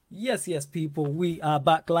Yes, people. We are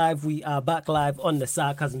back live. We are back live on the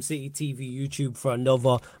Sarcasm City TV YouTube for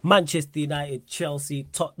another Manchester United, Chelsea,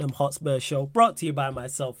 Tottenham Hotspur show. Brought to you by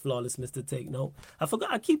myself, Flawless Mr. Take Note.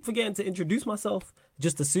 I keep forgetting to introduce myself.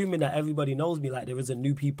 Just assuming that everybody knows me, like there isn't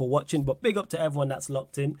new people watching. But big up to everyone that's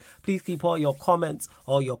locked in. Please keep all your comments,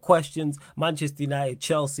 all your questions, Manchester United,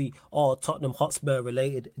 Chelsea, or Tottenham Hotspur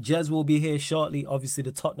related. Jez will be here shortly, obviously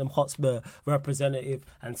the Tottenham Hotspur representative,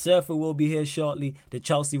 and Surfer will be here shortly, the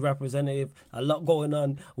Chelsea representative. A lot going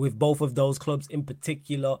on with both of those clubs in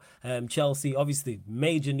particular. Chelsea, obviously,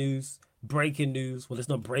 major news. Breaking news. Well, it's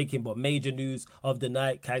not breaking, but major news of the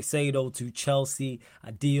night. Caicedo to Chelsea.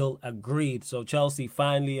 A deal agreed. So Chelsea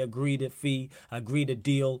finally agreed a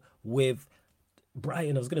deal with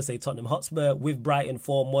Brighton. I was going to say Tottenham Hotspur with Brighton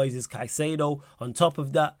for Moises Caicedo. On top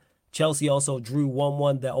of that, Chelsea also drew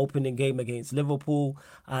 1-1 their opening game against Liverpool.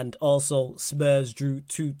 And also Spurs drew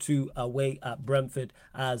 2-2 away at Brentford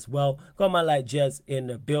as well. Got my like Jez in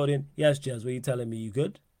the building. Yes, Jez, what are you telling me? You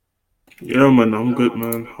good? Yeah, man, I'm good,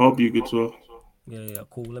 man. Hope you good too. Yeah,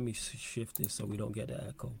 cool. Let me shift this so we don't get the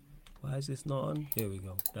echo. Why is this not on? Here we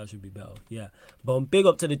go. That should be better. Yeah. But big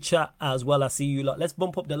up to the chat as well. I see you lot. Let's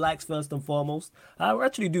bump up the likes first and foremost. We're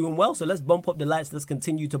actually doing well, so let's bump up the likes. Let's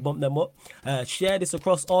continue to bump them up. Share this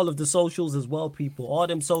across all of the socials as well, people. All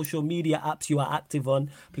them social media apps you are active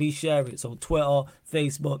on, please share it. So Twitter,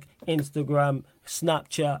 Facebook, Instagram,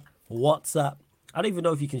 Snapchat, WhatsApp. I don't even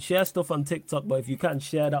know if you can share stuff on TikTok, but if you can,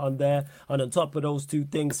 share that on there. And on top of those two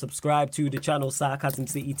things, subscribe to the channel Sarcasm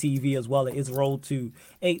City TV as well. It is rolled to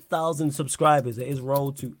 8,000 subscribers. It is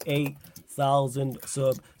rolled to 8,000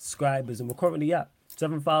 subscribers. And we're currently at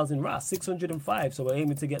 7,605. So we're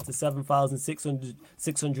aiming to get to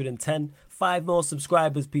 7,610. 5 more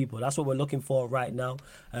subscribers, people. That's what we're looking for right now.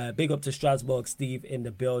 Big up to Strasbourg Steve in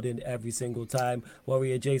the building every single time.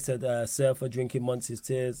 Warrior J said, Surfer drinking Monty's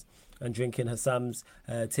tears and drinking Hassam's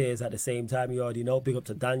tears at the same time. You already know. Big up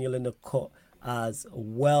to Daniel in the cut as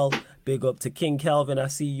well. Big up to King Kelvin. I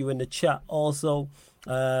see you in the chat also.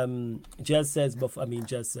 Jez says,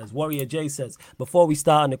 Warrior J says, before we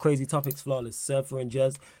start on the crazy topics, Flawless, Surfer and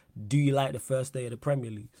Jez, do you like the first day of the Premier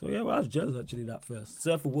League? So yeah, well, that's Jez actually that first.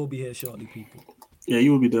 Surfer will be here shortly, people. Yeah,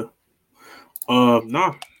 you will be there. Yeah,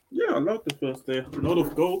 I love the first day. A lot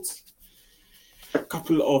of goals. A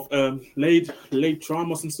couple of late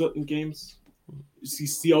dramas in certain games. You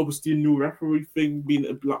see obviously a new referee thing being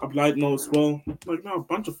applied now as well. Like now, a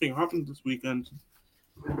bunch of things happened this weekend.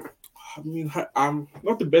 I mean, I'm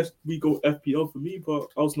not the best week of FPL for me, but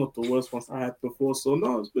I was not the worst ones I had before. So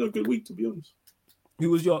no, it's been a good week to be honest. Who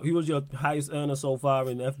was your highest earner so far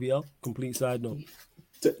in FPL? Complete side note.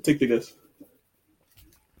 Take the guess.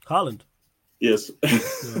 Haaland. Yes. Yeah,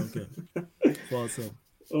 okay. Thought so.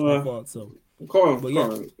 I thought so. Come on. I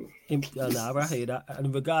hear that. And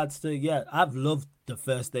in regards to, I've loved the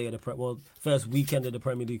first day of first weekend of the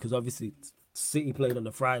Premier League because obviously City played on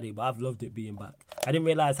the Friday, but I've loved it being back. I didn't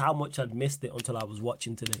realise how much I'd missed it until I was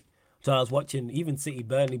watching today. So I was watching even City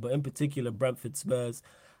Burnley, but in particular Brentford Spurs.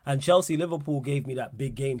 And Chelsea Liverpool gave me that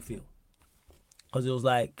big game feel. Because it was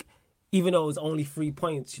like, even though it was only 3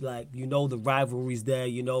 points, like, you know the rivalry's there,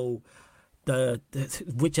 you know the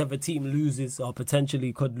whichever team loses or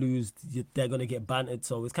potentially could lose, they're going to get bantered.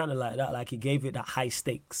 So it's kind of like that. Like, it gave it that high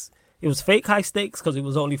stakes. It was fake high stakes because it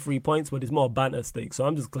was only 3 points, but it's more banter stakes. So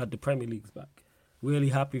I'm just glad the Premier League's back. Really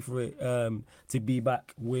happy for it to be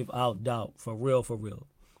back without doubt. For real.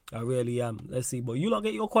 I really am. Let's see. But you lot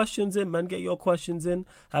get your questions in, man. Get your questions in.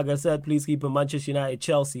 Like I said, please keep them Manchester United,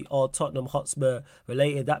 Chelsea, or Tottenham Hotspur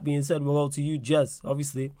related. That being said, we'll go to you, Jez.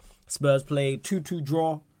 Obviously, Spurs played 2-2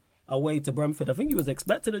 draw away to Brentford. I think he was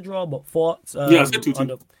expecting a draw, but thoughts? I said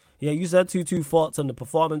 2-2. You said 2-2. Thoughts on the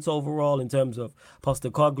performance overall in terms of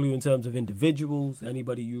Postecoglou, in terms of individuals?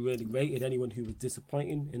 Anybody you really rated? Anyone who was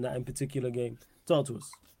disappointing in that in particular game? Talk to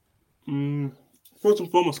us. First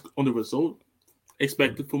and foremost, on the result,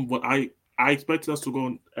 expected from what I expected us to go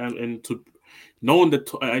on, and to knowing that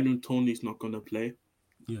Ivan Toney's not going to play.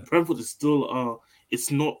 Yeah. Brentford is still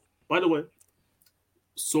it's not. By the way,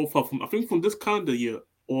 so far from this calendar year,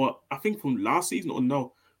 or I think from last season or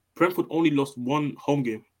now, Brentford only lost one home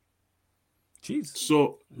game. Jeez.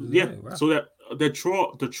 So wow. So that they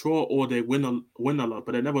draw or they win a lot,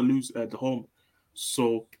 but they never lose at home.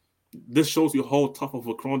 So this shows you how tough of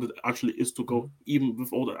a ground it actually is to go, even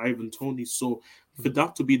with all the Ivan Toney. So for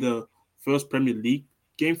that to be the first Premier League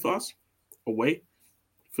game for us, away,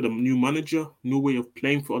 for the new manager, new way of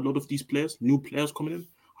playing for a lot of these players, new players coming in,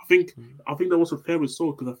 I think that was a fair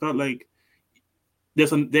result because I felt like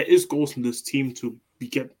there is goals in this team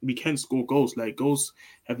we can score goals. Like, goals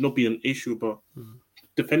have not been an issue, but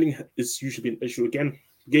defending is usually an issue again.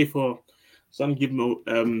 gave her some give him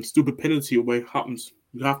a stupid penalty away. Happens.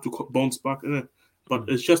 You have to bounce back, innit? But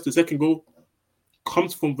it's just the second goal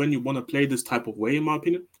comes from when you want to play this type of way, in my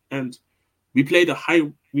opinion. And we played a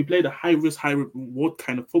high risk, high reward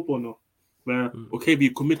kind of football now, where okay, we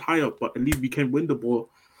commit higher, but at least we can win the ball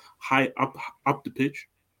high up the pitch,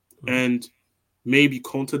 and maybe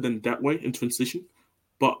counter them that way in transition,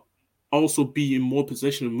 but also be in more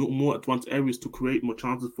possession and more advanced areas to create more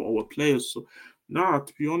chances for our players. So,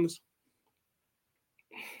 to be honest,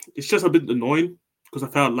 it's just a bit annoying because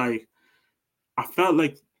I felt like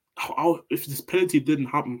if this penalty didn't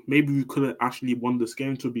happen, maybe we could have actually won this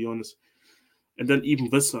game, to be honest. And then even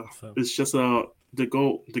Vissa, it's just the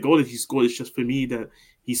goal that he scored is just for me that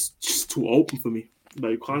he's just too open for me.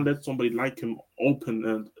 Like, you can't let somebody like him open,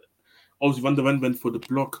 and obviously Van der Ven went for the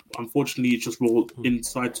block. Unfortunately, it just rolled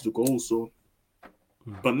inside to the goal. So,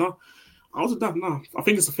 but other than that, I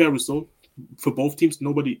think it's a fair result for both teams.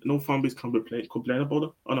 No fan base can complain about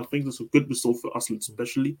it, and I think it's a good result for us,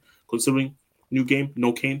 especially considering new game,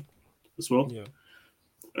 no Kane as well. Yeah.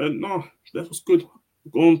 And that was good.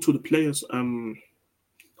 Going to the players,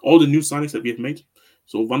 all the new signings that we have made.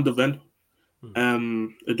 So Van der Ven,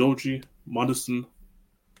 Edoji, Madison.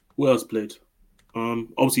 Who else played?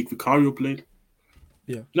 Obviously Vicario played.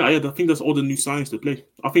 Yeah. I think that's all the new signings they played.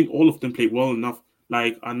 I think all of them played well enough.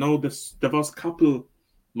 Like, I know there was a couple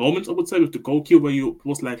moments, I would say, with the goalkeeper where you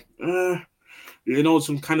was like,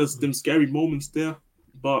 some kind of them scary moments there.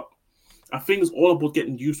 But I think it's all about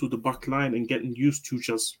getting used to the back line and getting used to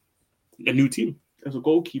just a new team. As a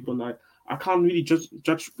goalkeeper, like, I can't really judge.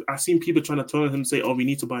 I've seen people trying to turn him and say, "Oh, we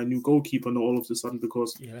need to buy a new goalkeeper," and all of a sudden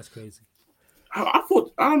because that's crazy. I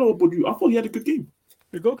thought, I don't know about you, I thought he had a good game.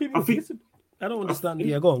 The goalkeeper was decent. I don't understand.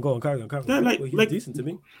 Go on, carry on. Yeah, he was decent to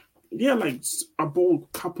me. Yeah, like a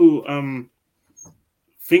couple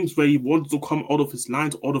things where he wanted to come out of his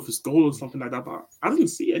lines, out of his goal or something like that. But I didn't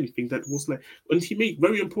see anything that was like, and he made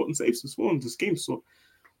very important saves as well in this game. So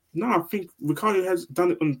I think Ricardo has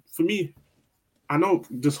done it. And for me, I know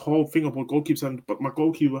this whole thing about goalkeepers, but my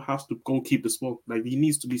goalkeeper has to goalkeep as well. Like, he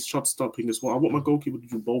needs to be shot stopping as well. I want my goalkeeper to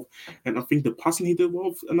do both, and I think the passing he did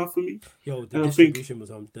well enough for me.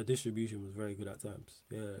 The distribution was very good at times.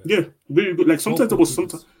 Yeah, very good. Like, sometimes there was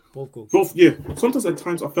both. Yeah, sometimes at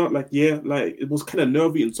times I felt like it was kind of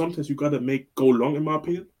nervy, and sometimes you gotta go long, in my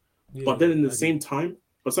opinion. But then in the same time,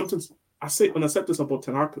 but sometimes I said this about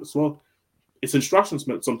Ten Hag as well, it's instructions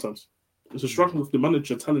meant sometimes. It's instructions of the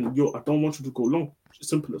manager telling you, I don't want you to go long. It's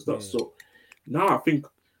simple as that. Yeah. So I think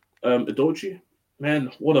Edoji, man,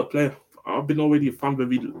 what a player. I've been already a fan where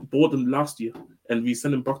we bought him last year and we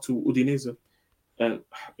sent him back to Udinese. And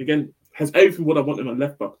again, has everything what I want in my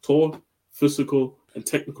left back. Tall, physical, and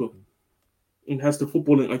technical. And has the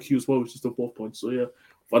footballing IQ as well, which is the 4th point. So yeah,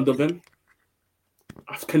 Van der Ven,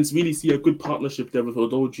 I can really see a good partnership there with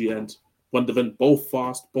Edoji and Van der Ven. Both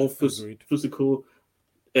fast, both physical,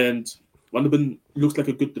 and Van der Ven looks like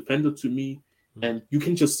a good defender to me, and you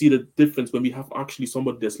can just see the difference when we have actually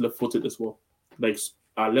somebody that's left-footed as well. Like,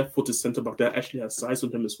 our left-footed centre-back that actually has size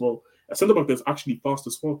on him as well. A centre-back that's actually fast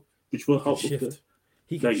as well, which will help.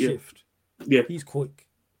 He can shift. Yeah. He's quick.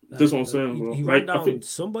 That's what I'm saying, bro. He ran down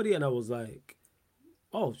somebody, and I was like,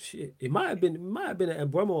 oh, shit. It might have been an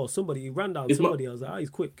Embremo or somebody. He ran down somebody. I was like, he's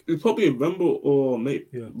quick. It's probably a Rembo or maybe.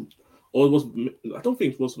 Yeah. Or it was, I don't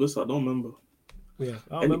think it was this. I don't remember. Yeah,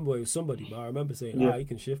 I don't remember it was somebody, but I remember saying, he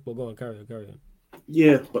can shift, but go on, carry on.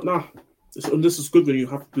 Yeah, but this is good when you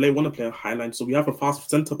want to play a highline. So we have a fast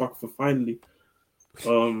centre back for finally.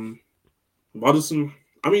 Madison,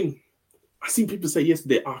 I mean, I seen people say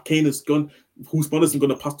yesterday, Kane is gone. Who's Madison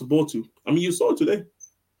going to pass the ball to? I mean, you saw it today.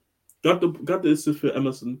 Got the assist for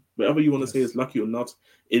Emerson. Whatever you want to say is lucky or not.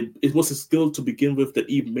 It was a skill to begin with that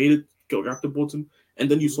he made it, got the bottom,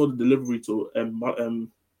 and then you saw the delivery to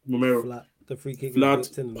Romero. Flat. The free kick, flat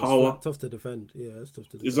power, tough to defend. Yeah, it's tough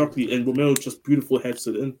to defend. Exactly, and Romero just beautiful heads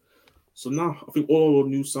it in. So I think all our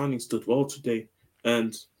new signings did well today.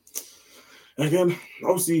 And again,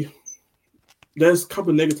 obviously, there's a couple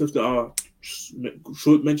of negatives that I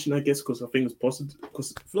should mention, I guess, because I think it's positive.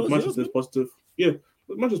 Because as much as there's positive, as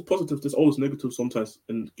much as positive, there's always negative sometimes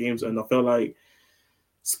in games. And I felt like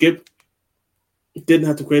Skip didn't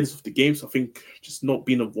have the greatest of the games. I think just not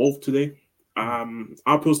being involved today.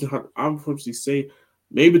 I personally say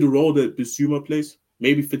maybe the role that Bissouma plays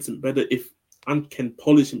maybe fits him better if and can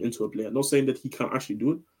polish him into a player. Not saying that he can't actually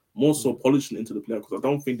do it, more so polishing into the player, because I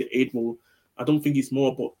don't think the 8 will. I don't think he's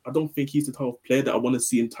the type of player that I want to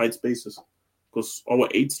see in tight spaces, because our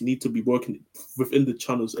 8s need to be working within the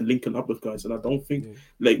channels and linking up with guys. And I don't think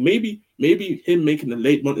like maybe him making a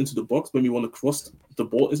late run into the box when we want to cross the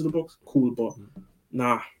ball into the box, cool, but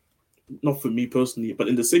nah, not for me personally. But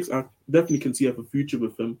in the 6, I definitely can see I have a future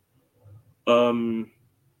with him. 2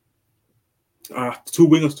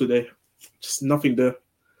 wingers today, just nothing there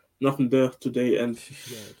today. And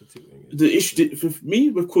the issue for me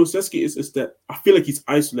with Kulusevski is that I feel like he's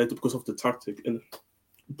isolated because of the tactic.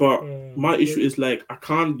 But my issue is like I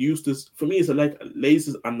can't use this. For me, it's like a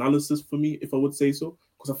lazy analysis for me, if I would say so,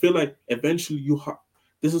 because I feel like eventually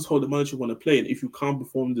this is how the manager want to play, and if you can't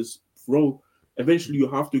perform this role, eventually you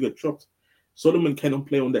have to get dropped. Solomon cannot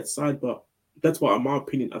play on that side, but that's why, in my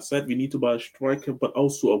opinion, I said we need to buy a striker, but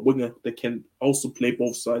also a winger that can also play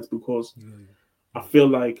both sides, because I feel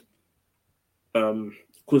like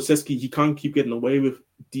Kulusevski, he can't keep getting away with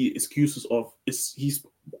the excuses of he's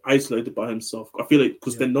isolated by himself. I feel like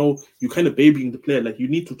because they know you kind of babying the player, like you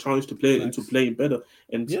need to challenge the player into playing better.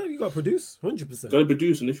 And you got to produce 100%. Got to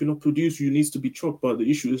produce, and if you're not produce, you need to be chopped. But the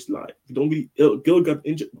issue is like you don't really. Gil got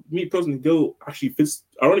injured. Me personally, Gil actually fits.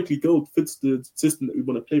 Ironically, Gil fits the system that we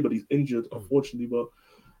want to play, but he's injured, unfortunately. But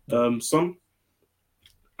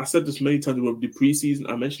I said this many times with the preseason.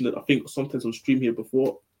 I mentioned it, I think, sometimes on stream here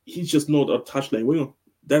before. He's just not a touchline winger.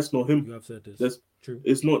 That's not him. You have said this. That's true.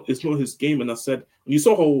 It's not his game. And I said, when you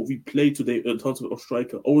saw how we played today in terms of our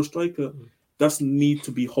striker doesn't need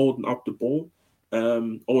to be holding up the ball.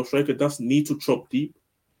 Our striker doesn't need to drop deep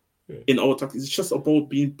in our tactics. It's just about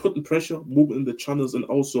being putting pressure, moving in the channels, and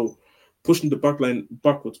also pushing the backline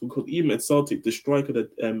backwards. Because even at Celtic, the striker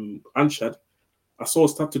that Ange had, I saw a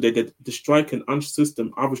stat today that the striker and Ange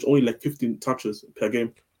system averaged only like 15 touches per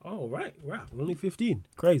game. Oh, right. Wow. Only 15.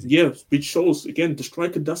 Crazy. Yeah, which shows, again, the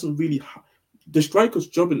striker doesn't really... The striker's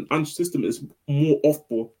job in Ange's system is more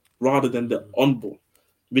off-ball rather than the on-ball.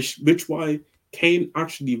 Which why Kane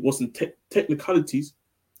actually wasn't technicalities,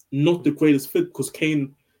 not the greatest fit, because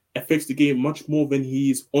Kane affects the game much more when he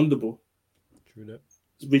is on the ball. True that.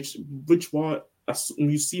 Which why... When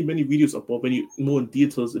you see many videos about, when you more in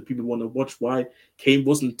details that people want to watch, why Kane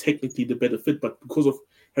wasn't technically the better fit, but because of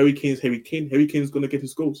Harry Kane's going to get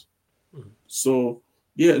his goals. So,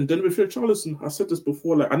 yeah, and then with Richarlison, I said this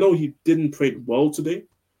before, like I know he didn't play well today,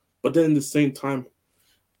 but then at the same time,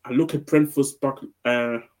 I look at Brentford's back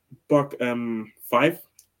 5,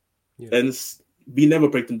 and we never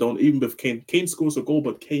break them down, even with Kane. Kane scores a goal,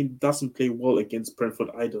 but Kane doesn't play well against Brentford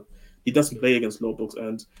either. He doesn't play against low blocks,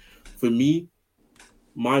 and for me,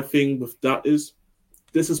 my thing with that is,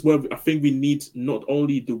 this is where I think we need not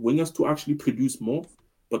only the wingers to actually produce more,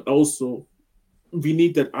 but also we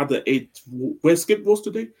need that other 8. Where Skip was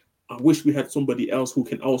today, I wish we had somebody else who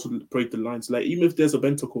can also break the lines. Like, even if there's a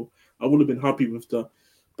Bentacle, I would have been happy with that.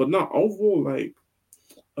 But now, overall, like,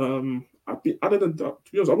 other than that,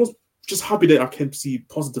 to be honest, I was just happy that I can see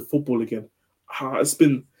positive football again. It's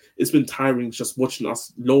been tiring just watching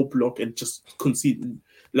us low block and just conceding.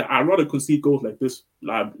 Like, I'd rather concede goals like this,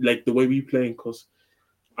 like the way we playing, because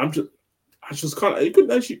I can't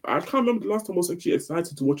remember the last time I was actually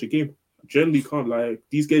excited to watch a game. I generally can't. Like,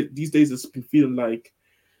 these days it's been feeling like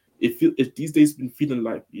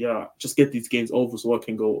just get these games over so I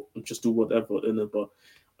can go and just do whatever in it. But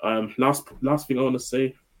last thing I want to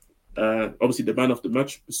say, obviously the man of the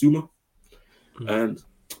match, Basuma, and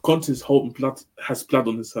Conte's holding has blood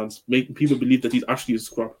on his hands, making people believe that he's actually a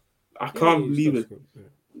scrub. I can't believe it.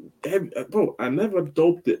 Bro, I never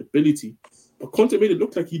doubted the ability, but Conte made it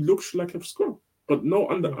look like he looks like a scrub. But no,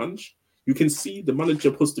 under Ange, you can see the manager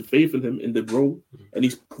puts the faith in him in the role, and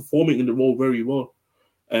he's performing in the role very well.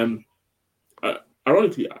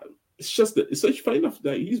 Ironically, it's actually funny enough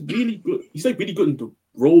that he's really good. He's like really good in the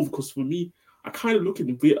role, because for me, I kind of look at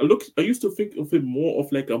him. I used to think of him more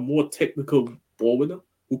of like a more technical ball winner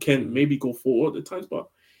who can maybe go forward at times, but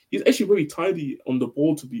he's actually very tidy on the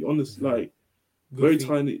ball, to be honest. Like, good very feet.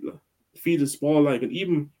 Tiny, like, feet is small, like, and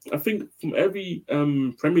even I think from every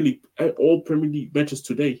Premier League, all Premier League matches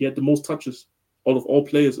today, he had the most touches out of all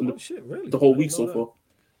players in the whole week so far.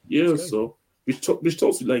 Yeah, so which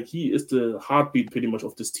tells you like he is the heartbeat pretty much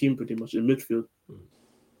of this team, pretty much in midfield.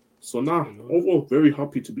 So now, overall, very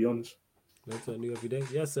happy, to be honest. That's something new every day.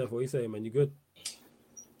 Yes, sir. What are you saying, man? You good?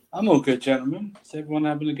 I'm all good, gentlemen. Is everyone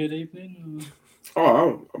having a good evening?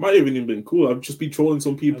 Oh, I might even been cool. I've just been trolling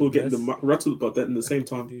some people, getting them rattled about that in the same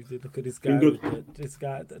time. Look at this guy. This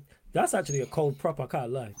guy. That's actually a cold prop. I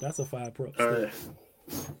can't lie. That's a fire prop.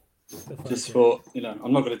 Just for,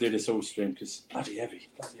 I'm not going to do this all stream because bloody heavy.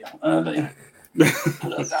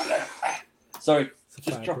 Sorry,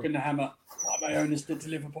 just dropping the hammer like my owners did to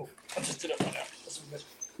Liverpool. I just did it right now. That's all good.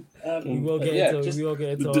 We will get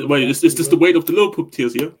into wait, is this the weight of the Liverpool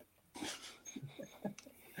tears, yeah?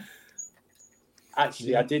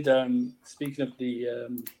 Actually, I did, speaking of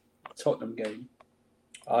the Tottenham game,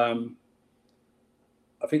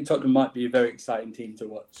 I think Tottenham might be a very exciting team to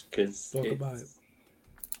watch because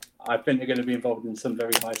I think they're going to be involved in some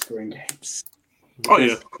very high-scoring games.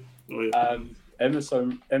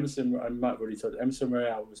 Emerson, I might have already told you, Emerson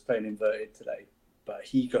Royale was playing inverted today, but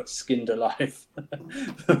he got skinned alive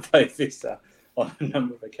by Vista on a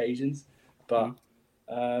number of occasions. But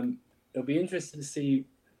it'll be interesting to see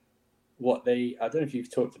what I don't know if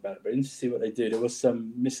you've talked about it, but interesting to see what they do. There was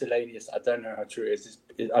some miscellaneous, I don't know how true it is,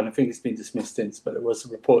 and I think it's been dismissed since, but there was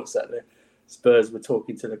some reports that the Spurs were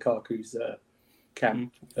talking to Lukaku's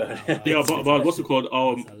camp. But what's it called?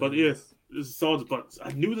 But yes, it's sad, but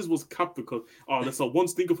I knew this was capped because there's a one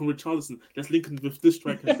stinker from Richarlison. Let's link it with this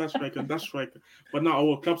striker, that striker, and that striker. But now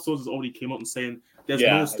our club sources already came out and saying there's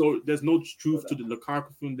no story, there's no truth to the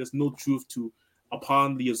Lukaku thing. There's no truth to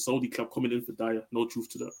apparently a Saudi club coming in for Dyer. No truth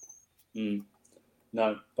to that.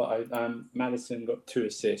 No, but Maddison got 2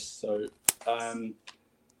 assists, so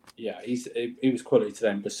he was quality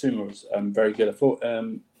today. And Basuma was very good. I thought.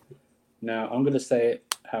 Now I'm going to say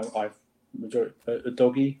it how I've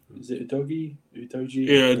Udogie. Is it Udogie? Udogie?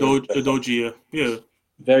 Yeah, Udogie. Yeah.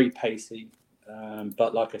 Very pacey,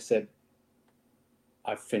 but like I said,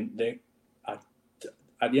 I think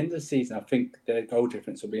at the end of the season, I think their goal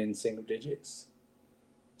difference will be in single digits.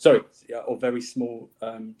 Sorry, or very small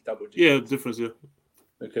double digits. Yeah, difference, yeah.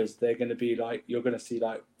 Because they're going to be like, you're going to see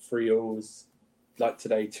like 3-0s, like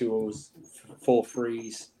today, 2-0s,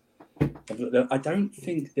 4-3s. I don't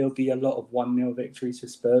think there'll be a lot of 1-0 victories for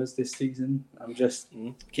Spurs this season. I'm just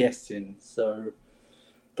guessing. So,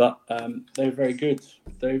 but they were very good.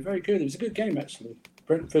 They were very good. It was a good game, actually.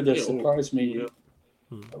 Brentford surprised me. Yeah.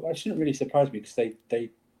 Well, it shouldn't really surprise me because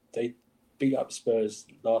they beat up Spurs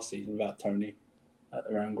last season without Tony at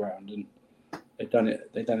their own ground, and they've done it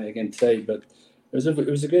again today. But it was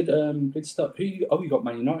a good start. You got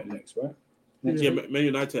Man United next, right? Man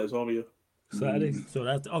United as well, yeah. Saturday. So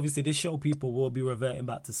that's obviously this show people will be reverting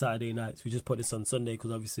back to Saturday nights. We just put this on Sunday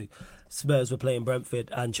because obviously Spurs were playing Brentford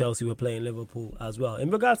and Chelsea were playing Liverpool as well.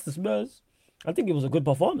 In regards to Spurs, I think it was a good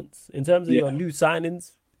performance in terms of your new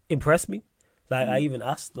signings. Impressed me. Like I even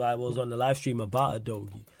asked, I was on the live stream about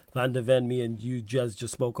Udogie. Van der Ven, me and you just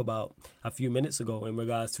spoke about a few minutes ago in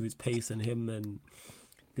regards to his pace and him and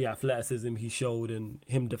the athleticism he showed and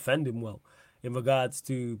him defending well. In regards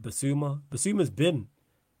to Basuma's been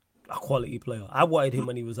a quality player. I wanted him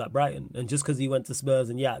when he was at Brighton, and just because he went to Spurs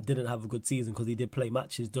and didn't have a good season because he did play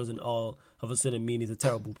matches doesn't all of a sudden mean he's a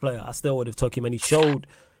terrible player. I still would have took him, and he showed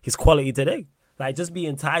his quality today. Like just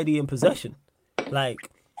being tidy in possession. Like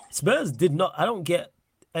Spurs did not. I don't get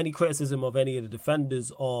any criticism of any of the defenders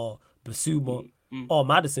or Basuma or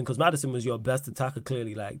Maddison, because Maddison was your best attacker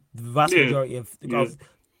clearly. Like the vast majority of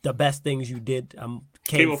the best things you did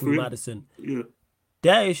came through Maddison. Yeah.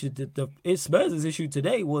 Their issue, Spurs' issue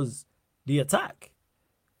today was the attack.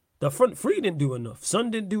 The front three didn't do enough. Son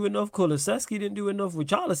didn't do enough. Kulusevski didn't do enough.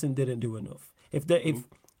 Richarlison didn't do enough. If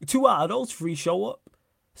 2 out of those 3 show up,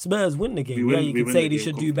 Spurs win the game. You can say they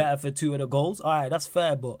should do better for 2 of the goals. All right, that's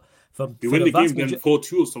fair, but they win the game then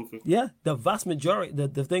 4-2 or something. Yeah, the vast majority.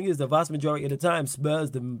 The thing is, the vast majority of the time, Spurs,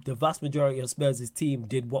 the vast majority of Spurs' team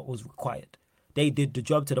did what was required. They did the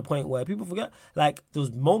job to the point where people forget. Like, there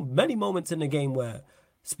was many moments in the game where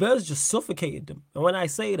Spurs just suffocated them. And when I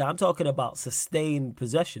say that, I'm talking about sustained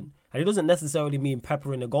possession. And it doesn't necessarily mean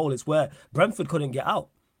peppering the goal. It's where Brentford couldn't get out.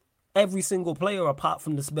 Every single player, apart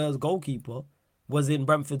from the Spurs goalkeeper, was in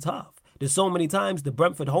Brentford's half. There's so many times the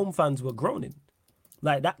Brentford home fans were groaning.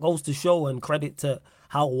 Like, that goes to show and credit to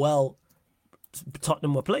how well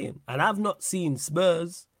Tottenham were playing. And I've not seen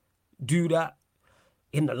Spurs do that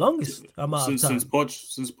in the longest amount of time. Since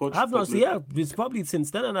Poch. I've not seen, it's probably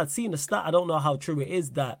since then, and I've seen the stat. I don't know how true it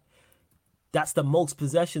is that's the most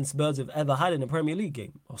possession Spurs have ever had in a Premier League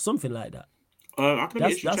game, or something like that.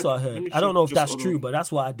 That's what I heard. I don't know if that's true, but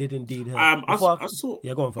that's what I did indeed hear. I saw.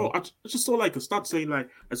 Yeah, go on. Bro, I just saw like a stat saying like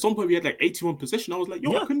at some point we had like 81 possession. I was like,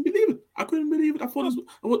 I couldn't believe it. I thought this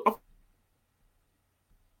was.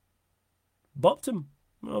 Bopped him.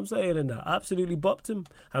 You know what I'm saying? And that absolutely bopped him.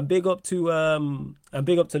 And big up to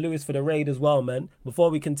Lewis for the raid as well, man.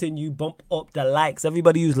 Before we continue, bump up the likes.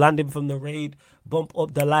 Everybody who's landing from the raid, bump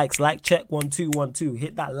up the likes. Like check 1212.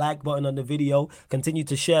 Hit that like button on the video. Continue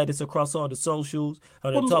to share this across all the socials.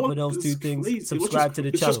 On the top of those 2 things, crazy. Subscribe to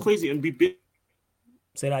the channel. It's just crazy and be big.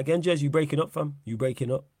 Say that again, Jez. You breaking up, fam? You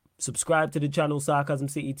breaking up. Subscribe to the channel, Sarcasm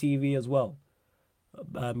City TV as well.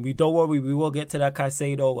 Don't worry, we will get to that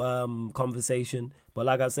Caicedo conversation. But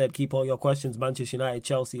like I said, keep all your questions Manchester United,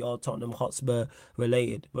 Chelsea, or Tottenham Hotspur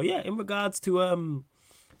related. But yeah, in regards to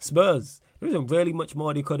Spurs, there isn't really much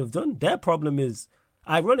more they could have done. Their problem is,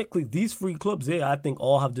 ironically, these 3 clubs here, I think,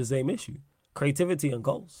 all have the same issue. creativity and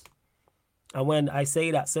goals. And when I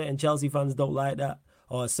say that certain Chelsea fans don't like that,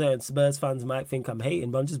 or certain Spurs fans might think I'm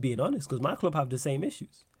hating, but I'm just being honest because my club have the same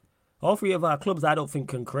issues. All three of our clubs, I don't think,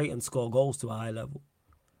 can create and score goals to a high level.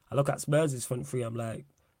 I look at Spurs' front three, I'm like,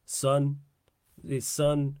 Son,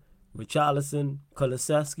 Richarlison,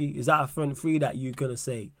 Kulusevski. Is that a front three that you're going to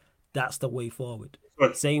say that's the way forward?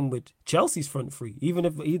 Right. Same with Chelsea's front three. Even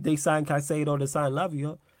if they sign Caicedo or they sign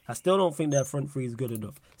Lavia, I still don't think their front three is good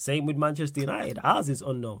enough. Same with Manchester United. Ours is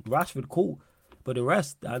unknown. Rashford, cool. But the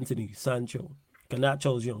rest, Anthony, Sancho,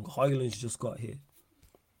 Garnacho's young, Højlund's just got here.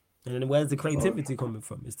 And then where's the creativity coming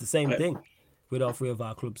from? It's the same thing with all three of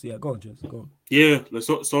our clubs. Yeah, go on, James. Go on. Yeah,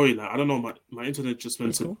 sorry, I don't know. My internet just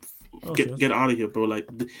went to get out of here, bro. Like,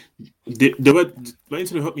 my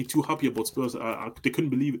internet hurt me too happy about Spurs. They couldn't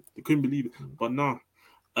believe it. But nah,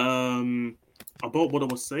 about what I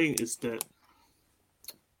was saying is that,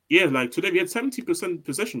 yeah, like today we had 70%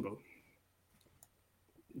 possession, bro.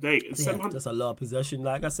 That's a lot of possession.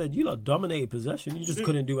 Like I said, you lot dominated possession. You just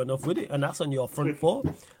couldn't do enough with it, and that's on your front four.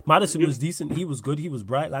 Madison was decent. He was good. He was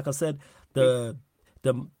bright. Like I said, the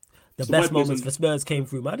best moments for Spurs came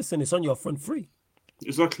through Madison. It's on your front three.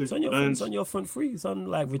 Exactly. It's on your front three. It's on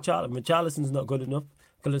like Richarlison's not good enough.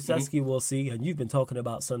 Kulusevski we'll see, and you've been talking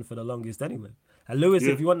about Son for the longest anyway. And Lewis,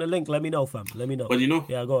 if you want the link, let me know, fam. Let me know. But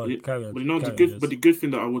go on. Carry on. But the good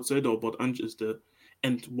thing that I would say though about Ange is that.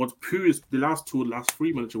 And what the last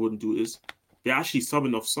three managers wouldn't do is they're actually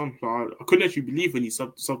subbing off Son. I couldn't actually believe when he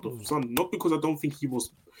subbed off Son. Not because I don't think he was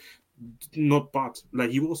not bad. Like,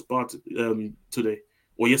 he was bad today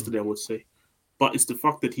or yesterday, I would say. But it's the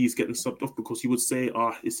fact that he's getting subbed off because he would say,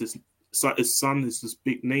 it's his son, it's this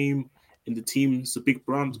big name in the team, it's a big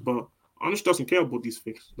brand. But Ange doesn't care about these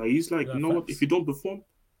things. Like, he's like, you know what? If you don't perform,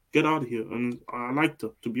 get out of here. And I like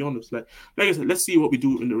that, to be honest. Like I said, let's see what we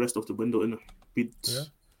do in the rest of the window, innit? Yeah.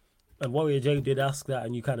 And Warrior J did ask that,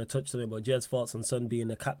 and you kind of touched on it, but Jed's thoughts on Son being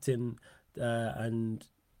the captain, and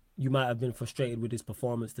you might have been frustrated with his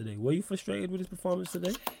performance today. Were you frustrated with his performance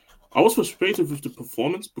today? I was frustrated with the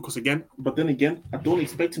performance because but then again, I don't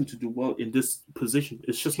expect him to do well in this position.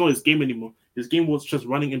 It's just not his game anymore. His game was just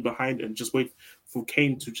running in behind and just wait for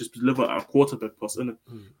Kane to just deliver a quarterback pass, innit?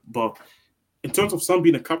 But in terms of Son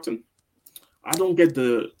being a captain, I don't get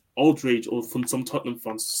the outrage or from some Tottenham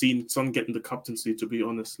fans seeing Son getting the captaincy, to be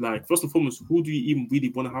honest. Like, first and foremost, who do you even really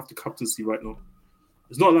want to have the captaincy right now?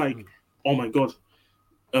 It's not like, oh my god,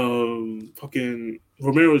 fucking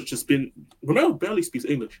Romero barely speaks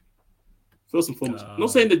English. First and foremost,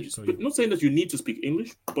 not saying that you need to speak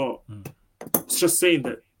English, but it's just saying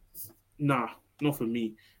that, nah, not for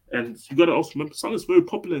me. And you gotta also remember, Son is very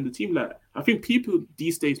popular in the team. Like, I think people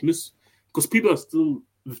these days because people are still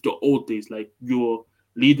with the old days. Like, your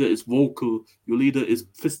leader is vocal. Your leader is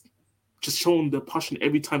just showing the passion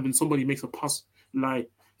every time when somebody makes a pass,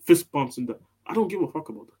 like fist bumps and that. I don't give a fuck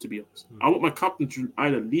about that, to be honest. I want my captain to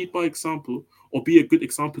either lead by example or be a good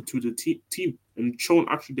example to the team and showing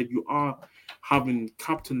actually that you are having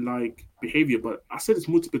captain-like behavior. But I said this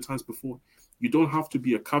multiple times before. You don't have to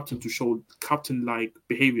be a captain to show captain-like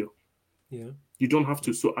behavior. Yeah. You don't have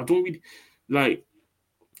to. So I don't really like.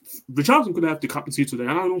 Richarlison could have the captaincy today,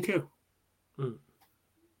 and I don't care.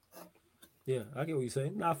 Yeah, I get what you're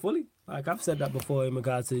saying. Not fully. Like, I've said that before in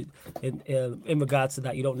regards to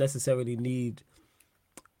that, you don't necessarily need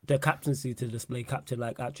the captaincy to display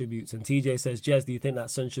captain-like attributes. And TJ says, Jez, do you think that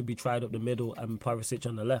Son should be tried up the middle and Perisic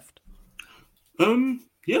on the left?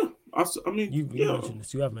 Yeah. I mean, you mentioned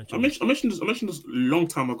this. You have mentioned. I mentioned this a long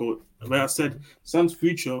time ago, where I said Son's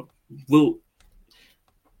future, unless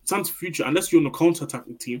you're on a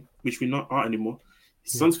counter-attacking team, which we're not are anymore,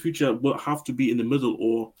 Son's future will have to be in the middle,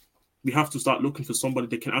 or we have to start looking for somebody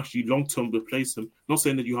that can actually long-term replace him. Not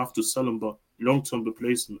saying that you have to sell him, but long-term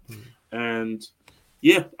replacement. And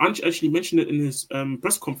yeah, Ange actually mentioned it in his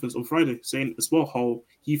press conference on Friday, saying as well how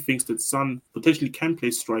he thinks that Son potentially can play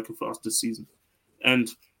striker for us this season. And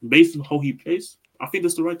based on how he plays, I think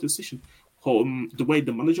that's the right decision. The way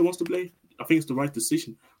the manager wants to play, I think it's the right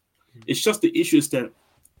decision. It's just the issue is that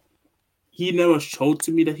he never showed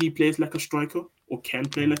to me that he plays like a striker or can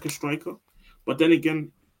play like a striker. But then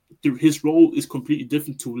again, his role is completely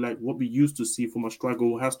different to like what we used to see from a striker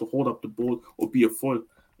who has to hold up the ball or be a foil.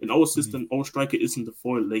 In our system, our striker isn't the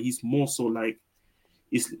foil. Like, he's more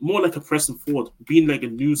like a pressing forward, being like a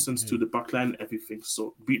nuisance to the backline and everything.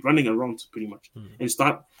 So be running around pretty much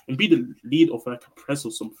and be the lead of like a press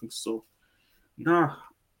or something. So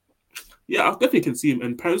yeah, I definitely can see him.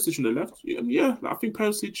 And Perisic on the left, yeah, I think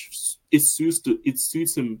Perisic it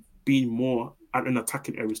suits him being more at an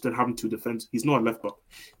attacking area than having to defend. He's not a left back.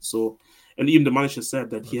 So, and even the manager said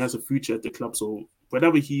that he has a future at the club. So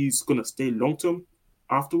whether he's gonna stay long term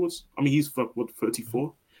afterwards. I mean, he's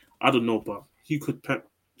 34. I don't know, but he's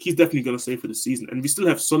definitely gonna stay for the season. And we still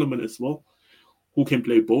have Solomon as well, who can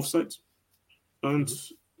play both sides. And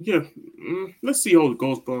let's see how it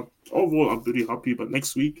goes. But overall, I'm pretty happy. But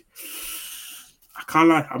next week, I can't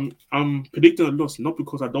lie. I'm predicting a loss, not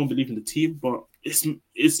because I don't believe in the team, but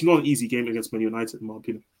it's not an easy game against Man United, in my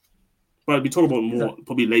opinion. But we talk about more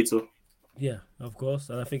probably later. Yeah, of course.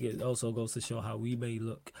 And I think it also goes to show how we may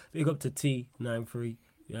look. Big up to T93.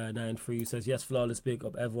 93 says, yes, Flawless, big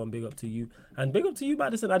up everyone, big up to you. And big up to you,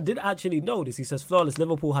 Madison. I did actually know this. He says, Flawless,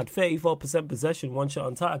 Liverpool had 34% possession, 1 shot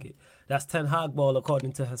on target. That's 10 hard ball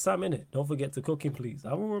according to Hassam, innit? Don't forget to cook him, please.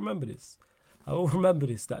 I will remember this.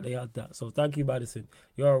 That they had that. So thank you, Madison.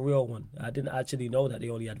 You're a real one. I didn't actually know that they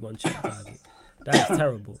only had 1 shot on target. That is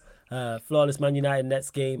terrible. Flawless Man United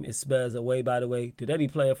next game is Spurs away, by the way. Did any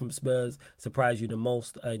player from Spurs surprise you the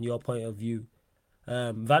most in your point of view?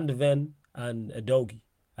 Van de Ven and Adogi.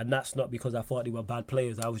 And that's not because I thought they were bad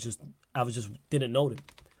players. I was just didn't know them.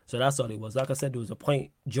 So that's all it was. Like I said, there was a point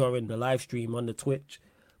during the live stream on the Twitch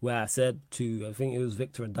where I said to, I think it was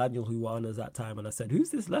Victor and Daniel who were on us that time, and I said, who's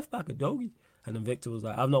this left back, Adogi? And then Victor was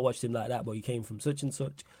like, I've not watched him like that, but he came from such and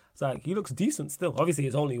such. It's like, he looks decent still. Obviously,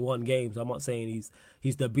 it's only 1 game, so I'm not saying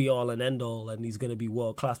he's the be-all and end-all and he's going to be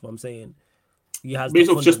world-class, but I'm saying he has based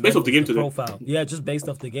off the game today. Profile. Yeah, just based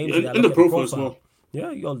off the game today. In the profile as well.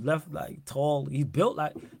 Yeah, you're left like tall. He's built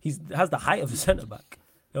like has the height of a centre back.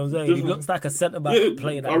 You know what I'm saying? He looks like a centre back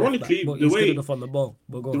playing that left back, but he's good enough on the ball.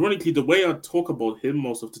 Ironically, the way I talk about him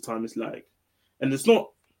most of the time is like, and it's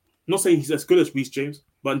not saying he's as good as Reece James,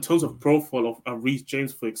 but in terms of profile of Reece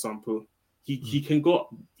James, for example, he can go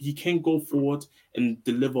forward and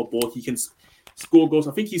deliver ball. He can score goals.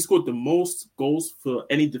 I think he scored the most goals for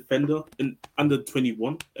any defender in under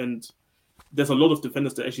 21, and there's a lot of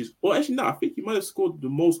defenders that I think he might have scored the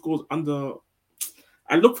most goals under.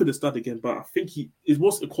 I look for the stat again, but I think it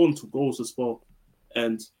was according to goals as well.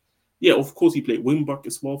 And yeah, of course, he played wing back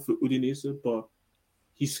as well for Udinese, but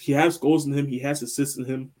he has goals in him, he has assists in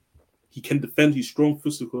him, he can defend, he's strong,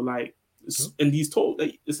 physical, and he's told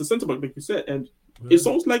that it's a centre back, like you said, and it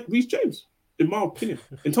sounds like Reece James, in my opinion,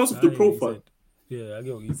 in terms of the profile. Yeah, I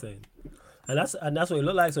get what you're saying. And that's what it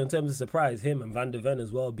looked like. So in terms of surprise, him and Van de Ven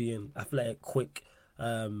as well being athletic, quick,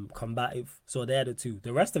 combative. So they're the two.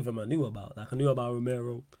 The rest of them I knew about. Like I knew about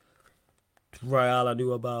Romero, Royale I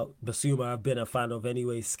knew about, Basuma I've been a fan of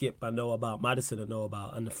anyway, Skip I know about, Madison I know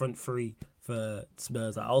about, and the front three for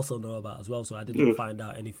Spurs I also know about as well. So I didn't find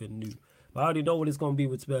out anything new. But I already know what it's going to be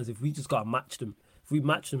with Spurs. If we just got to match them. If we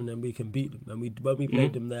match them, then we can beat them. And when we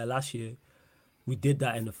played them there last year, we did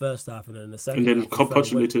that in the first half, and then in the second half. And then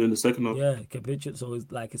capitulated in the second half. Yeah, capitulated. So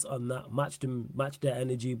it's on that. Match their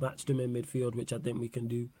energy, match them in midfield, which I think we can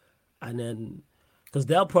do. And then, because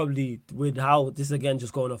they'll probably, with how, this again,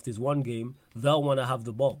 just going off this one game, they'll want to have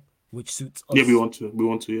the ball, which suits us. Yeah, we want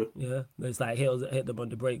to, yeah. Yeah, it's like hit them on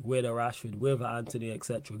the break with a Rashford, with a Anthony,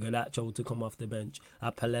 etc. Garnacho to come off the bench,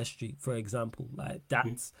 a Palestri, for example. Like,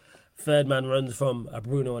 that's... Third man runs from a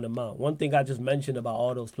Bruno and a Mount. One thing I just mentioned about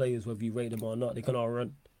all those players, whether you rate them or not, they can all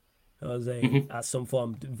run. You know what I'm saying? At some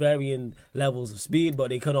form, varying levels of speed, but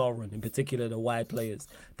they can all run, in particular the wide players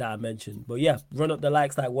that I mentioned. But yeah, run up the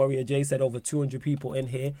likes like Warrior J said, over 200 people in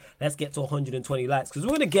here. Let's get to 120 likes, because we're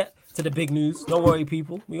going to get to the big news. Don't worry,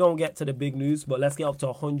 people. We're going to get to the big news, but let's get up to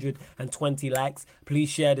 120 likes. Please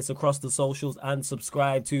share this across the socials and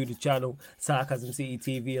subscribe to the channel, Sarcasm City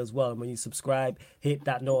TV as well. And when you subscribe, hit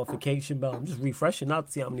that notification bell. I'm just refreshing now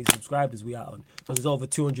to see how many subscribers we are on. Because there's over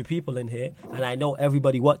 200 people in here, and I know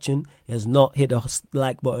everybody watching has not hit the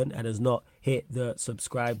like button and has not hit the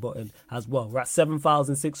subscribe button as well. We're at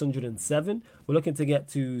 7,607. We're looking to get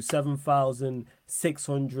to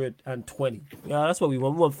 7,620. Yeah, that's what we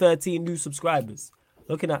want. We want 13 new subscribers.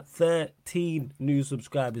 Looking at 13 new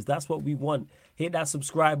subscribers. That's what we want. Hit that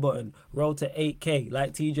subscribe button. Roll to 8K.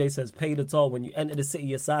 Like TJ says, pay the toll. When you enter the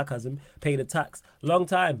city of Sarcasm, pay the tax. Long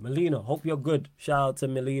time, Melina. Hope you're good. Shout out to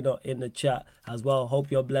Melina in the chat as well. Hope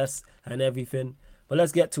you're blessed and everything. But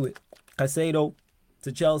let's get to it. Caicedo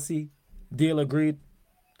to Chelsea. Deal agreed.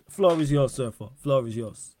 Floor is yours, Surfer. Floor is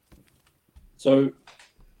yours. So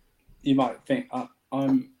you might think I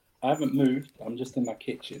haven't moved. I'm just in my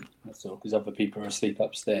kitchen. That's all, because other people are asleep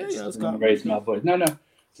upstairs. Yeah, I'm raise my voice. No,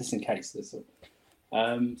 just in case. That's all.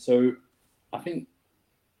 So I think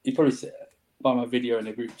you probably see by my video in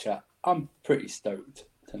the group chat, I'm pretty stoked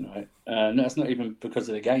tonight. That's not even because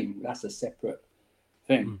of the game. That's a separate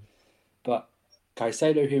thing. But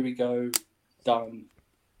Caicedo, here we go, done.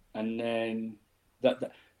 And then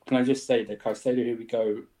that can I just say that Caicedo, here we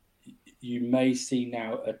go. You may see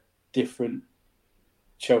now a different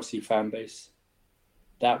Chelsea fan base.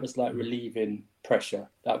 That was like relieving pressure.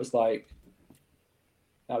 That was like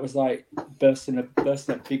bursting a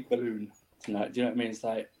big balloon tonight. Do you know what I mean? It's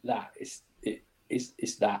like that.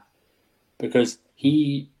 It's that, because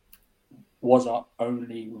he was our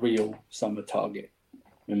only real summer target,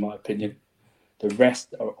 in my opinion. The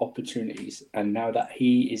rest are opportunities, and now that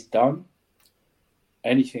he is done,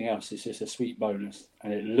 anything else is just a sweet bonus.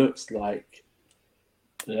 And it looks like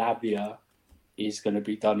Lavia is going to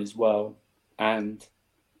be done as well, and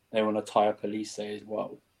they want to tie up Elise as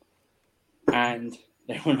well, and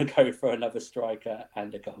they want to go for another striker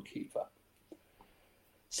and a goalkeeper.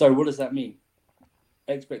 So what does that mean?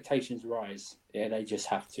 Expectations rise. Yeah, they just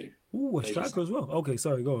have to. Ooh, a striker as well. Okay,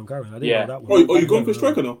 sorry, go on, Karen. I didn't know that one. Oh, you going for a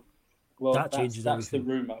striker now? Well, that changes that's everything.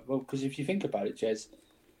 the rumour. Well, because if you think about it, Jez,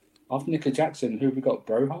 after Nicola Jackson, who have we got?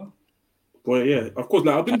 Broha? Well, yeah, of course.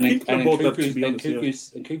 Like, I've been thinking about that, to be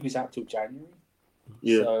honest. And Kuku's out till January.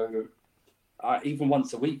 Yeah. So, even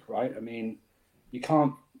once a week, right? I mean, you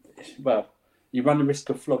can't... Well, you run the risk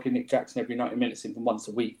of flogging Nick Jackson every 90 minutes even once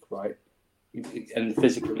a week, right? And the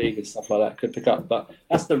physical league and stuff like that could pick up. But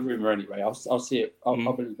that's the rumour anyway. I'll see it. I'll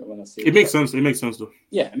believe it when I see it. It makes sense. It makes sense, though.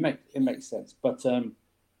 Yeah, it makes sense. But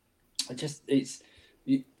it's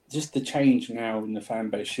just the change now in the fan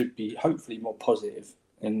base should be hopefully more positive.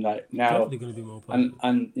 And like now, definitely going to be more positive.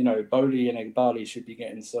 And you know, Bowley and Egbali should be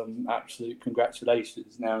getting some absolute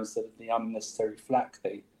congratulations now instead of the unnecessary flack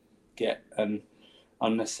they get and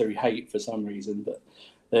unnecessary hate for some reason. But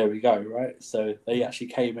there we go, right? So they actually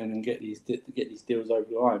came in and get these deals over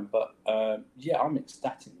the line. But yeah, I'm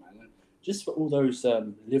ecstatic, man. And just for all those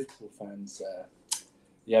Liverpool fans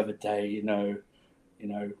the other day, you know,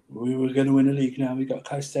 we were going to win a league now. We got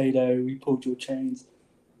Caicedo. We pulled your chains.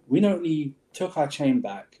 We not only took our chain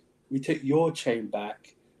back, we took your chain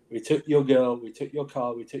back. We took your girl. We took your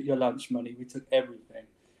car. We took your lunch money. We took everything.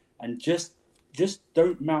 And just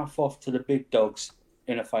don't mouth off to the big dogs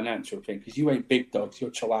in a financial thing, because you ain't big dogs. You're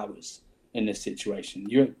chihuahuas in this situation.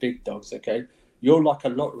 You ain't big dogs, okay? You're like a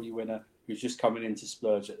lottery winner who's just coming in to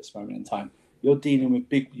splurge at this moment in time. You're dealing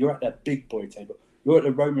with you're at that big boy table. You're at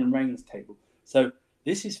the Roman Reigns table. So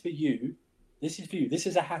this is for you. This is for you. This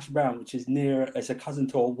is a hash brown, which is near as a cousin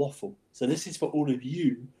to a waffle. So this is for all of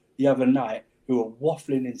you the other night who are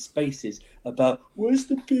waffling in spaces about where's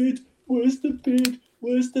the bid? Where's the bid?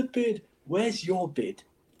 Where's the bid? Where's your bid?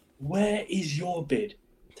 Where is your bid?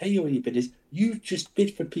 Tell you what your bid is. You just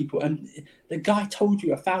bid for people, and the guy told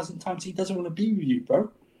you 1,000 times he doesn't want to be with you,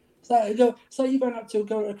 bro. So you going up to a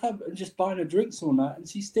girl at a club and just buying her drinks all night, and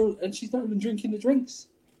she's not even drinking the drinks.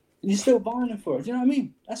 And you're still buying them for her. Do you know what I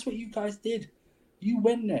mean? That's what you guys did. You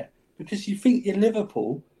went there because you think you're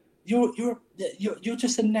Liverpool. You're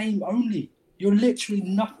just a name only. You're literally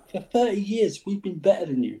not. For 30 years, we've been better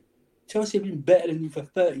than you. Chelsea have been better than you for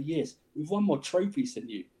 30 years. We've won more trophies than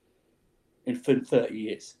you in 30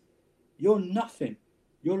 years. You're nothing.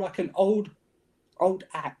 You're like an old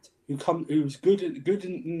act who's good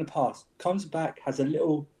in the past, comes back, has a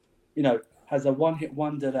little, has a one-hit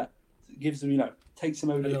wonder that gives them, takes them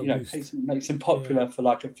over, makes him popular for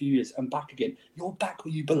like a few years and back again. You're back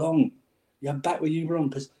where you belong. You're back where you belong,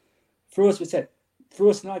 because for us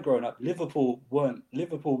and I growing up, Liverpool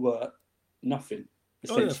were nothing.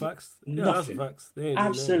 Oh yeah, facts. Nothing. Yeah, that's facts.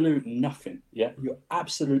 Absolute nothing. Yeah, you're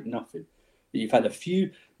absolute nothing. You've had a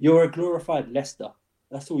few. You're a glorified Leicester.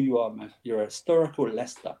 That's all you are, man. You're a historical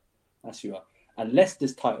Leicester. That's you are. And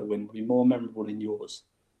Leicester's title win would be more memorable than yours.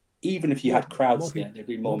 Even if you had crowds there, they'd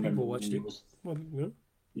be more memorable than yours.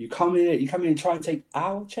 You come in and try and take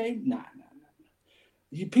our chain? Nah.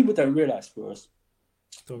 People don't realise for us,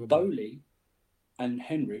 Bowley and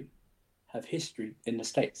Henry have history in the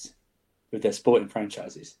States with their sporting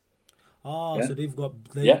franchises. So they've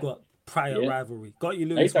got prior rivalry. Got you,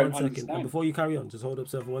 Lewis. 1 second. And before you carry on, just hold up,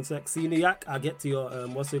 sir, for 1 sec. Senior Yak, I'll get to your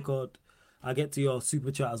what's it called? I'll get to your super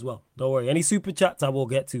chat as well. Don't worry. Any super chats I will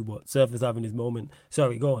get to, but Surf is having his moment.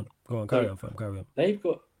 Sorry, go on. Carry on, fam. Carry on.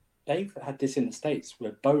 They've had this in the States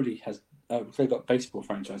where Bowley has they've got baseball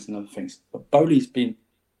franchise and other things, but Bowley's been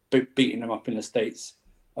beating them up in the States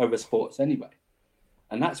over sports anyway.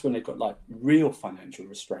 And that's when they've got like real financial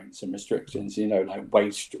restraints and restrictions, like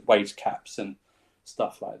wage caps and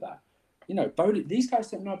stuff like that. Bowley, these guys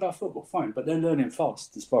don't know about football, fine, but they're learning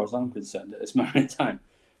fast as far as I'm concerned at this moment in time.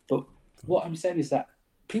 But what I'm saying is that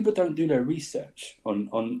people don't do their research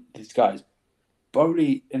on these guys.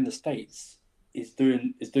 Bowley in the States is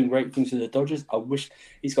doing great things with the Dodgers. I wish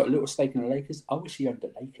he's got a little stake in the Lakers. I wish he owned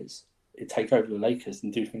the Lakers. He'd take over the Lakers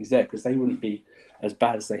and do things there, because they wouldn't be as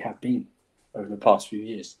bad as they have been over the past few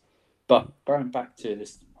years. But going back to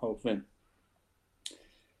this whole thing,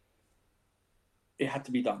 it had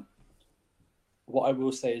to be done. What I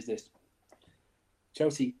will say is this: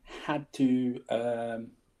 Chelsea had to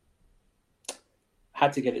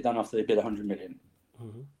get it done after they bid 100 million.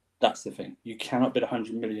 Mm-hmm. That's the thing. You cannot bid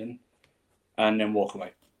 100 million and then walk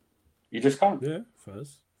away. You just can't. Yeah,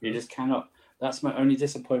 first. You just cannot. That's my only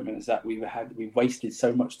disappointment, is that we wasted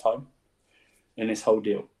so much time in this whole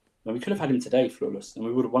deal. And we could have had him today, flawless, and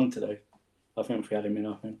we would have won today. I think if we had him in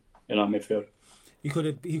our midfield. He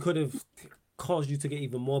could have caused you to get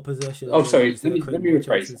even more possession. Oh, sorry. Let me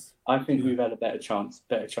rephrase. I think we've had a better chance.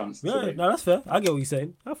 Yeah, no, that's fair. I get what you're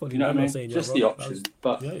saying. I thought you know what I mean? Saying just the option.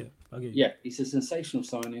 But I get you. Yeah, it's a sensational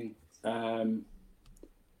signing.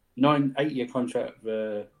 8-year contract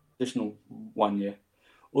with additional 1 year.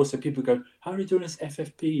 Also, people go, how are you doing this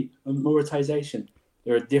FFP and amortization?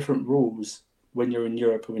 There are different rules when you're in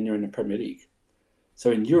Europe and when you're in the Premier League.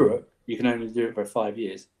 So in Europe, you can only do it for 5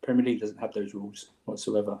 years. Premier League doesn't have those rules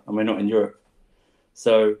whatsoever, and we're not in Europe.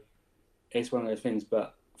 So it's one of those things,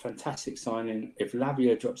 but fantastic signing. If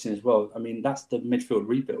Lavia drops in as well, I mean, that's the midfield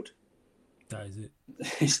rebuild. That is it.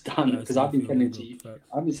 It's done, because I've been saying to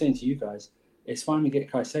you guys, it's fine to get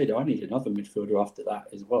Caicedo. I need another midfielder after that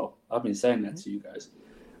as well. I've been saying that to you guys.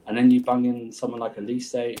 And then you bung in someone like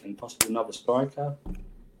Elise and possibly another striker.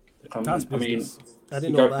 That's business. I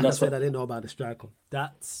didn't know about the striker.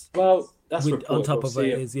 That's reported. On top of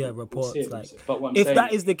it is reports. If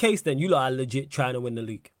that is the case, then you lot are legit trying to win the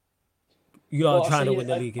league. You are trying to win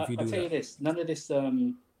the league if you do that. I'll tell you this: none of this,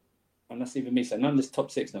 and that's even me saying, none of this top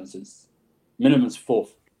six nonsense. Minimum's 4th.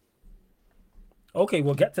 Okay,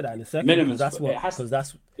 we'll get to that in a second. Minimum.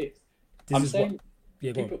 I'm saying.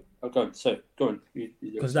 Yeah, go on. Go on. So, go on.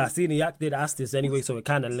 Because Seniac did ask this anyway, so it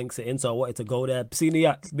kind of links it in, so I wanted to go there.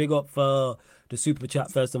 Seniac, big up for the super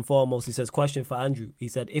chat first and foremost. He says, question for Andrew. He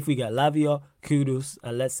said, if we get Lavia, Kudus,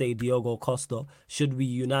 and let's say Diogo Costa, should we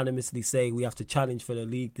unanimously say we have to challenge for the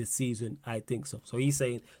league this season? I think so. So he's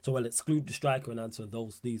saying, so we'll exclude the striker and answer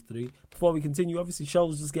these three. Before we continue, obviously,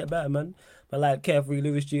 shows just get better, man. But like, Carefree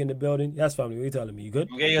Lewis G in the building. Yes, family, what are you telling me? You good?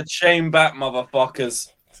 I'll get your chain back, motherfuckers.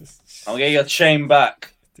 I'll get your chain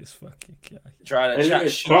back. This fucking guy. Try to chat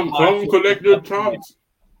shit. Come collect your chance.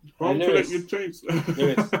 Collect your chains.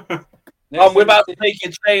 We're about to take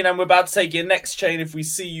your chain and we're about to take your next chain if we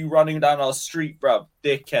see you running down our street, bruv.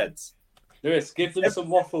 Dickheads. Lewis, give them some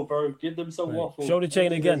waffle, bro. Give them some waffle. Show the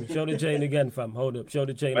chain again. Show the chain again, fam. Hold up. Show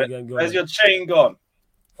the chain again. Where's your chain gone?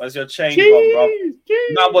 Where's your chain gone, bruv?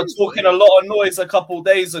 Now we're talking a lot of noise a couple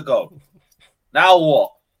days ago. Now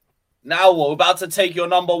what? We're about to take your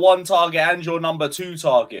number 1 target and your number 2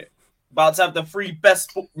 target. About to have the 3 best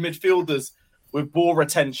midfielders with ball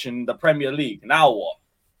retention in the Premier League. Now what?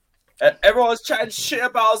 Everyone was chatting shit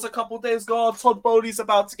about us a couple days ago. Oh, Todd Bowley's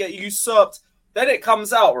about to get usurped. Then it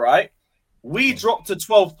comes out, right? We dropped to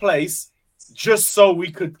 12th place just so we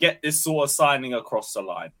could get this sort of signing across the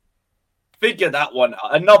line. Figure that one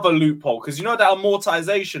out. Another loophole. Because you know that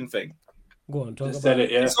amortization thing? Go on, talk about it.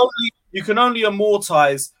 Yeah. You can only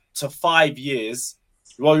amortize to 5 years.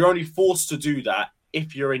 Well, you're only forced to do that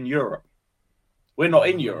if you're in Europe. We're not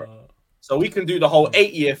in Europe. So we can do the whole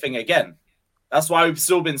 8-year thing again. That's why we've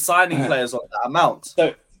still been signing players on that amount.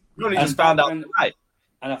 So we only just found out tonight.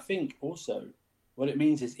 And I think also what it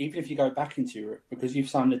means is even if you go back into Europe, because you've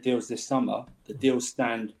signed the deals this summer, the deals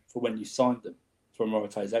stand for when you signed them for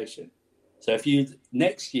amortization. So if you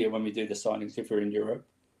next year when we do the signings, if we're in Europe,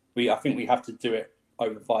 I think we have to do it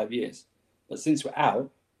over 5 years. But since we're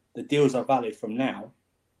out, the deals are valid from now,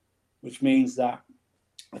 which means that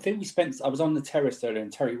I think I was on the terrace earlier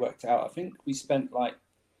and Terry worked out. I think we spent like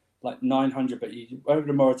 900, but over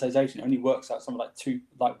the amortization, it only works out something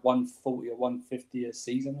like 140 or 150 a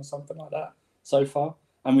season or something like that so far.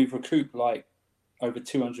 And we've recouped like over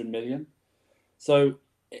 200 million. So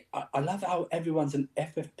I love how everyone's an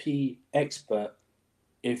FFP expert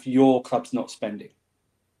if your club's not spending.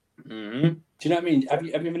 Mm-hmm. Do you know what I mean? Have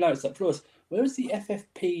you ever noticed that? Plus, where was the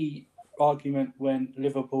FFP argument when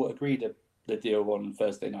Liverpool agreed the deal on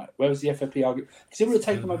Thursday night? Where was the FFP argument? Because it would have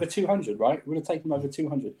taken them over 200, right? It would have taken them over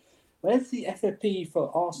 200. Where's the FFP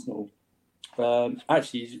for Arsenal?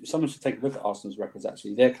 Actually, someone should take a look at Arsenal's records.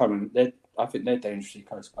 Actually, I think they're dangerously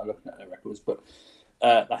close by looking at their records, but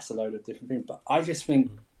that's a load of different things. But I just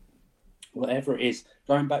think, whatever it is,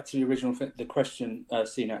 going back to the original the question,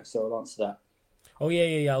 CNAC, so I'll answer that. Oh,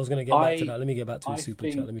 yeah. I was going to get back to that. Let me get back to the super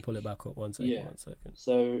chat. Let me pull it back up. One second.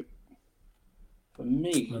 So, for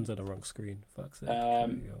me... Man's on the wrong screen. Fuck's sake.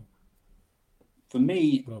 For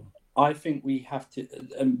me, I think we have to...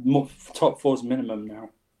 top 4's minimum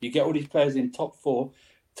now. You get all these players in top 4.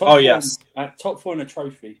 Yes. Top 4 in a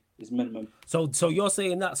trophy is minimum. So you're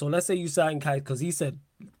saying that. So let's say you sign Kai, because he said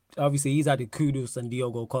obviously he's added Kudus and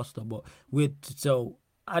Diogo Costa, but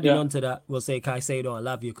adding on to that, we'll say Caicedo and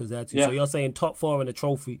Lavia because they're two. Yeah. So you're saying top 4 in the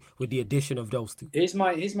trophy with the addition of those two. Here's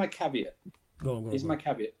my caveat. Here's my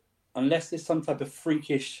caveat. Unless there's some type of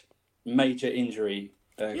freakish major injury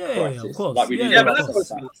crisis, of course. like we did. Yeah, but that's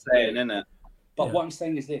what I'm saying, isn't it? But what I'm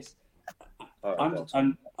saying is this: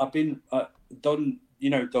 I've been Don. You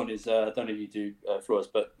know, Don is. I don't know if you do Flores,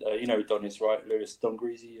 but you know, Don is right. Lewis Don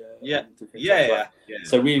Greasy. Yeah.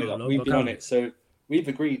 So we've been on it. So we've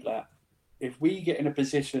agreed that if we get in a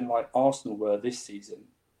position like Arsenal were this season,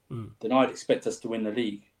 then I'd expect us to win the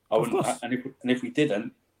league. I wouldn't, and if we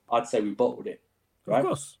didn't, I'd say we bottled it. Right? Of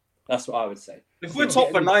course. That's what I would say. If we're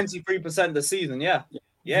top for 93% of the season, yeah.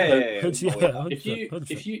 If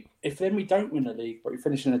then we don't win the league, but we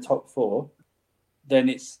finish in the top 4, then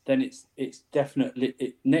it's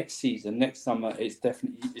definitely next season, next summer.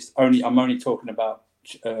 I'm only talking about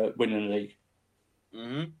winning the league.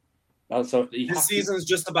 Mm-hmm. So this season's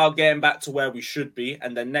just about getting back to where we should be,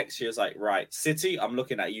 and then next year's like, right, City, I'm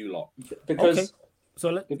looking at you lot. Because go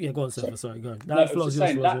on, Silver. Sorry, go on.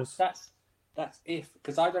 That's if,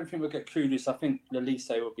 because I don't think we'll get Kudus. I think Elise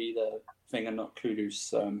will be the thing and not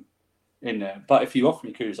Kudus in there. But if you offer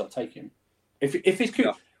me Kudus, I'll take him. If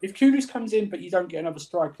Kudus comes in, but you don't get another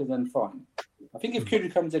striker, then fine. I think if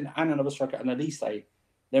Kudus comes in and another striker and Elise,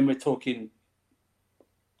 then we're talking.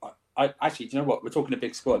 Actually, do you know what? We're talking a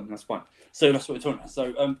big squad, and that's fine. So that's what we're talking about.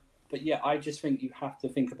 So, but yeah, I just think you have to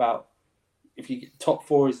think about if you get top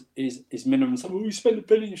 4 is minimum. So we spend $1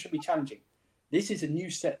 billion, it should be challenging. This is a new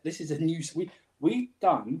set. We've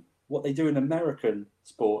done what they do in American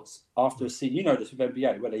sports after a season. You know this with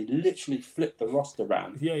NBA, where they literally flip the roster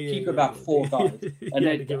around, keep about 4 guys, and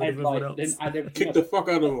then kick the fuck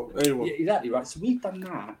out of them. Anyway. Yeah, exactly right. So we've done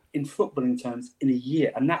that in footballing terms in a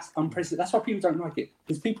year, and that's unprecedented. That's why people don't like it,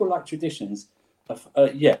 because people like traditions.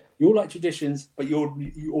 You all like traditions, but you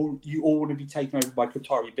all want to be taken over by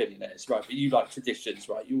Qatari billionaires, right? But you like traditions,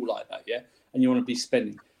 right? You all like that, yeah, and you want to be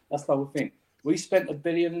spending. That's the whole thing. We spent $1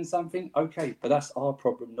 billion and something, okay, but that's our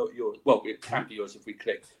problem, not yours. Well, it can't be yours if we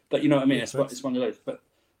click, but you know what I mean. It's one of those. But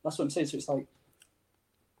that's what I'm saying. So it's like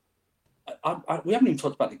we haven't even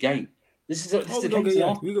talked about the game. This is the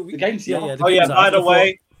game's by the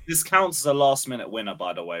way, this counts as a last-minute winner.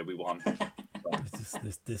 By the way, we won.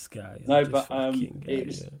 this guy. No, but it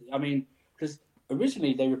was. I mean, because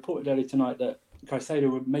originally they reported earlier tonight that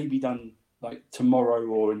Caicedo would maybe done like tomorrow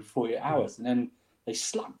or in 48 hours, and then they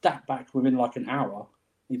slapped that back within like an hour.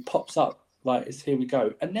 He pops up like, "It's here we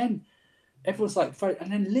go," and then everyone's like,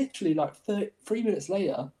 and then literally like 3 minutes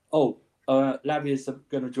later, Lavia's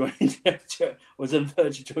going to join. Was on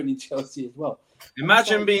verge of joining Chelsea as well.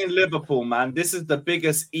 Imagine being Liverpool, man. This is the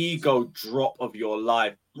biggest ego drop of your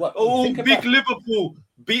life. Big Liverpool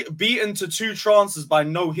beaten to 2 transfers by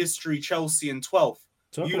no history Chelsea in 12th.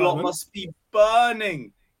 You lot must be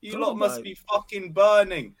burning. You lot must be fucking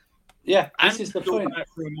burning. Yeah, this is the point. Done it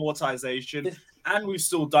through amortization, and we've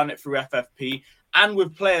still done it through FFP, and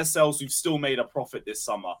with player sales, we've still made a profit this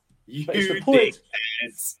summer. You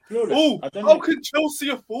dickheads! How can Chelsea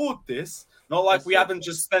afford this? Not like we haven't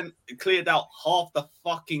just cleared out half the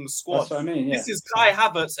fucking squad. That's what I mean. Yeah. This is Kai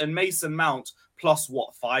Havertz and Mason Mount plus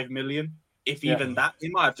what, 5 million? If even that, they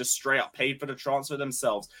might have just straight up paid for the transfer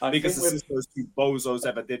themselves. Because this is those 2 bozos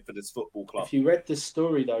ever did for this football club. If you read the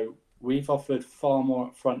story though, we've offered far more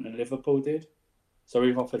up front than Liverpool did. So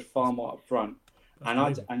we've offered far more up front.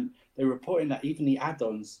 And they're reporting that even the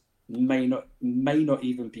add-ons may not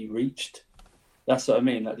even be reached. That's what I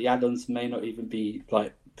mean. That the add-ons may not even be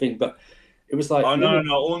like thing. But it was like no.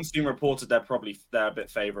 Ornstein reported they're a bit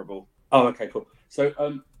favourable. Oh, okay, cool. So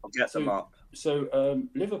I'll get them up. So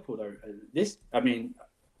Liverpool though,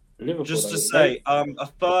 Liverpool. Just to say, a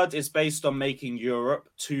third is based on making Europe.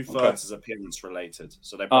 2/3 is appearance related.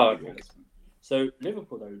 So they probably will. So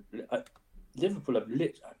Liverpool though, Liverpool have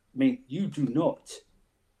I mean, you do not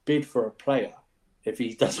bid for a player if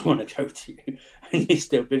he doesn't want to go to you, and you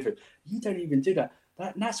still bid for him. You don't even do that.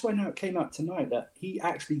 That's why now it came out tonight that he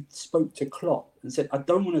actually spoke to Klopp and said, "I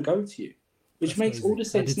don't want to go to you," which makes all the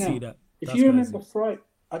sense now. If you remember Friday,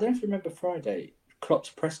 I don't remember Friday, Klopp's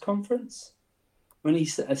press conference when he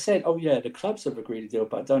said, "Oh yeah, the clubs have agreed a deal,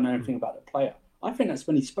 but I don't know anything about the player." I think that's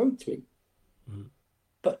when he spoke to him.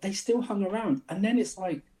 But they still hung around, and then it's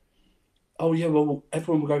like, "Oh yeah, well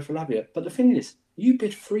everyone will go for Lavia." But the thing is, you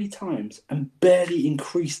bid 3 times and barely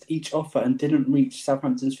increased each offer and didn't reach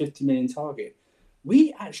Southampton's 50 million target.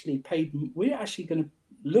 We're actually going to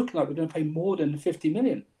look like we're going to pay more than the 50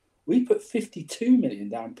 million. We put 52 million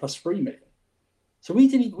down plus 3 million. So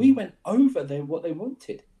we went over what they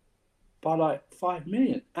wanted by like 5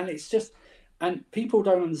 million. And it's just, And people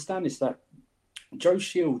don't understand this. That Joe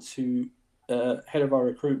Shields, who head of our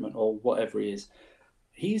recruitment or whatever he is,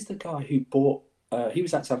 he's the guy who bought. He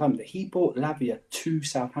was at Southampton. He bought Lavia to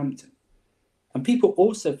Southampton, and people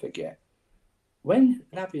also forget when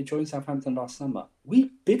Lavia joined Southampton last summer,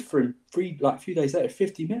 we bid for him a few days later,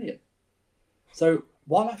 50 million. So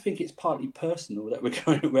while I think it's partly personal that we're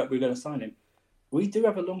going to sign him, we do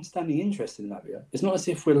have a long-standing interest in Lavia. It's not as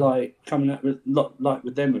if we're like coming out with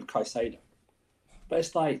with them with Caicedo, but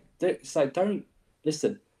it's like don't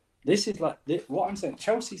listen. This is like what I'm saying.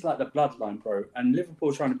 Chelsea's like the bloodline, bro, and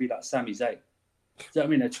Liverpool trying to be like Sami Zayn. Do you know what I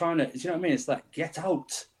mean? They're trying to. Do you know what I mean? It's like get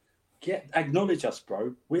out, acknowledge us,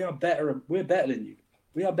 bro. We are better. We're better than you.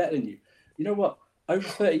 We are better than you. You know what? Over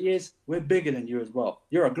 30 years, we're bigger than you as well.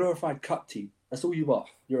 You're a glorified cup team. That's all you are.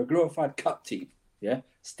 You're a glorified cup team. Yeah.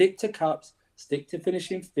 Stick to cups. Stick to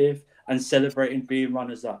finishing 5th and celebrating being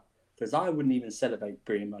runners up. Because I wouldn't even celebrate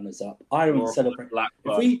being runners up. I wouldn't celebrate.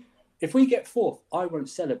 If we get 4th, I won't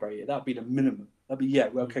celebrate it. That'd be the minimum. That'd be we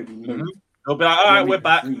moved. Mm-hmm. They'll be like, all right, we're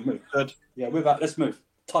back. Good. Yeah, we're back. Let's move.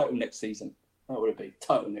 Title next season. That would it be.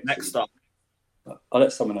 Title next season. Up. I'll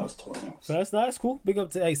let someone else talk now. So that's cool. Big up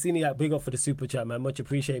to Seniac. Big up for the super chat, man. Much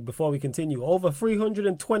appreciated. Before we continue, over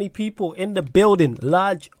 320 people in the building.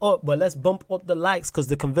 Large up, but let's bump up the likes because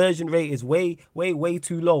the conversion rate is way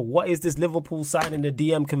too low. What is this Liverpool signing the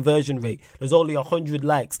DM conversion rate? There's only 100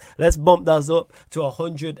 likes. Let's bump that up to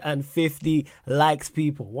 150 likes,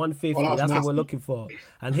 people. 150. That's what we're looking for.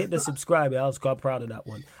 And hit the subscribe. I was quite proud of that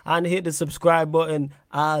one. And hit the subscribe button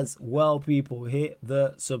as well, people. Hit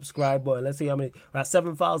the subscribe button. Let's see how many. We're at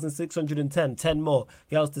 7,610. 10 more.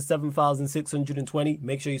 Get us to 7,620.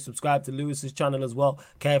 Make sure you subscribe to Lewis's channel as well.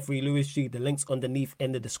 Carefree Lewis G. The link's underneath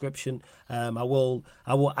in the description. I will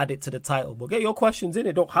add it to the title. But get your questions in.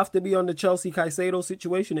 It don't have to be on the Chelsea Caicedo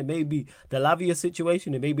situation. It may be the Lavia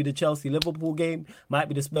situation. It may be the Chelsea Liverpool game. Might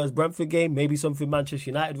be the Spurs Brentford game. Maybe something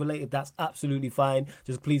Manchester United related. That's absolutely fine.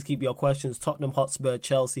 Just please keep your questions Tottenham Hotspur,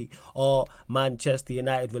 Chelsea, or Manchester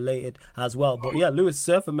United related as well. But yeah, Lewis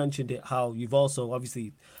Surfer mentioned it, how you've also,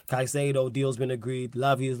 obviously, Caicedo deal's been agreed.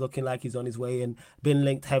 Lavia is looking like he's on his way and been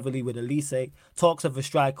linked heavily with Elise. Talks of a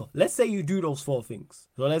striker. Let's say you do those 4 things.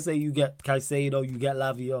 So let's say you get Caicedo, you get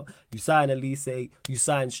Lavia, you sign Elise, you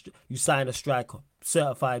sign a striker,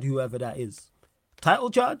 certified whoever that is.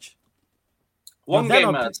 Title charge? One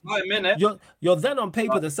game at a time, innit? You're then on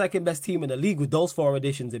paper the second best team in the league with those 4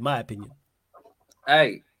 additions, in my opinion.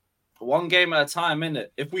 Hey, one game at a time, innit?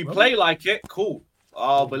 If we play like it, cool.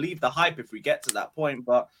 I'll believe the hype if we get to that point,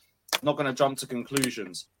 but I'm not going to jump to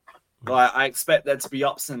conclusions. Like, I expect there to be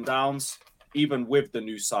ups and downs, even with the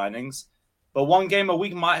new signings. But one game a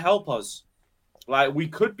week might help us. Like, we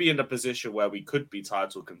could be in a position where we could be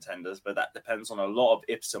title contenders, but that depends on a lot of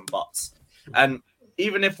ifs and buts. And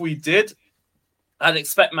even if we did, I'd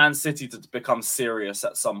expect Man City to become serious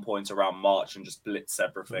at some point around March and just blitz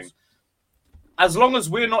everything. As long as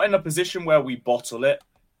we're not in a position where we bottle it,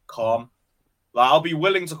 calm. Like, I'll be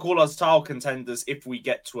willing to call us title contenders if we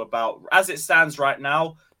get to about, as it stands right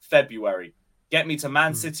now, February. Get me to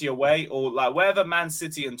Man City away or like wherever Man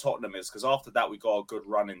City and Tottenham is, because after that we got a good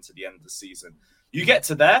run into the end of the season. You get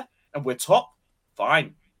to there and we're top,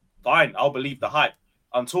 fine. I'll believe the hype.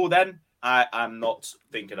 Until then, I am not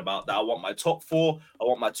thinking about that. I want my top 4. I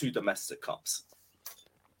want my 2 domestic cups.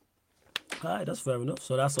 All right, that's fair enough.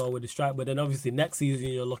 So that's all with the strike. But then obviously next season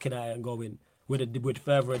you're looking at it and going with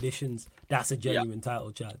further additions. That's a genuine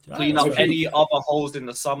title charge. Clean up any other holes in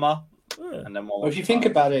the summer, and then if you think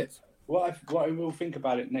about it, what I will think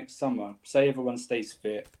about it next summer. Say everyone stays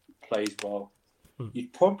fit, plays well.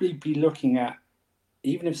 You'd probably be looking at,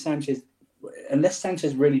 even if Sanchez, unless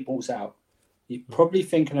Sanchez really balls out, you're probably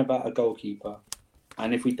thinking about a goalkeeper.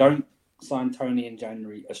 And if we don't sign Tony in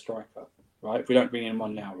January, a striker, right? If we don't bring him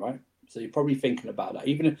on now, right? So you're probably thinking about that.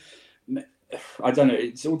 Even if, I don't know,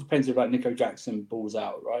 it all depends if like Nico Jackson balls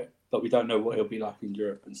out, right? But we don't know what he'll be like in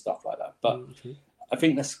Europe and stuff like that. But I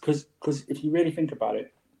think that's because if you really think about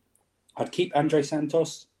it, I'd keep Andre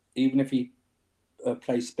Santos, even if he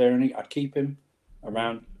plays sparingly, I'd keep him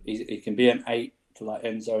around. He can be an 8 for like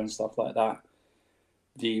Enzo and stuff like that.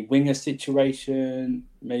 The winger situation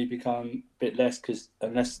may become a bit less because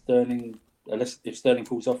if Sterling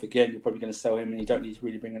falls off again, you're probably going to sell him, and you don't need to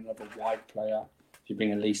really bring another wide player. If you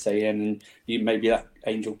bring Elise in, and you maybe that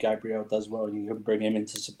Angel Gabriel does well, and you can bring him in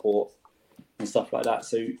to support and stuff like that.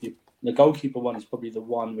 So the goalkeeper one is probably the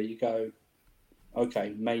one where you go,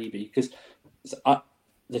 okay, maybe, because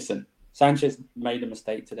listen, Sanchez made a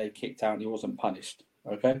mistake today, kicked out, and he wasn't punished.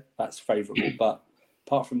 Okay, that's favourable, but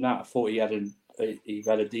apart from that, I thought he had he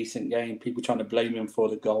had a decent game. People trying to blame him for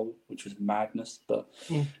the goal, which was madness. But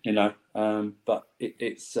but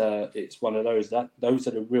it's one of those those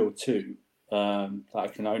are the real two that I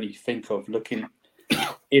can only think of. Looking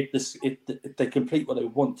if they complete what they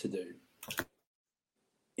want to do,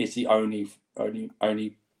 is the only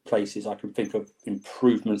places I can think of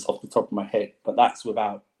improvements off the top of my head. But that's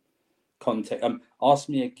without context. Ask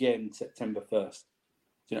me again September 1st.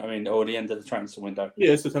 Do you know what I mean? Or the end of the transfer window.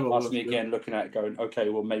 Yeah, September. Ask me again, looking at it, going, okay,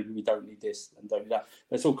 well maybe we don't need this and don't need that.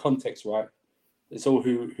 It's all context, right? It's all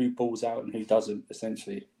who balls out and who doesn't,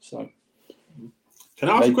 essentially. So, can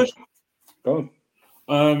I ask a question? Go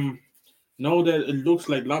on. Now that it looks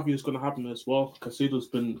like Lavia is going to happen as well, Caicedo's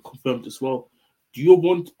been confirmed as well. Do you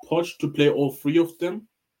want Poch to play all three of them?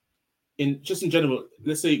 In general,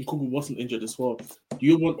 let's say Nkunku wasn't injured as well. Do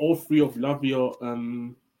you want all three of Lavia,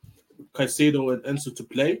 Caicedo, and Enzo to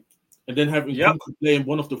play, and then have Nkunku play in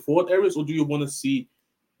one of the forward areas, or do you want to see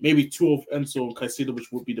maybe two of Enzo and Caicedo,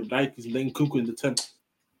 which would be the Nikes, and then Nkunku in the 10?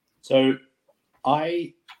 So,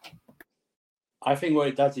 I think what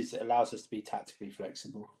it does is it allows us to be tactically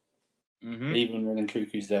flexible, even when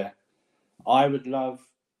Nkunku's there. I would love.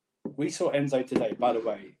 We saw Enzo today, by the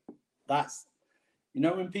way. That's,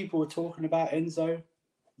 when people were talking about Enzo,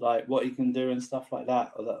 like what he can do and stuff like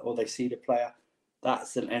that, or they see the player,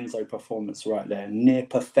 that's an Enzo performance right there. Near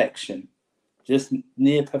perfection. Just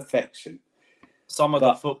near perfection. Some of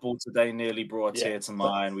the football today nearly brought a tear to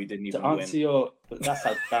mine. We didn't even win. But that's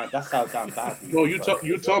how damn bad. No, you tell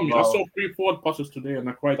me. I saw 3 forward passes today and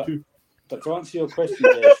I cried too. But to answer your question,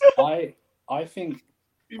 Des, I think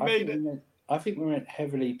we made it. I think we went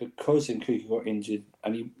heavily because Nkunku got injured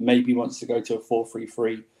and he maybe wants to go to a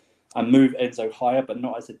 4-3-3 and move Enzo higher, but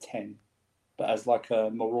not as a 10, but as like a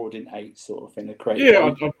marauding 8 sort of thing.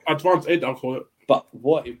 Advanced 8, I'll call it. But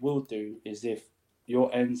what it will do is if you're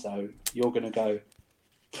Enzo, you're going to go,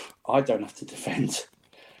 I don't have to defend.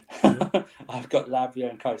 I've got Lavia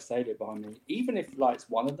and Caicedo behind me. Even if it's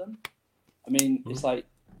one of them, I mean, it's like,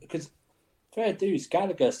 because fair dues,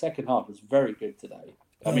 Gallagher's second half was very good today.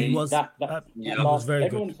 I mean, was very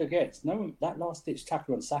everyone good. Forgets. That last ditch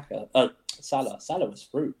tackle on Salah was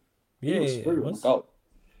through. He was through on goal.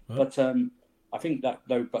 Right. But I think that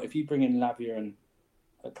though. But if you bring in Lavia and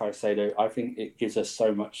Caicedo, I think it gives us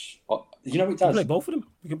so much. You know what it does? You can play both of them.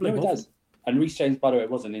 You can play both. It does. And Reece James, by the way,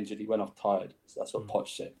 wasn't injured. He went off tired. So that's what Poch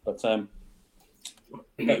said. But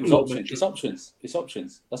it's options. It's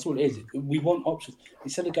options. That's all it is. We want options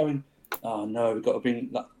instead of going, oh no, we've got to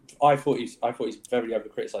bring. I thought he's very over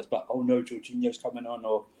criticised, but oh no, Jorginho's coming on,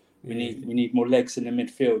 or we need more legs in the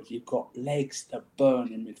midfield. You've got legs that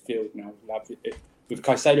burn in midfield now with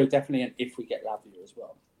Caicedo definitely, and if we get Lavia as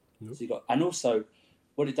well. Yep. So and also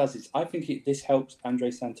what it does is I think this helps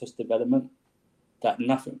Andre Santos' development. That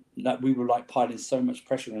we were piling so much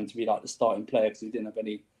pressure on him to be like the starting player because we didn't have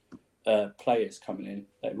any players coming in.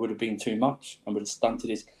 That would have been too much and would have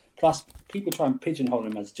stunted his. Plus, people try and pigeonhole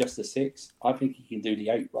him as just a 6. I think he can do the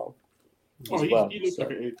 8 role as well. He looks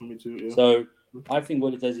like an 8 for me too. Yeah. So I think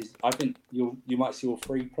what it does is I think you might see all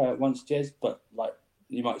 3 play at once, Jez, but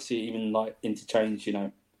you might see even interchange,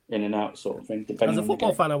 in and out sort of thing. As a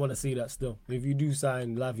football fan, I want to see that still. If you do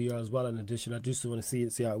sign Lavia as well in addition, I just want to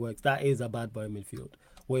see how it works. That is a bad boy midfield,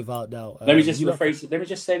 without doubt. Let me just rephrase it. Let me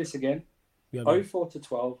just say this again.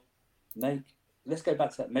 04-12, let's go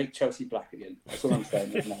back to that. Make Chelsea black again. That's all I'm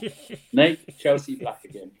saying now. Make Chelsea black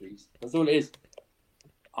again, please. That's all it is.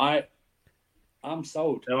 I'm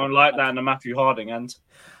sold. They won't like that in the Matthew Harding end.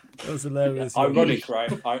 That was hilarious. Ironic, right?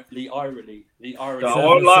 The irony. I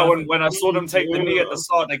won't lie. When I saw them take the knee at the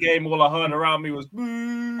start of the game, all I heard around me was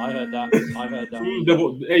boo. I heard that.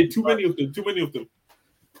 Hey, too many of them.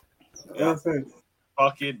 Yeah.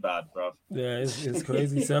 Fucking bad, bro. Yeah, it's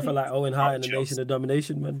crazy. So I feel like Owen Hart in the Nation of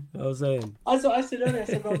Domination, man. I was saying. That's what I said earlier. I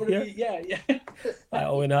said, yeah. Like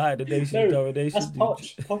Owen Hart in the Nation of Domination.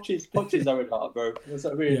 That's Poch is Owen Hart, bro. That's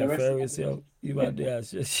what really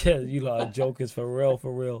you lot are jokers for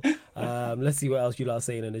real. Let's see what else you lot are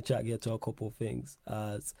saying in the chat. Get to a couple of things.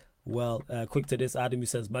 Well, quick to this, Adam, who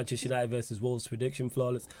says Manchester United versus Wolves prediction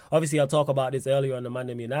flawless. Obviously, I'll talk about this earlier on the Man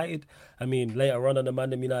United. I mean, later on the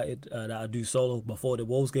Man United that I do solo before the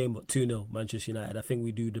Wolves game, but 2-0 Manchester United. I think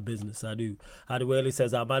we do the business. I do. Adewale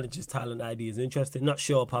says our manager's talent ID is interesting. Not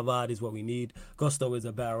sure Pavard is what we need. Gusto is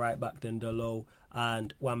a better right back than Dalot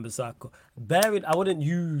and Wan-Bissaka. I wouldn't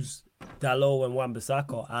use Dalot and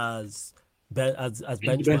Wan-Bissaka as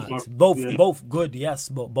benchmarks. Both good, yes,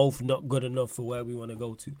 but both not good enough for where we want to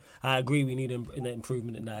go to. I agree we need an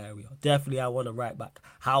improvement in that area. Definitely I want a right back.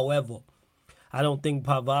 However, I don't think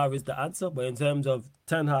Pavard is the answer. But in terms of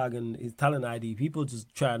Ten Hag and his talent ID, people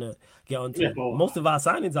just trying to get onto it. Most of our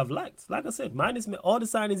signings I've liked. Like I said, minus all the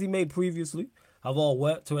signings he made previously have all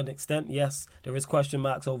worked to an extent. Yes, there is question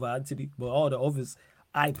marks over Antony, but all the others,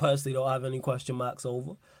 I personally don't have any question marks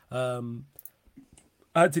over.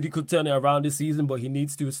 Antony could turn it around this season, but he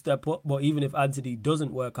needs to step up. But even if Antony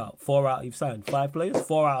doesn't work out, you've signed 5 players.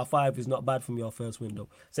 4 out of 5 is not bad from your first window.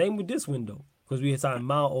 Same with this window, because we signed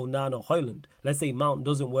Mount, Onana, Højlund. Let's say Mount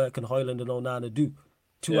doesn't work and Højlund and Onana do.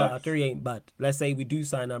 2 out of 3 ain't bad. Let's say we do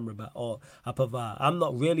sign Amrabat or a Pavard. I'm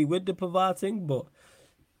not really with the Pavard thing, but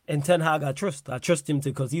in Ten Hag, I trust him to,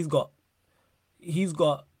 because he's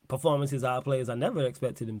got performances out of players I never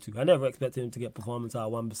expected him to. I never expected him to get performance out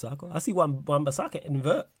of Wan-Bissaka. I see Wan-Bissaka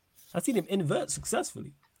invert. I seen him invert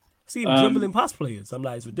successfully. I see him dribbling past players. I'm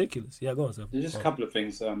like, it's ridiculous. Yeah, go on, sir. There's just a couple of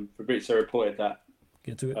things. Fabrizio reported that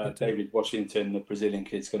David Washington, the Brazilian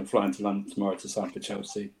kid, is going to fly into London tomorrow to sign for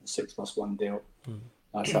Chelsea, a 6+1 deal.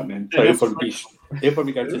 That's happening. So he'll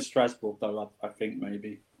probably go to Strasbourg, though, I think,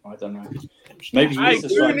 maybe. I don't know. Maybe hey,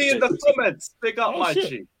 Goonie in the comments. Pick up my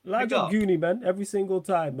cheek. Large up, Goonie, man. Every single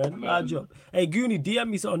time, man. Large up. Hey, Goonie, DM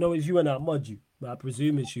me so I know it's you and I'll mod you. I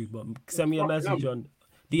presume it's you, but send me a message on...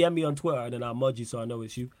 DM me on Twitter and then I'll mod you so I know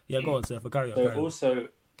it's you. Yeah, go on, sir. Carry on. Also,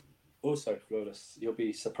 Flawless, you'll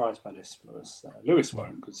be surprised by this, Flawless. Lewis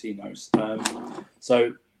won't, because he knows.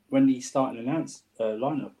 So when the starting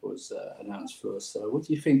lineup was announced, Flawless, what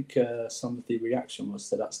do you think some of the reaction was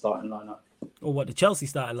to that starting lineup? Or what, the Chelsea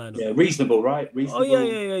starting lineup? Yeah, reasonable, right? Reasonable. Oh,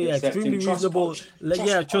 yeah. Extremely reasonable.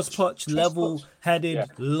 Trust Poch, level-headed,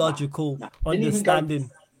 logical, understanding.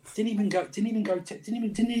 Didn't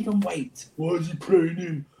even wait. Why is he playing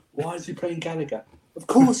him? Why is he playing Gallagher? Of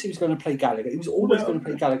course he was going to play Gallagher. He was always going to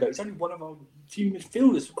play Gallagher. He's only one of our few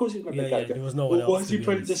midfielders. Of course he was going to play Gallagher. There was no one else. Why is he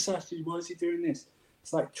playing Disassi? Why is he doing this?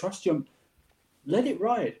 It's like, trust him. Let it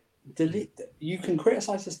ride. You can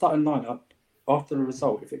criticise the starting lineup after the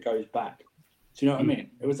result if it goes bad. Do you know what I mean?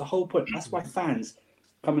 It was the whole point. That's why fans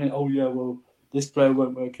coming in, this player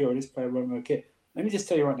won't work here or this player won't work here. Let me just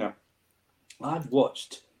tell you right now, I've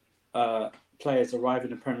watched players arrive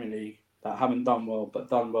in the Premier League that haven't done well, but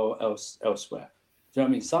done well elsewhere. Do you know what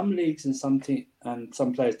I mean? Some leagues and some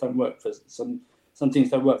players don't work for some teams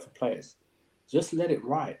don't work for players. Just let it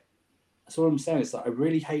ride. That's all I'm saying. It's like I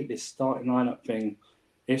really hate this starting lineup thing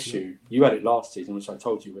issue. You had it last season, which I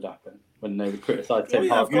told you would happen when they would criticise Ten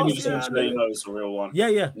Hag. It's a real one.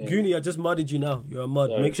 Yeah. Goonie, I just modded you now. You're a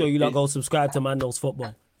mod. Make sure you go subscribe to Mando's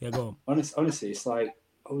Football. Yeah, go on. Honestly, it's like,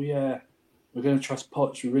 we're going to trust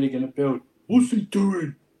Poch. We're really going to build. What's he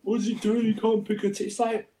doing? He can't pick a team. It's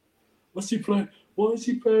like, what's he playing? Why is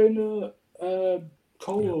he playing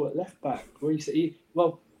Cole at left back? Where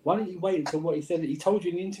why didn't you wait until what he said? He told you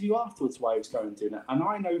in the interview afterwards why he was going to do that. And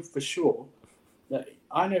I know for sure I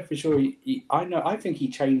think he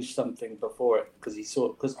changed something before it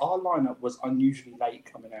because our lineup was unusually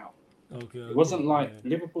late coming out. It wasn't like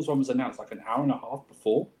Liverpool's one was announced like an hour and a half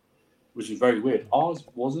before, which is very weird. Ours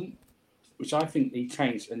wasn't, which I think he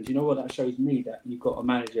changed. And do you know what that shows me? That you've got a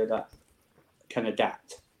manager that can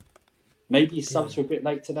adapt. Maybe his subs were a bit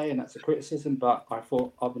late today, and that's a criticism. But I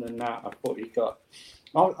thought, other than that, he got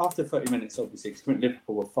after 30 minutes, obviously, because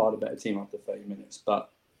Liverpool were far the better team after 30 minutes. But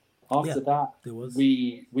after that,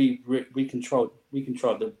 we controlled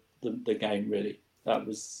the game really. That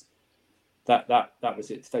was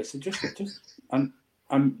it today. So just and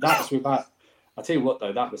that's without. I tell you what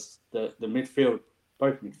though, that was the midfield,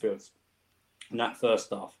 both midfields, in that first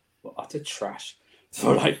half were utter trash.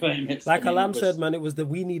 For like 30 minutes. Like Alam said, man, it was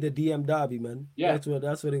we need a DM derby, man. Yeah,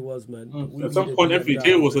 that's what it was, man. At some point, every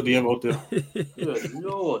day was a DM out there. Good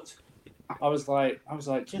Lord. I was like,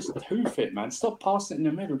 just hoof it, man. Stop passing it in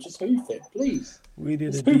the middle. Just hoof it, please. We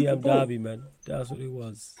did a DM derby, man. That's what it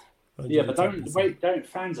was. 110%. Yeah, but don't.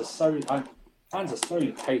 Fans are so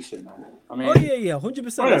impatient, man. I mean,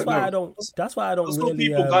 100%. That's why I don't. There's really.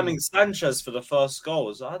 People gunning Sanchez for the first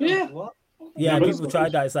goals. What? Yeah, people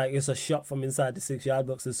tried that. It's like it's a shot from inside the 6-yard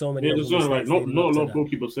box. There's so many. Yeah, there's not a lot of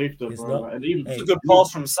goalkeeper safe there, bro. And even it's a good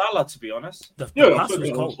pass from Salah, to be honest. The pass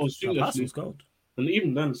was cold. And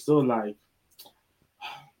even then, still like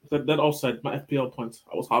that offside, my FPL points,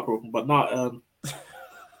 I was heartbroken. But not.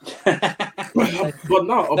 But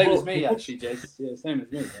now, same as me actually, Jez. Yeah, same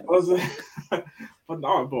as me. But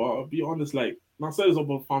now, bro, I'll be honest. Like I say this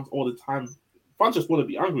about fans all the time. Fans just want to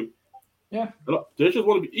be angry. Yeah, they just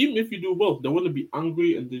want to be. Even if you do well, they want to be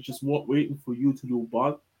angry and they just waiting for you to do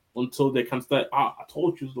bad until they can start. I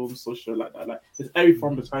told you so and so shit like that. Like it's every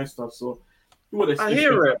form of time stuff. So I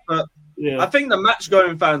hear it, but I think the match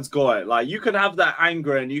going fans got it. Like you can have that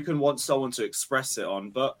anger and you can want someone to express it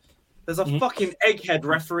on, but There's a fucking egghead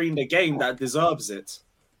refereeing the game that deserves it.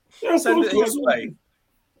 Yeah, Send it his way.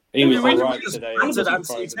 He was We alright just today. battered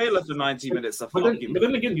Anthony Taylor for 90 minutes. But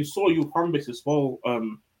then again, you saw your fan base as well.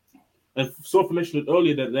 And Sophie mentioned it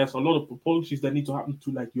earlier that there's a lot of apologies that need to happen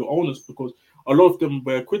to like your owners, because a lot of them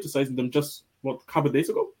were criticizing them just a couple of days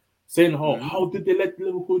ago, saying how did they let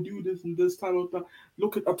Liverpool do this and this time of that?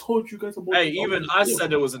 Look at, I told you guys about. Hey, even I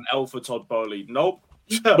said it was an L for Todd Bowley. Nope.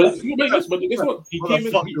 But guess what? He What came the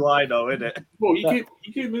in. fuck do I know, innit? Bro,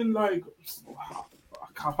 he came in like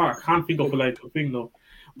I can't think of like a thing though.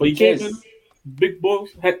 But he came in, big balls,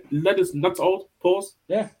 had let his nuts out, pause.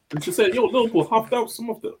 Yeah. And she said, "Yo, Liverpool halved out some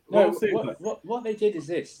of the." No, what they did is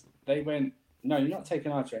this: they went, "No, you're not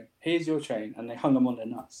taking our chain. Here's your chain," and they hung them on their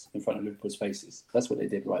nuts in front of Liverpool's faces. That's what they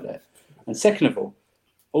did right there. And second of all,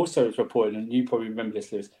 also it's reported, and you probably remember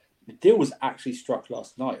this, Lewis, the deal was actually struck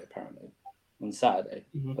last night, apparently, on Saturday.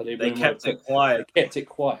 But they kept it quiet. They kept it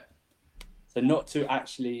quiet. So not to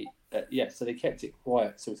actually. So they kept it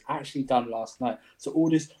quiet. So it's actually done last night. So all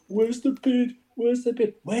this, where's the bid? Where's the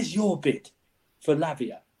bid? Where's your bid for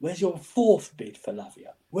Lavia? Where's your fourth bid for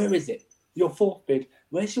Lavia? Where is it? Your fourth bid.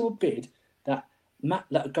 Where's your bid that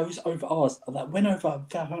goes over ours, that went over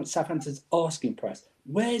Southampton's asking price?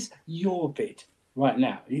 Where's your bid right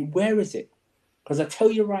now? Where is it? Because I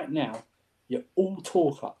tell you right now, you're all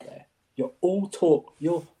talk up there. You're all talk.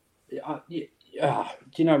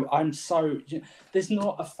 I'm so. There's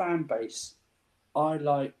not a fan base I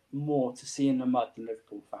like more to see in the mud than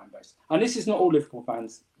Liverpool fan base. And this is not all Liverpool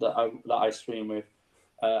fans that I stream with.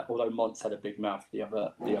 Although Monts had a big mouth the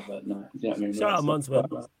other night. You know what I mean? Shout out Monts, man.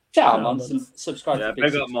 Shout out Monts and subscribe to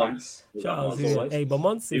big up Monts. Shout out to Hey, but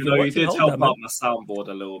Monts, you did help out my soundboard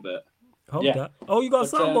a little bit. Hold that. Oh, you got a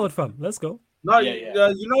soundboard, fam. Let's go. No, you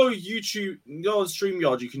know YouTube, on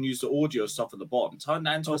StreamYard, you can use the audio stuff at the bottom. Turn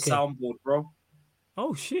that into a soundboard, bro.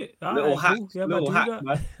 Oh shit! Little hack, cool. Yeah, little hack,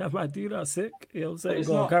 man. I might do that. Sick. You know what I'm saying?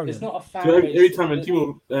 It's not a fan so base. every time when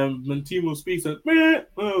Timo speaks,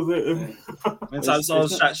 Anytime someone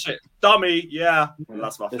chat shit, dummy, yeah,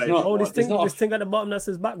 that's my favorite. This thing at the bottom that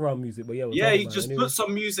says background music, but you just put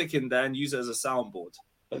some music in there and use it as a soundboard.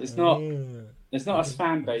 But it's not a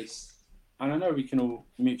fan base, and I know we can all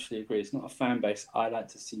mutually agree. It's not a fan base I like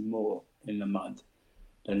to see more in the mud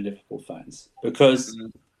than Liverpool fans, because.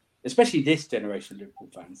 Especially this generation of Liverpool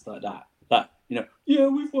fans like that,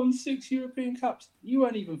 we've won 6 European Cups. You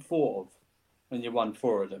weren't even thought of when you won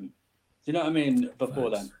 4 of them. Do you know what I mean?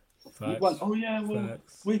 Before then, you won. Oh yeah, well,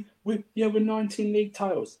 we're 19 league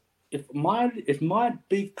titles. If my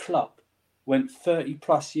big club went 30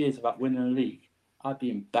 plus years without winning a league, I'd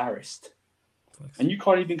be embarrassed. Facts. And you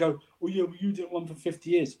can't even go, oh yeah, well, you didn't win for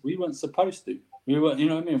 50 years. We weren't supposed to. We weren't. You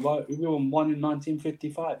know what I mean? We won one in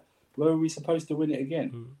 1955. Where were we supposed to win it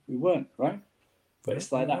again? We weren't, right? But it's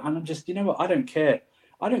like that. And I'm just, you know what? I don't care.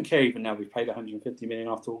 I don't care even now we've paid 150 million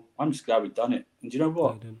after all. I'm just glad we've done it. And do you know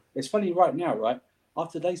what? It's funny right now, right?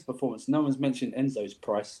 After today's performance, no one's mentioned Enzo's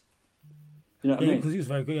price. You know what I mean? Because he was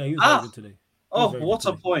very good. Yeah, he was very good today. What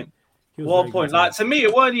a point. What a point. Like, to me,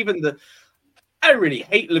 it weren't even I don't really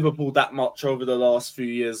hate Liverpool that much over the last few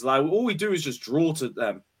years. Like, all we do is just draw to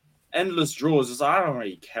them. Endless draws. It's like, I don't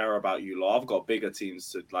really care about you lot. I've got bigger teams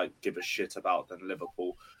to give a shit about than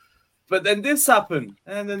Liverpool. But then this happened,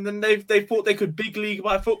 and then they thought they could big league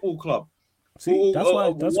my football club. See, that's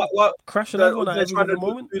why crashing everyone at every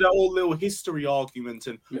moment. Do that whole little history argument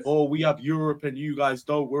and we have Europe and you guys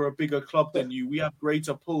don't. We're a bigger club than you. We have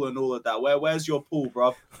greater pull and all of that. Where's your pull,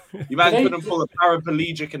 bruv? You man couldn't pull a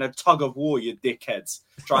paraplegic and a tug of war, you dickheads.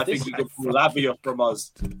 Try to think you can pull Lavia from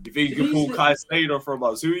us. You think you can pull Caicedo from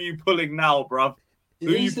us? Who are you pulling now, bruv? Who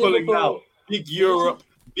are you pulling now? Big Europe,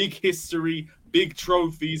 big history, big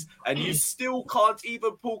trophies, and you still can't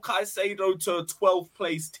even pull Caicedo to a 12th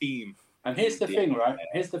place team. And here's the thing, right?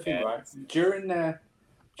 During their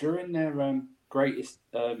greatest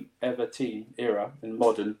ever team era in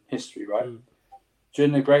modern history, right?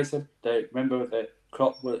 During the greatest, they remember that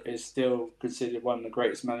Klopp is still considered one of the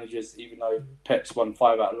greatest managers, even though Pep's won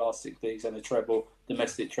 5 out of the last 6 leagues and a treble,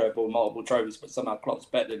 domestic treble, multiple trophies, but somehow Klopp's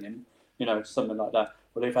better than him. You know, something like that.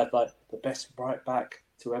 Well, they've had like the best right back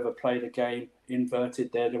to ever play the game,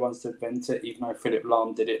 inverted. They're the ones to invent it, even though Philip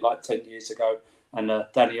Lahm did it like 10 years ago. And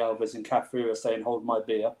Danny Alves and Cafu are saying, hold my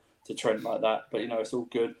beer to Trent like that. But, it's all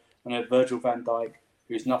good. And then Virgil van Dijk,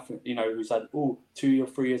 who's nothing, who's had 2 or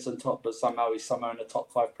 3 years on top, but somehow he's in the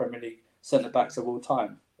top 5 Premier League centre-backs of all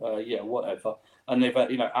time. Whatever. And they've had,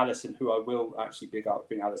 Alisson, who I will actually big up. I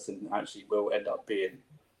think Alisson actually will end up being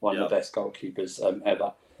one of the best goalkeepers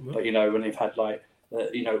ever. But, when they've had, all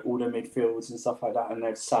the midfields and stuff like that, and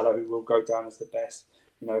they've Salah, who will go down as the best.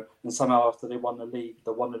 you know, and somehow after they won the league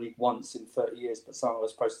once in 30 years, but somehow we're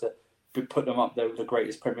supposed to put them up there with the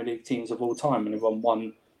greatest Premier League teams of all time, and they've won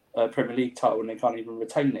one Premier League title and they can't even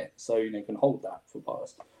retain it, so you know, they can hold that for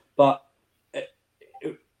us. But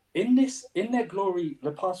in their glory,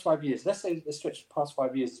 the past 5 years, let's stretch the past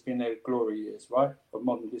 5 years has been their glory years, right, of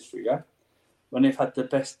modern history, yeah, when they've had the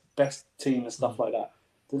best team and stuff like that.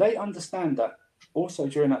 Do they understand that also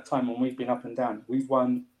during that time when we've been up and down, we've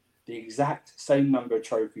won the exact same number of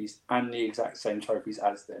trophies and the exact same trophies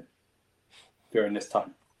as them during this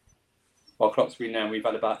time? While Klopp's been there, we've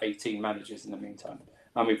had about 18 managers in the meantime.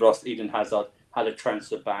 And we've lost Eden Hazard, had a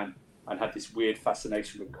transfer ban, and had this weird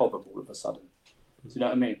fascination with Cobham all of a sudden. Do you know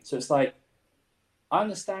what I mean? So it's like, I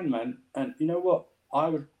understand, man. And you know what? I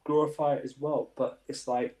would glorify it as well. But it's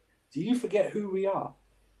like, do you forget who we are?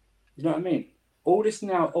 You know what I mean? All this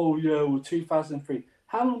now, oh yeah, well, 2003.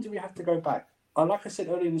 How long do we have to go back? Like I said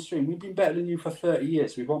earlier in the stream, we've been better than you for 30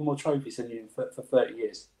 years. We've won more trophies than you for 30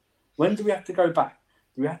 years. When do we have to go back?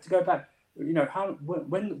 Do we have to go back? You know,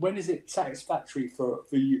 when is it satisfactory for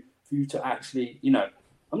you to actually, you know,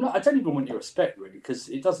 I don't even want your respect really, because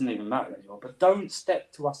it doesn't even matter anymore. But don't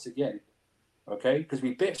step to us again, okay? Because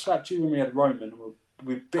we bitch slapped you when we had Roman, and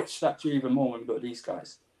we bitch slapped you even more when we got these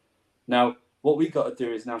guys. Now, what we got to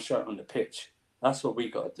do is now show it on the pitch. That's what we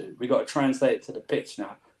got to do. We got to translate it to the pitch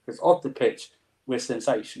now, because off the pitch we're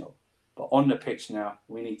sensational, but on the pitch now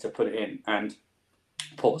we need to put it in. And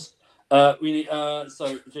pause. We need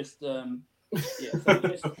so just yeah. So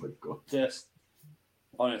just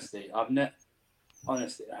honestly, I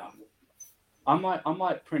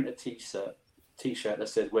might print a t-shirt that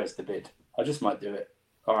says "Where's the bid?" I just might do it,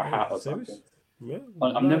 or a hat or something. Yeah,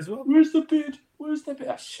 I'm never. Well. Where's the bid? Where's the bid?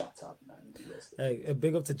 Oh, shut up, man. Hey, a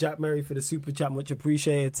big up to Jack Murray for the super chat, much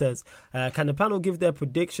appreciated. It says, can the panel give their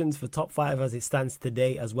predictions for top 5 as it stands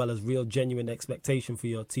today, as well as real genuine expectation for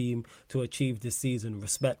your team to achieve this season?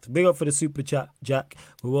 Respect. Big up for the super chat, Jack.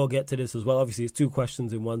 We will get to this as well. Obviously, it's 2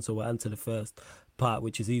 questions in one, so we'll answer the first part,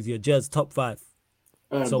 which is easier. Jez, top 5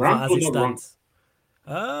 so far as it stands.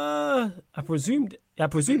 I presume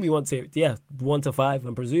he wants it. Yeah, 1 to 5.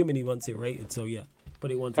 I'm presuming he wants it rated. So yeah, put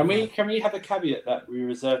it 1 to 5. Can we have a caveat that we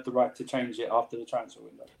reserve the right to change it after the transfer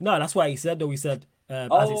window? No, that's why he said though. He said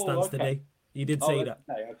as it stands today. He did say that.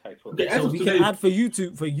 Okay, cool. So we can add for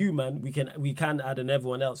you, man. We can add, and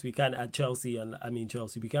everyone else. We can add Chelsea.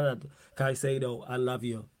 We can add Caicedo and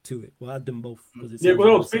Lavia to it. We'll add them both because yeah. But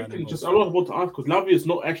I was thinking, I was about to ask because Lavia is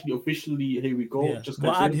not actually officially here we go. Yeah. Just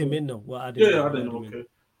we'll add him in though. We'll add him. Yeah, I don't know.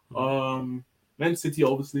 Okay. Man City,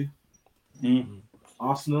 obviously. Mm-hmm.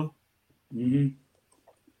 Arsenal. Mm-hmm.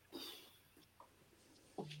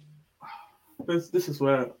 This is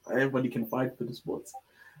where everybody can fight for the spots.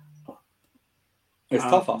 It's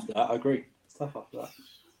tough after that. I agree. It's tough after that.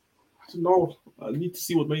 I don't know. I need to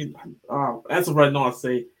see what Man. As of right now, I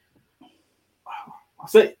say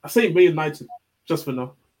Man United just for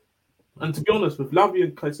now. And to be honest, with Lavia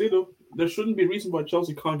and Caicedo, there shouldn't be a reason why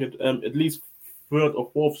Chelsea can't get at least 3rd or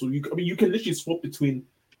 4th. So you can literally swap between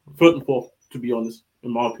 3rd and 4th. To be honest,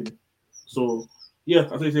 in my opinion. So yeah,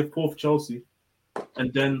 I say 4th Chelsea,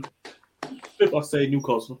 and then 5th I say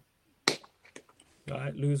Newcastle. All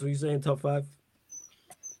right, Lewis, what are you saying? Top 5?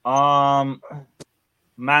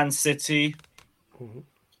 Man City. Mm-hmm.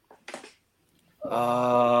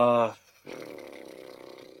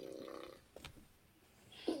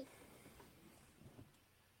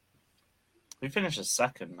 We finished a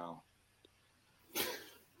 2nd now.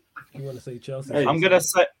 You want to say Chelsea? I'm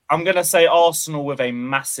gonna say Arsenal with a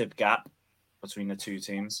massive gap between the 2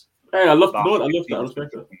 teams. Hey, I love that. I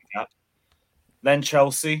respect that. Then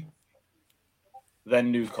Chelsea.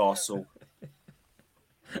 Then Newcastle.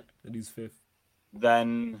 And who's 5th?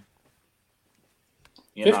 Then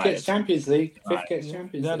United. 5th gets Champions League. 5th gets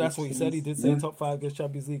Champions League. Yeah, that's what he said. He did say top 5 gets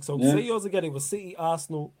Champions League. So say yours again. It was City,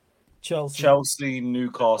 Arsenal, Chelsea,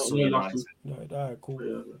 Newcastle, United. All right, cool.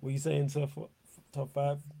 Yeah. What are you saying, sir, for top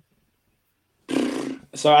 5?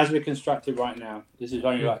 So as we're constructed right now, this is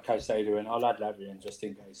only like Caicedo, and I'll add Lavia in just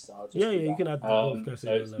in case. So you can add both Caicedo.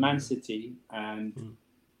 So it's Man City, and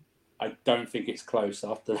I don't think it's close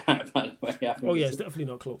after that. By the way, it's definitely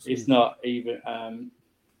not close. It's not even.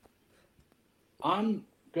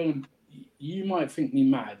 You might think me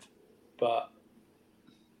mad, but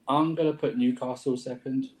I'm gonna put Newcastle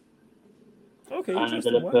 2nd. Okay, and I'm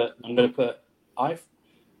gonna put.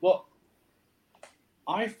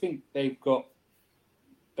 I think they've got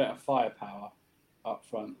better firepower up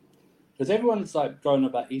front because everyone's like going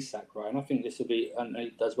about Isak, right? And I think this will be, and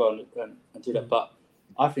he does well and do that. But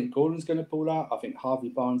I think Gordon's going to pull out. I think Harvey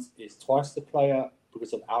Barnes is twice the player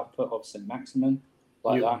because of output of St. Maximin,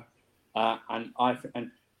 that.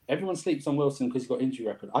 And everyone sleeps on Wilson because he's got injury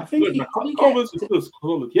record. I think he got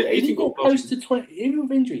close to 20, even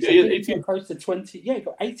with injuries. Yeah, he got close to 20. Yeah, he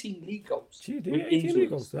got 18 league goals. Gee, with 18 league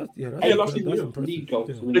goals. injuries. That's impressive. League goals.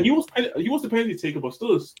 Yeah. And he was the penalty taker, but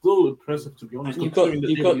still impressive to be honest.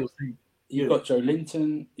 You've got Joe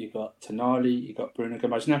Linton, you've got Tonali, you've got Bruno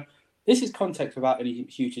Gomes. Now, this is context without any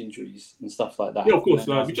huge injuries and stuff like that. Yeah, of course.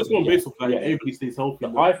 We just want based off everybody stays healthy.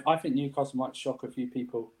 I think Newcastle might shock a few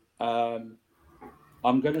people. I'm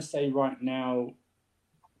going to say right now,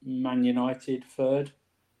 Man United third,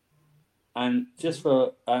 and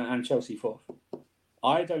and Chelsea fourth.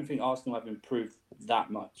 I don't think Arsenal have improved that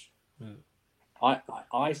much. Yeah.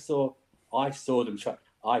 I saw them try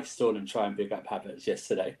and big up Havertz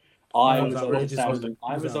yesterday. I was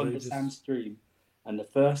on the Sam stream, and the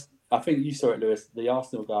first, I think you saw it, Lewis. The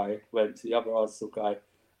Arsenal guy went to the other Arsenal guy.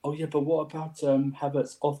 Oh yeah, but what about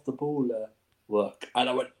Havertz off the ball work? And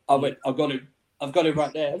I went. I've got it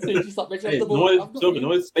right there. So just like off the ball.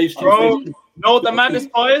 Bro, no, the madness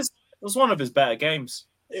players. It was one of his better games.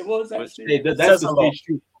 It was actually. That's the stage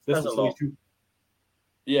two. That's the stage two.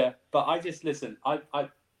 Yeah, but I just listen. I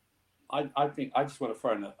think I just want to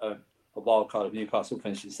throw in a wild card of Newcastle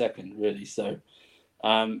finishing second, really. So,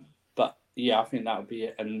 but yeah, I think that would be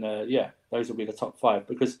it. And those will be the top five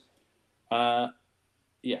because, I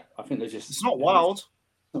think they're just. It's not wild.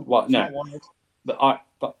 What? No. But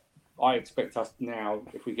I expect us now,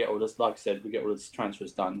 if we get all this, like I said, we get all this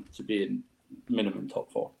transfers done, to be in minimum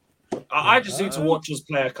top four. I just need to watch us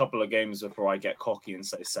play a couple of games before I get cocky and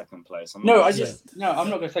say second place. I'm not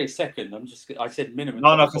going to say second. I said minimum.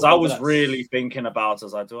 No, because I was really thinking about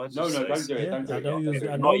as I do. Don't do it. Don't do it.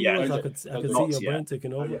 I could see your brain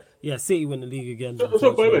taking over. Yeah, City win the league again.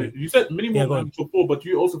 So wait, you said minimum top four, but do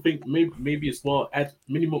you also think maybe as well at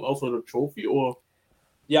minimum also the trophy or?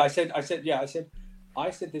 Yeah, I said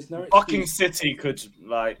there's no fucking City could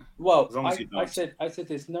like. Well, I said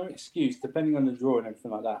there's no excuse depending on the draw and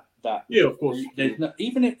everything like that. Yeah, of course. There's no,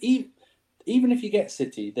 even if you get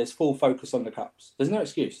City, there's full focus on the cups. There's no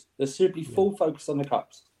excuse. There should be full focus on the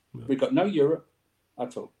cups. Yeah. We've got no Europe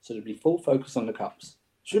at all, so there'll be full focus on the cups.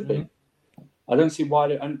 Should be. I don't see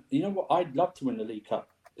why. And you know what? I'd love to win the League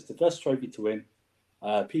Cup. It's the first trophy to win.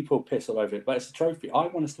 People piss all over it, but it's a trophy. I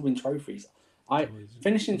want us to win trophies.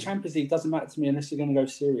 Finishing Champions League doesn't matter to me unless you're going to go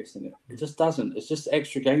serious in it. It just doesn't. It's just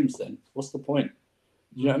extra games then. What's the point?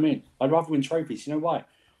 You know what I mean? I'd rather win trophies. You know why?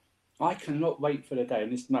 I cannot wait for the day,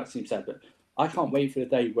 and this might seem sad, but I can't wait for the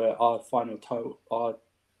day where our final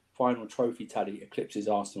trophy tally eclipses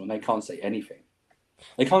Arsenal and they can't say anything.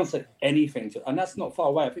 They can't say anything. And that's not far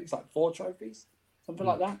away. I think it's like 4 trophies, something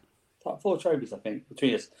like that. It's like 4 trophies, I think,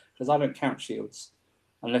 between us. Because I don't count shields.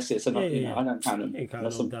 Unless it's enough, I don't count them.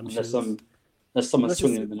 Unless someone's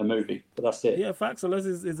swinging them in a movie, but that's it. Yeah, facts. Unless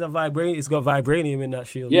it's a vibranium, it's got vibranium in that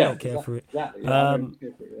shield. Yeah, I don't care for it. Exactly.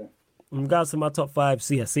 In regards to my top 5,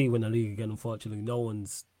 CSC win the league again. Unfortunately, no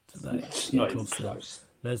one's close.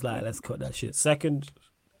 Let's cut that shit. Second,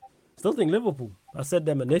 still think Liverpool. I said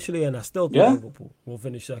them initially, and I still think Liverpool will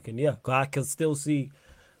finish second. Yeah, because I can still see.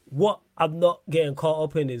 What I'm not getting caught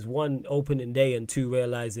up in is 1, opening day, and 2,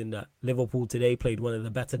 realizing that Liverpool today played one of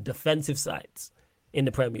the better defensive sides in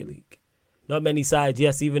the Premier League. Not many sides,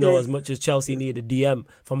 yes, even though as much as Chelsea need a DM,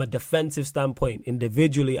 from a defensive standpoint,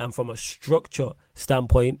 individually, and from a structure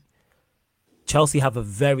standpoint, Chelsea have a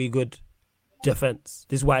very good defense.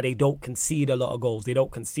 This is why they don't concede a lot of goals. They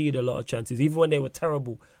don't concede a lot of chances. Even when they were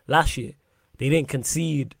terrible last year, they didn't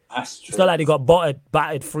concede. It's not like they got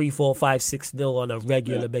battered 3, 4, 5, 6-0 on a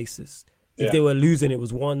regular basis. If they were losing, it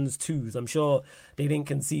was 1s, 2s. I'm sure they didn't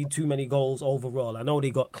concede too many goals overall. I know they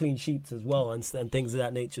got clean sheets as well and things of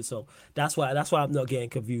that nature. So that's why I'm not getting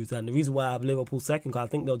confused. And the reason why I have Liverpool second, because I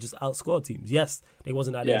think they'll just outscore teams. Yes, they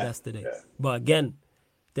wasn't at their best today. Yeah. But again,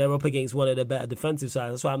 they're up against one of the better defensive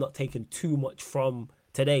sides. That's why I'm not taking too much from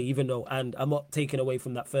today, and I'm not taking away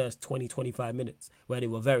from that first 20, 25 minutes where they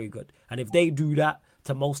were very good. And if they do that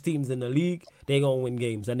to most teams in the league, they're going to win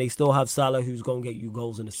games. And they still have Salah, who's going to get you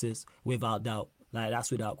goals and assists without doubt. Like, that's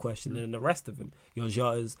without question. And the rest of them, your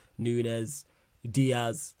Jotas, Nunes,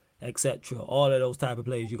 Diaz, etc. All of those type of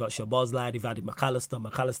players. You got Szoboszlai, they've added McAllister.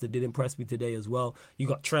 McAllister did impress me today as well. You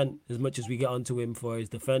got Trent, as much as we get onto him for his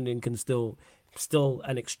defending, can still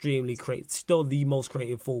an extremely still the most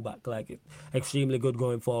creative fullback, like extremely good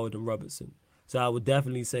going forward than Robertson. So I would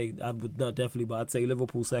definitely say, but I'd say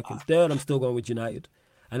Liverpool second. Third, I'm still going with United.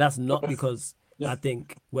 And that's not because I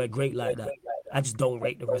think we're great like that. I just don't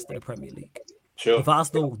rate the rest of the Premier League. Sure. If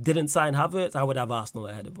Arsenal didn't sign Havertz, I would have Arsenal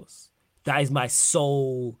ahead of us. That is my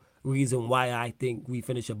sole reason why I think we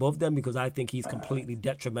finish above them, because I think he's completely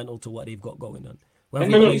detrimental to what they've got going on. Whether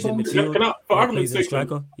he plays in midfield for or argument's plays in sake, then,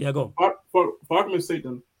 striker. Yeah, go on. for argument's sake,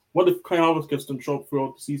 then, what if Kai Havertz gets them chopped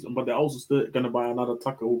throughout the season, but they're also still going to buy another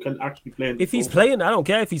attacker who can actually play? If he's playing, I don't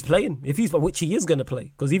care if he's playing. Which he is going to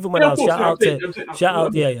play, because even when I was shout out to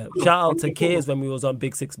Kears when we was on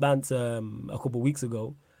Big Six Bands a couple of weeks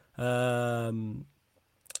ago, and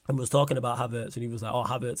was talking about Havertz, and he was like, "Oh,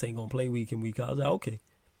 Havertz ain't going to play week in week out." I was like, "Okay,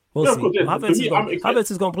 we'll see."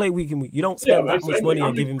 Havertz is going to play week in week. You don't spend that much money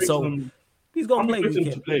and give him so. He's going to play week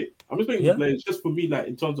in. I'm expecting him to play. It's just for me, like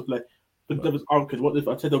in terms of like. What if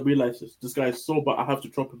Arteta realizes this guy is so bad, I have to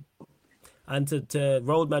drop him? And to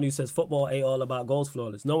Roadman, who says football ain't all about goals,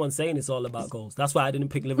 flawless. No one's saying it's all about goals. That's why I didn't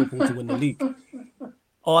pick Liverpool to win the league.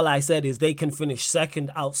 All I said is they can finish second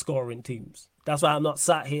outscoring teams. That's why I'm not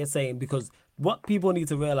sat here saying, because what people need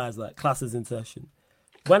to realize, like class is in session.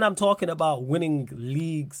 When I'm talking about winning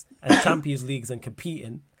leagues and Champions Leagues and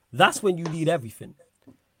competing, that's when you need everything.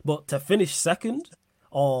 But to finish second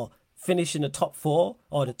or finish in the top 4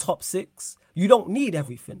 or the top 6, you don't need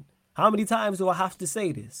everything. How many times do I have to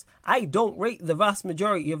say this? I don't rate the vast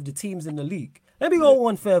majority of the teams in the league. Let me go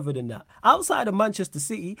one further than that. Outside of Manchester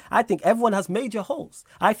City, I think everyone has major holes.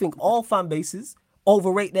 I think all fan bases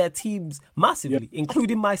overrate their teams massively,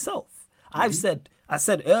 including myself. I said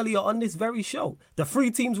earlier on this very show, the 3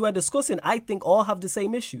 teams we're discussing, I think all have the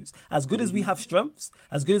same issues. As good as we have strengths,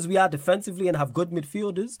 as good as we are defensively and have good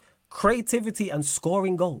midfielders, creativity and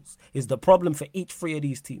scoring goals is the problem for each 3 of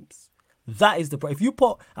these teams. That is the problem. If you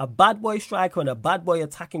put a bad boy striker and a bad boy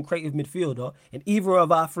attacking creative midfielder in either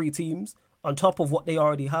of our 3 teams on top of what they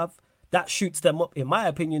already have, that shoots them up, in my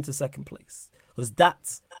opinion, to second place. Because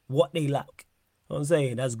that's what they lack. You know what I'm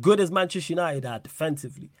saying? As good as Manchester United are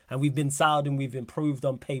defensively, and we've been sound and we've improved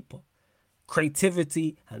on paper,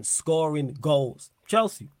 creativity and scoring goals.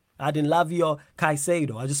 Chelsea. Adding Lavia,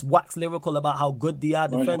 Caicedo. I just wax lyrical about how good they are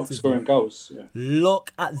defensively. Scoring goals. Yeah.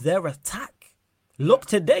 Look at their attack. Look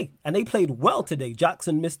today. And they played well today.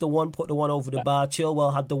 Jackson missed the one, put the one over the bar.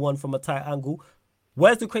 Chilwell had the one from a tight angle.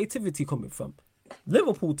 Where's the creativity coming from?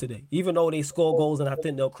 Liverpool today, even though they score goals and I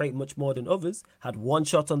think they'll create much more than others, had 1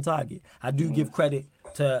 shot on target. I do give credit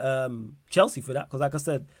to Chelsea for that, because like I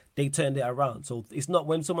said, they turned it around. So it's not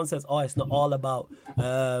when someone says, "Oh, it's not all about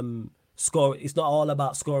it's not all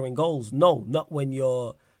about scoring goals." No, not when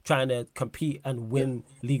you're trying to compete and win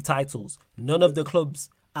league titles. None of the clubs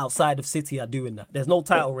outside of City are doing that. There's no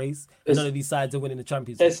title race. And none of these sides are winning the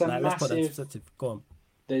Champions League. Let's put that in perspective. Go on.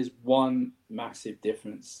 There's one massive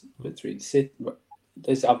difference between City.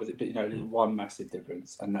 There's one massive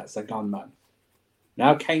difference, and that's a gunman.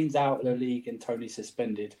 Now Kane's out of the league and Tony's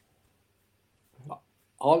suspended.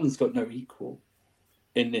 Haaland's got no equal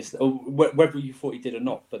in this, whether you thought he did or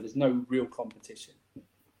not, but there's no real competition. Do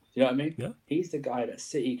you know what I mean? Yeah. He's the guy that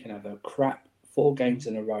City can have a crap 4 games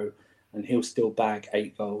in a row and he'll still bag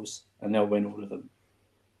 8 goals and they'll win all of them.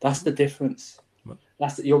 That's the difference.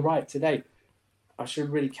 You're right today. I should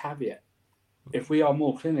really caveat. If we are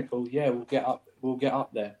more clinical, we'll get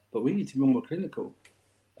up there. But we need to be more clinical.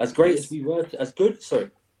 As great as we were, as good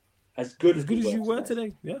as you were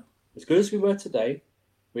today. Yeah. As good as we were today,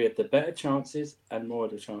 we had the better chances and more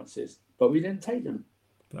of the chances, but we didn't take them.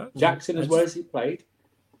 Right. Jackson, as well as he played,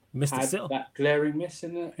 missed the sitter. That glaring miss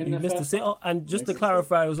in the missed the sitter. And just to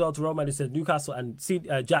clarify as well to Roman, who said Newcastle and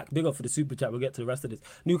Jack, big up for the super chat. We'll get to the rest of this.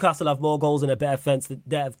 Newcastle have more goals and a better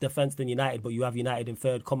defense than United, but you have United in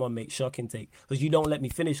third. Come on, mate, shocking take. Because you don't let me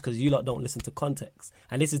finish because you lot don't listen to context.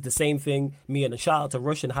 And this is the same thing me and a shout out to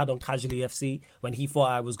Russian had on Casually FC when he thought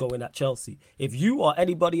I was going at Chelsea. If you or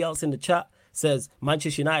anybody else in the chat says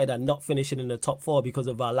Manchester United are not finishing in the top 4 because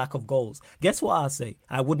of our lack of goals, guess what I say?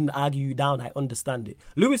 I wouldn't argue you down. I understand it.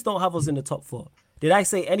 Lewis don't have us in the top 4. Did I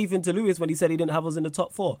say anything to Lewis when he said he didn't have us in the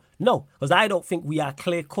top 4? No, because I don't think we are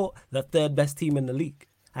clear-cut the 3rd best team in the league.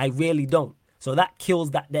 I really don't. So that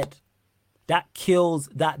kills that dead. That kills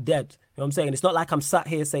that dead. You know what I'm saying? It's not like I'm sat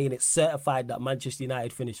here saying it's certified that Manchester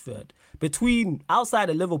United finished 3rd. Outside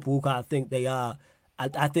of Liverpool, I think they are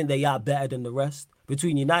better than the rest.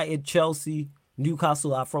 Between United, Chelsea,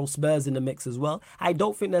 Newcastle, I throw Spurs in the mix as well. I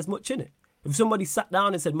don't think there's much in it. If somebody sat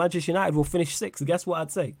down and said Manchester United will finish 6th, guess what I'd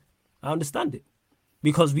say? I understand it.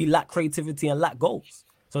 Because we lack creativity and lack goals.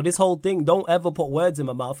 So this whole thing, don't ever put words in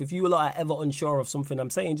my mouth. If you are ever unsure of something I'm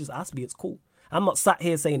saying, just ask me. It's cool. I'm not sat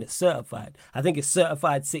here saying it's certified. I think it's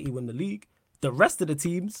certified City win the league. The rest of the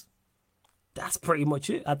teams, that's pretty much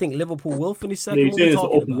it. I think Liverpool will finish 2nd. Yeah, it's an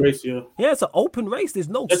open race, yeah. Yeah, it's an open race. There's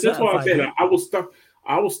no That's why I say that. I was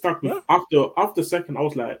stuck with after 2nd, I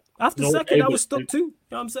was like... After 2nd, I was stuck too. You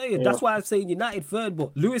know what I'm saying? Yeah. That's why I'm saying United 3rd,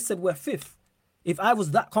 but Lewis said we're 5th. If I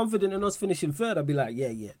was that confident in us finishing 3rd, I'd be like, yeah,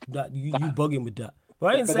 you bugging with that.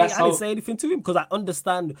 Well, I didn't say anything to him because I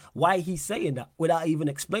understand why he's saying that without even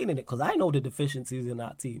explaining it, because I know the deficiencies in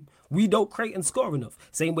that team. We don't create and score enough.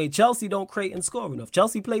 Same way Chelsea don't create and score enough.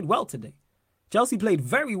 Chelsea played well today. Chelsea played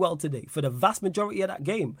very well today for the vast majority of that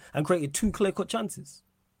game and created 2 clear-cut chances.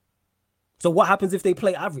 So what happens if they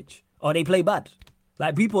play average or they play bad?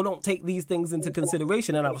 Like, people don't take these things into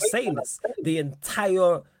consideration, and I was saying this the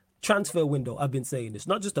entire transfer window. I've been saying this,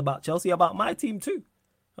 not just about Chelsea, about my team too.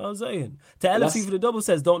 I'm saying. To LFC for the double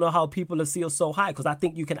says, don't know how people are still so high because I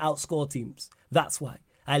think you can outscore teams. That's why.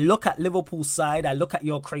 I look at Liverpool's side. I look at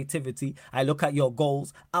your creativity. I look at your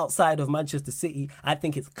goals outside of Manchester City. I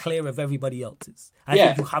think it's clear of everybody else's. I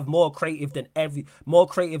think you have more creative than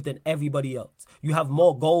everybody else. You have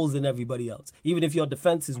more goals than everybody else. Even if your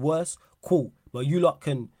defense is worse, cool. But you lot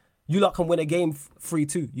can win a game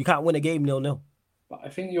 3-2. You can't win a game 0-0. But I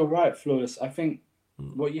think you're right, Flawless. I think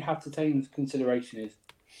what you have to take into consideration is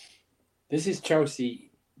this is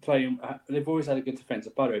Chelsea playing. They've always had a good defence.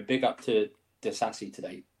 By the way, big up to Disasi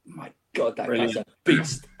today. My God, that guy's a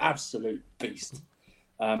beast. Absolute beast.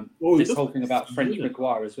 This whole thing about French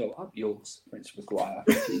Maguire as well. Up yours, French Maguire.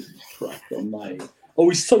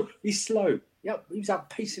 He's slow. Yep, he was out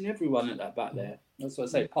pacing everyone at that back there. That's what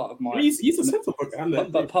I say. Part of my he's a centre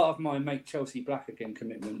back, but part of my make Chelsea black again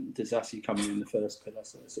commitment. Disasi coming in the first pillar,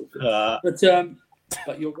 so it's all good.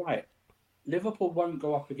 But you're right. Liverpool won't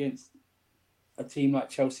go up against a team like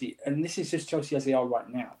Chelsea, and this is just Chelsea as they are right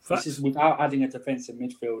now. This is without adding a defensive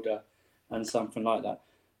midfielder and something like that.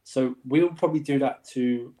 So we'll probably do that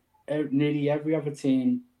to nearly every other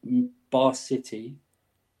team, bar City,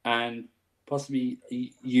 and possibly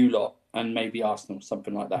you lot, and maybe Arsenal,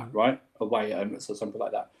 something like that, right? Away at home or something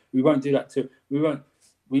like that. We won't do that to. We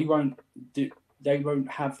won't do. They won't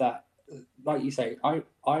have that. Like you say, what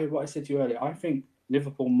I said to you earlier. I think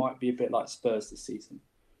Liverpool might be a bit like Spurs this season.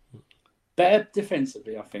 Better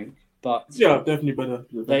defensively, I think, but definitely better.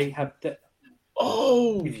 They have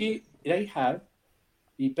they have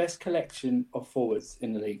the best collection of forwards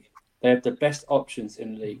in the league. They have the best options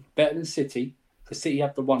in the league, better than City, because City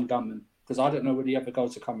have the one gunman. Because I don't know where the other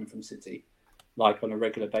goals are coming from City, like on a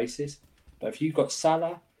regular basis. But if you've got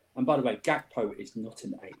Salah, and by the way, Gakpo is not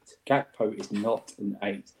an 8. Gakpo is not an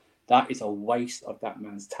 8. That is a waste of that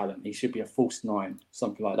man's talent. He should be a false 9,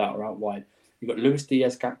 something like that, or out wide. You've got Luis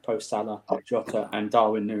Diaz, Gakpo, Salah, Jota, and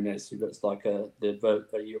Darwin Núñez, who looks like the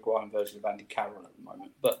Uruguayan version of Andy Carroll at the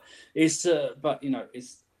moment. But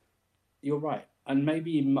you're right, and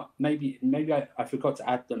maybe I forgot to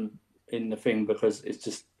add them in the thing because it's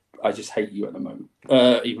just I just hate you at the moment,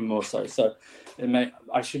 even more so. So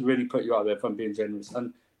I should really put you out there if I'm being generous.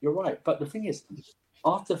 And you're right, but the thing is,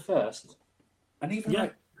 after first, and even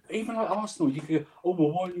like Arsenal, you could go, oh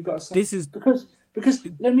well, why you got to say this is because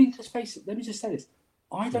let me just face it. Let me just say this.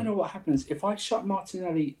 I don't know what happens if I shut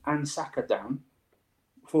Martinelli and Saka down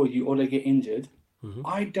for you, or they get injured.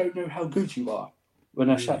 I don't know how good you are when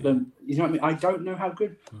I shut them. You know what I mean? I don't know how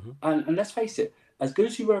good. And let's face it, as good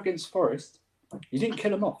as you were against Forest, you didn't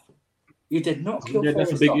kill them off. You did not kill Forest.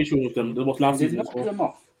 That's a big issue with them. You did not kill them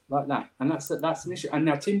off like that, and that's an issue. And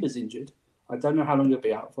now Timber's injured. I don't know how long he'll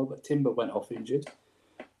be out for, but Timber went off injured.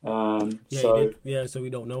 So we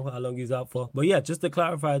don't know how long he's out for. But yeah, just to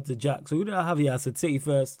clarify to Jack, so who did I have here? I said City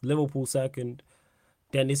first, Liverpool second.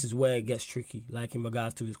 Then this is where it gets tricky, like in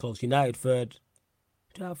regards to his close. United third.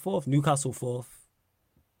 Did I have fourth? Newcastle fourth.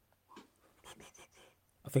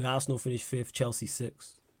 I think Arsenal finished fifth, Chelsea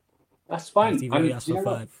sixth. That's fine.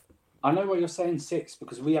 I know what you're saying 6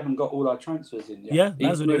 because we haven't got all our transfers in yet. Yeah,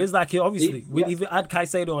 that's what it is. Like, obviously, if you add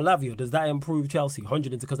Caicedo and Lavia, does that improve Chelsea?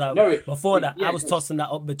 100 because before that, I was tossing that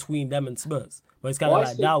up between them and Spurs. But it's kind of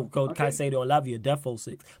like now, Caicedo and Lavia, defo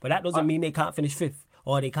 6. But that doesn't mean they can't finish 5th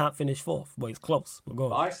or they can't finish 4th. But it's close. But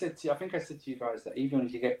go on. I think I said to you guys that even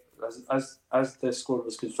if you get, as the squad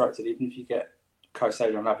was constructed, even if you get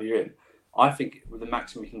Caicedo and Lavia in, I think the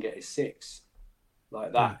maximum we can get is 6.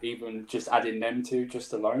 Like that, even just adding them two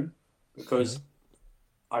just alone. Because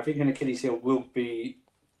I think an Achilles heel will be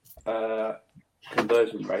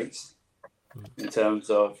conversion rates in terms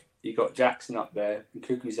of you got Jackson up there, and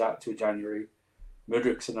Kuku's out till January,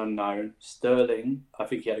 Mudryk's an unknown, Sterling, I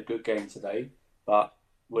think he had a good game today, but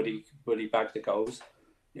would he bag the goals?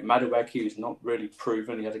 Madueke is not really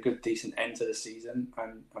proven. He had a good, decent end to the season.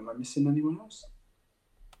 And am I missing anyone else?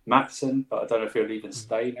 Maatsen, but I don't know if he'll even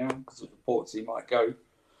stay now because of reports he might go.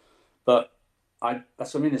 But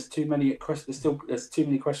that's what I mean. There's too many questions. There's too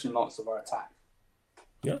many question marks of our attack.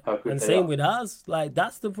 Yeah, and same with us. Like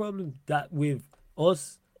that's the problem that with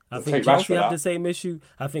us. I think Chelsea have the same issue.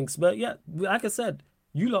 I think Spurs. Yeah, like I said,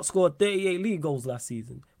 you lot scored 38 league goals last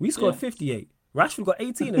season. We scored 58. Rashford got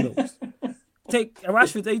 18 of those. take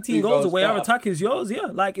Rashford's 18 Who goals goes away, our better? attack is yours. Yeah,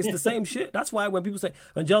 like it's the same shit. That's why when people say,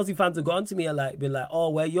 when Chelsea fans have gone to me and like been like, oh,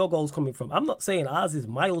 where your goals coming from? I'm not saying ours is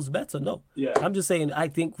miles better. No, Yeah. I'm just saying I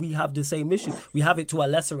think we have the same issue. We have it to a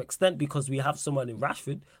lesser extent because we have someone in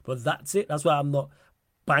Rashford, but that's it. That's why I'm not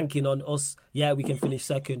banking on us. Yeah, we can finish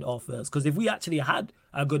second or first. Because if we actually had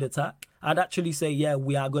a good attack, I'd actually say, yeah,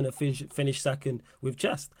 we are going to finish second with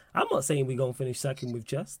chest. I'm not saying we're going to finish second with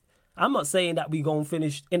chest. I'm not saying that we're going to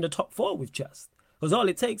finish in the top 4 with chest. Because all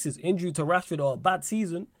it takes is injury to Rashford or a bad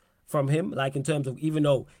season from him, like in terms of, even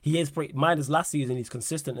though he is pretty, minus last season, he's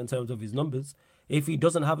consistent in terms of his numbers. If he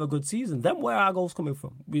doesn't have a good season, then where are our goals coming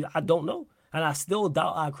from? I don't know. And I still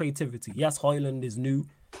doubt our creativity. Yes, Højlund is new.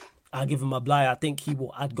 I give him a bly. I think he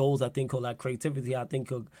will add goals. I think he'll add creativity. I think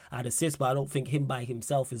he'll add assists, but I don't think him by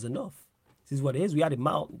himself is enough. This is what it is. We added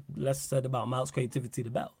Mount. Less said about Mount's creativity, the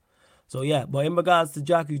better. So, yeah. But in regards to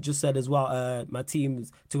Jack, who just said as well, my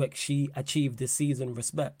teams to achieve this season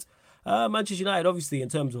respect. Manchester United, obviously, in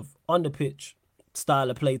terms of on the pitch, style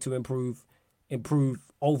of play to improve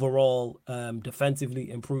overall defensively,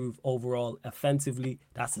 improve overall offensively.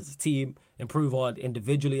 That's as a team. Improve on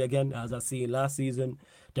individually again, as I see last season.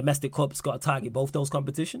 Domestic Cups got to target both those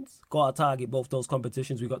competitions. We got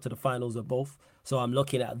to the finals of both. So I'm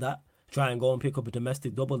looking at that. Try and go and pick up a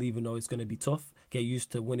domestic double, even though it's going to be tough. Get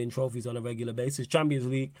used to winning trophies on a regular basis. Champions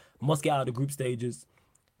League, must get out of the group stages.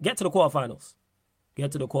 Get to the quarterfinals.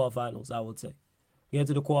 I would say. Get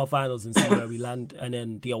to the quarterfinals and see where we land. And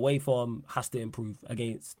then the away form has to improve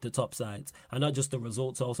against the top sides. And not just the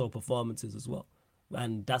results, also performances as well.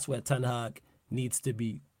 And that's where Ten Hag needs to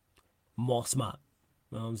be more smart.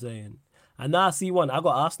 You know what I'm saying? And now I see one. I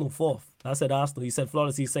got Arsenal 4th. I said Arsenal. You said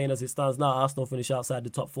Flawless. He's saying as it stands now, Arsenal finish outside the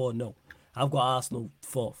top 4. No. I've got Arsenal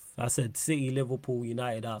 4th. I said City, Liverpool,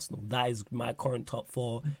 United, Arsenal. That is my current top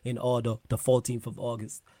 4 in order. The 14th of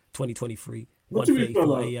August, 2023.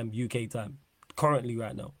 1:34 a.m. UK time. Currently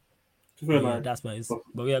right now. Yeah, that's my answer.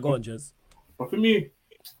 But yeah, go on, Jez. But for me,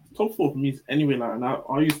 top 4 for me is anyway like, and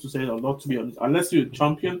I used to say that a lot, to be honest. Unless you're a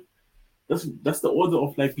champion, that's the order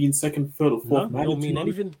of like being second, third, or fourth. No, don't mean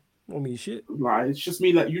anything. Don't mean shit. Like it's just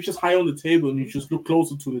me like you're just high on the table and you just look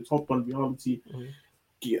closer to the top one. Reality.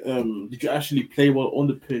 Did you actually play well on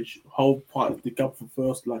the pitch? How part of the gap for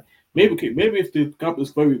first? Like maybe if the gap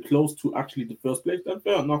is very close to actually the first place, then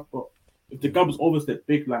fair enough. But if the gap is always that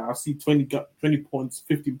big, like I see 20 points,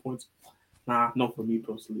 15 points. Nah, not for me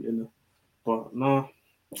personally. But nah,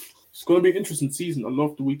 it's going to be an interesting season. I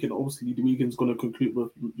love the weekend. Obviously, the weekend's going to conclude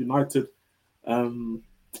with United.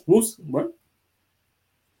 Wolves, right?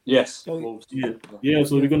 Yes. Wolves. Yeah.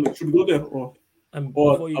 So should we go there or are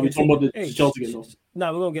we talking about the Chelsea game?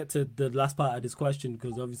 No, we're gonna get to the last part of this question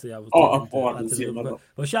because obviously I was.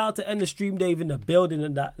 But shout out to End the Stream Dave in the building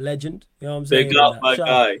and that legend. You know what I'm saying? Big up my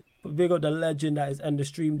guy. Big up the legend that is End the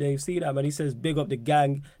Stream Dave. See that, man? He says big up the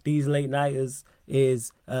gang. These late nighters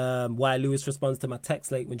is why Lewis responds to my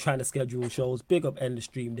text late when trying to schedule shows. Big up End the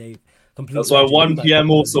Stream Dave. That's why 1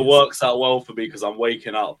 p.m. also works out well for me because I'm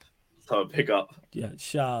waking up. So pick up. Yeah,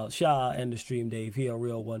 shout out End the Stream Dave. He a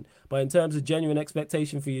real one. But in terms of genuine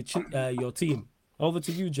expectation for your team, over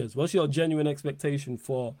to you, Jez. What's your genuine expectation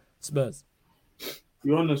for Spurs? To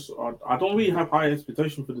be honest, I don't really have high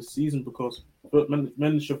expectation for the season because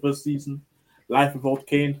manager first season, life without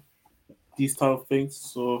Kane, these type of things.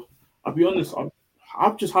 So I'll be honest,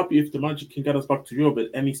 I'm just happy if the manager can get us back to Europe at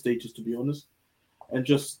any stages, to be honest, and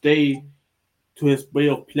just stay to his way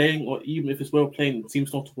of playing, or even if his way of playing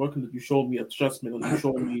seems not to work, and that you show me adjustment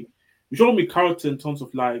and you show me character in terms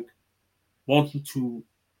of like wanting to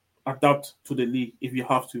adapt to the league if you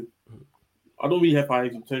have to. I don't really have high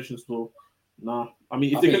expectations, though. Nah, I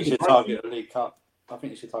mean, if you should target a League Cup.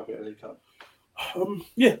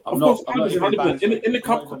 Yeah, of course. In the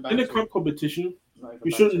cup competition,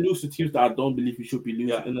 we shouldn't lose to teams that I don't believe we should be losing.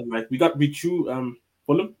 Yeah. And then like we drew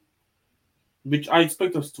Fulham, which I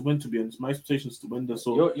expect us to win. To be honest, my expectation is to win this.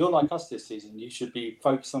 So you're like us this season. You should be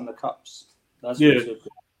focused on the cups. That's what you should be.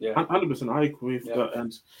 Yeah, 100%. I agree with that.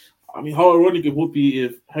 And I mean, how ironic it would be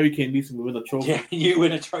if Harry Kane leads and we win a trophy. Yeah, you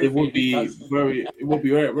win a trophy. It would be very.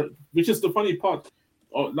 Which is the funny part.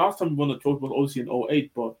 Last time we won a trophy was obviously in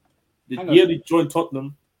 2008, but the year they joined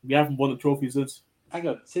Tottenham, we haven't won a trophy since. Hang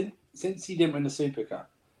on, since he didn't win the Super Cup,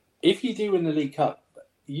 if you do win the League Cup,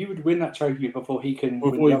 you would win that trophy before he can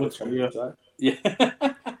win the other trophy, right? Yeah.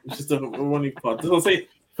 It's just a ironic part. Does I say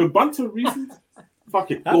for banter reasons?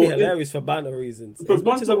 Fuck it. That'd be hilarious for banter reasons. As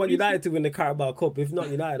much as I want United to win the Carabao Cup, if not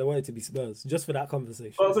United, I want it to be Spurs, just for that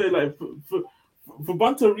conversation. I'll say like for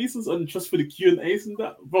banter reasons and just for the Q&As and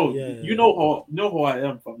that, bro. You know how I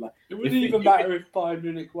am, fam. Like, it wouldn't even matter if Bayern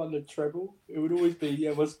Munich won the treble. It would always be,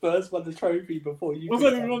 well, Spurs won the trophy before you. Was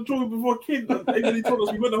that even on trophy before King? And they told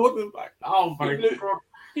us we went to hold them back. Oh my god.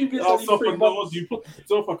 You put me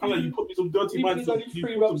some dirty minds.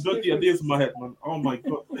 You put some dirty ideas in my head, man. Oh my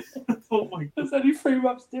god. Oh my god. There's only 3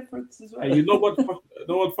 months difference as well. Hey, you know what?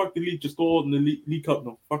 Fuck the league. Just go on the league cup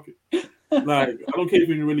now. Fuck it. Like, I don't care if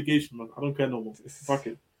you're in relegation, man. I don't care no more. Fuck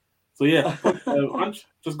it. So yeah, Ange,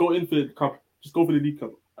 just go in for the cup. Just go for the league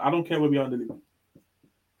cup. I don't care where we are in the league.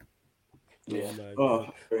 Yeah.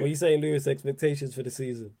 What are you saying, Lewis? Expectations for the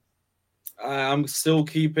season? I'm still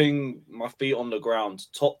keeping my feet on the ground.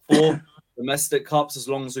 Top 4 domestic cups, as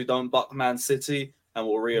long as we don't buck Man City, and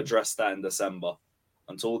we'll readdress that in December.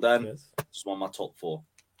 Until then, just want my top 4.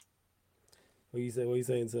 What are you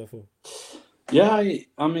saying, Surfer? Yeah,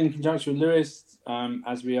 I'm in conjunction with Lewis.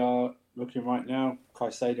 As we are looking right now,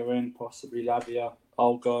 Caicedo in, possibly Lavia.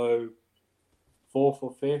 I'll go 4th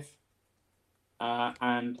or 5th,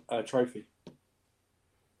 and a trophy.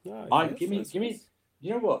 Give me.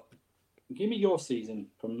 You know what? Give me your season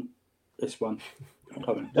from this one.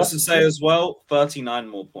 Just to say as well, 39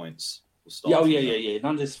 more points. Yeah.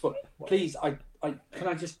 None of this. Please, can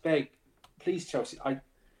I just beg, please, Chelsea.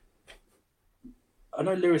 I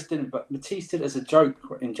know Lewis didn't, but Matisse did it as a joke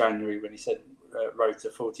in January when he said road to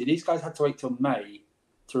 40. These guys had to wait till May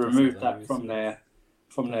to remove that from their.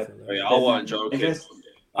 Yeah, I wasn't joking.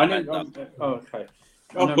 I know. Okay.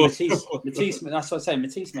 I know Matisse. That's what I'm saying.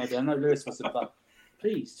 Matisse maybe. I know Lewis wasn't, but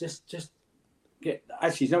please just get.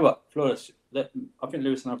 Actually, you know what, Flores? I think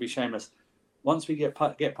Lewis and I'll be shameless. Once we get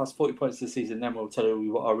past 40 points this season, then we'll tell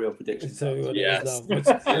you what our real predictions are. Yes. Once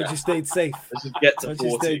you stayed safe. Let's just get to 40.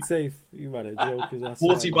 You stayed safe. You might have joked.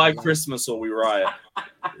 40 by Christmas or we riot.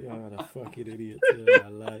 Yeah, the fucking idiot.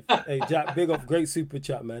 Life. Hey, Jack, big up. Great super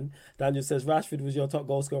chat, man. Daniel says, Rashford was your top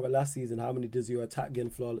goal scorer last season. How many does your attack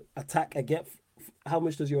get flawless? How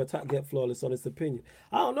much does your attack get flawless, honest opinion?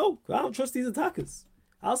 I don't know. I don't trust these attackers.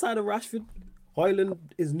 Outside of Rashford, Højlund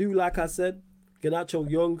is new, like I said. Garnacho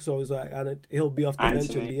young, so it's like, and he'll be off the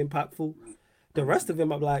bench and be impactful. The rest of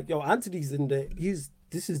him, I'm like, yo, Anthony's in there.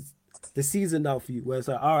 This is the season now for you, where it's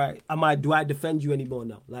like, all right, do I defend you anymore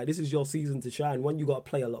now? Like, this is your season to shine. When you got to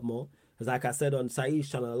play a lot more, because like I said on Saeed's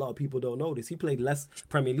channel, a lot of people don't know this. He played less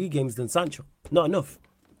Premier League games than Sancho. Not enough.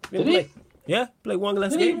 Did he? Yeah, played one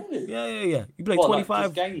less game. Yeah. He played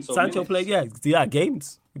 25. Like Sancho played,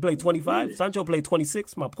 games. He played 25. Really? Sancho played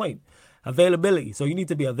 26. My point. Availability. So you need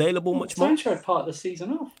to be available much more. Sancho had part of the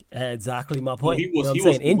season off. Exactly my point.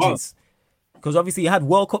 Injuries. Because obviously he had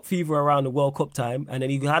World Cup fever around the World Cup time, and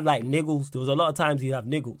then he had like niggles. There was a lot of times he'd have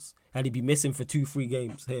niggles, and he'd be missing for 2-3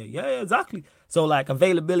 games here. Yeah, exactly. So like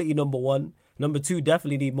availability, number 1. Number 2,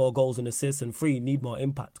 definitely need more goals and assists, and 3, need more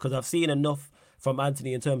impact. Because I've seen enough from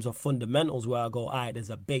Anthony in terms of fundamentals where I go, all right, there's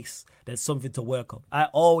a base, there's something to work on. I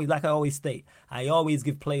always state, I always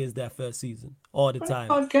give players their first season all the time.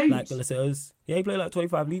 25 games. Like let's say, he played like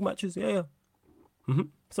 25 league matches. Yeah.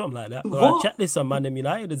 Something like that. Well, I checked this on Man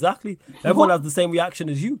United, exactly. Everyone has the same reaction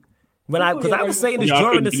as you. Because I was saying this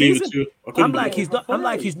during the season. I'm like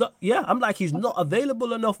he's not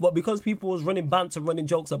available enough, but because people was running banter, running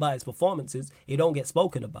jokes about his performances, he don't get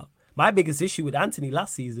spoken about. My biggest issue with Anthony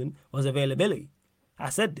last season was availability. I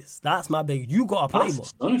said this. That's my big. You gotta play more.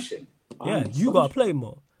 Astonishing. You gotta play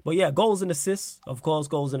more. But yeah, goals and assists, of course,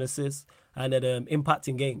 and then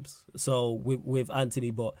impacting games. So with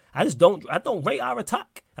Anthony, but I don't rate our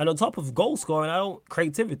attack. And on top of goal scoring, I don't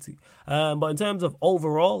creativity. But in terms of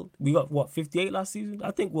overall, we got 58 last season.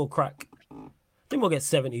 I think we'll crack. I think we'll get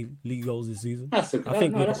 70 league goals this season. I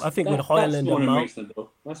think with Højlund and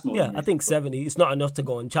Mount, I think 70. It's not enough to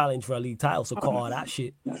go and challenge for a league title. So cut all that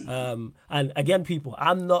shit. And again, people,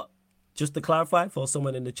 I'm not. Just to clarify for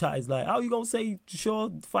someone in the chat is like, how are you going to say, sure,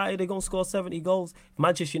 they're going to score 70 goals? If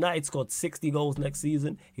Manchester United scored 60 goals next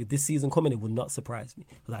season, if this season coming, it would not surprise me.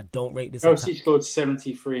 Because I don't rate this. Chelsea scored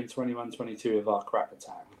 73 and 21-22 with our crap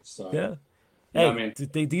attack. So, yeah. Hey,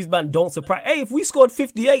 these men don't surprise. Hey, if we scored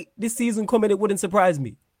 58 this season coming, it wouldn't surprise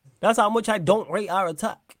me. That's how much I don't rate our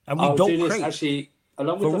attack. And we don't create. Actually,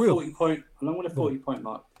 along with the 40 point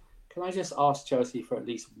mark, can I just ask Chelsea for at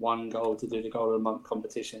least one goal to do the goal of the month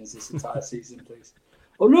competitions this entire season, please?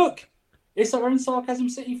 Oh, look! It's our own Sarcasm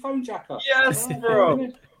City phone jacker. Yes, bro.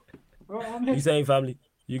 Right, you saying, family?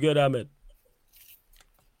 You good, Ahmed?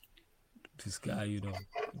 This guy, you know.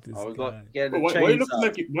 Why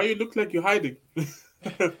you look like you're hiding?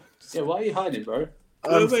 Yeah, why are you hiding, bro?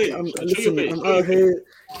 I'm out here.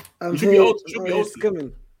 I'm here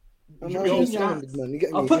scamming.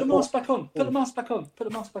 I'll put the mask back on. Put the mask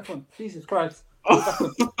back on. Jesus Christ.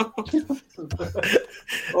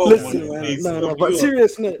 Listen, man. No, but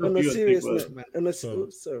serious note, on a serious note, man. On a sorry.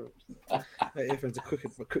 My earphones are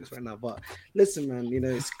cooks right now. But listen, man, you know,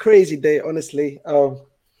 it's a crazy day, honestly. I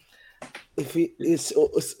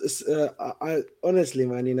honestly,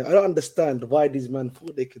 man, you know, I don't understand why these men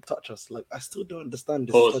thought they could touch us. Like, I still don't understand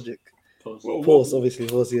this logic. Pause, obviously,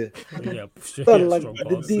 pause, yeah. Like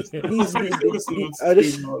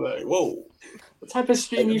whoa. What type of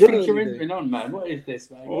stream you think you're entering on, man? What is this,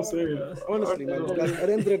 man? Honestly, man, like, at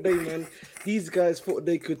the end of the day, man, these guys thought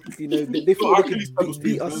they could, you know, they thought they could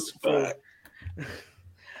beat us for.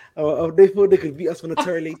 They thought they could beat us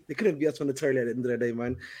monetarily. They couldn't beat us monetarily at the end of the day,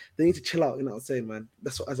 man. They need to chill out, you know what I'm saying, man?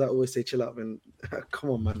 That's what, as I always say, chill out, man.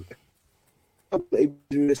 Come on, man. I'm not able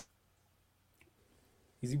to do this.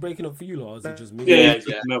 Is he breaking up for you, or is it just me? Yeah.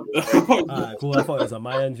 Alright, cool. I thought it was on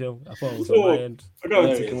my end, Joe. I know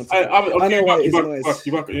why it's nice.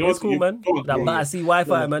 It's cool, man. That Battersea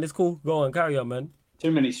Wi-Fi, man. It's cool. Go on, carry on, man.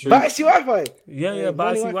 Too many streams. Battersea Wi-Fi. Yeah,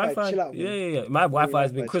 Battersea Wi-Fi. Chill out, yeah. My Wi-Fi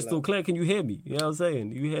has been crystal clear. Can you hear me? You know what I'm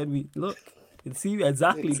saying? You heard me. Look. You see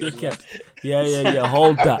exactly, dickhead. Yeah.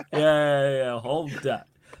 Hold that. Yeah. Hold that.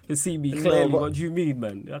 You see me clearly. What do you mean,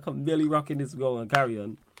 man? I come barely rocking this. Go on, carry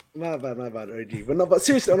on. My bad, OG. But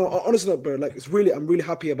seriously, honestly, bro, like I'm really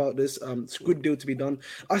happy about this. It's a good deal to be done.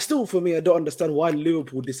 I don't understand why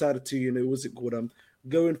Liverpool decided to, you know, what's it called,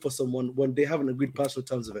 go in for someone when they haven't agreed personal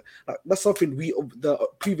terms of it. Like, that's something the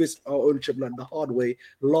previous ownership learned the hard way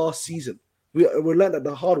last season. We learned that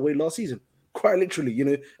the hard way last season. Quite literally, you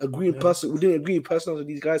know, we didn't agree personally with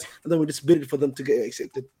these guys, and then we just bidded for them to get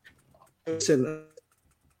accepted.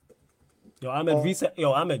 Yo,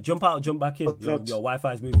 Ahmed, jump out, jump back in. Your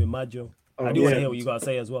Wi-Fi is moving mad, Joe. I do want to hear what you got to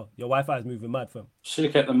say as well. Your Wi-Fi is moving mad, fam. Should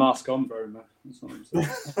have kept the mask on, bro, man. That's what I'm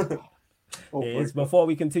saying. Before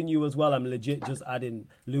we continue as well, I'm legit just adding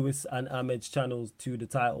Lewis and Ahmed's channels to the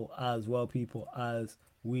title as well, people, as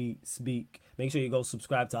we speak. Make sure you go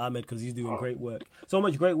subscribe to Ahmed because he's doing great work. So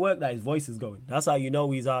much great work that his voice is going. That's how you know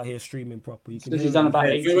he's out here streaming proper. You can he's done about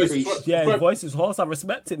 83. Yeah, his voice is hoarse. I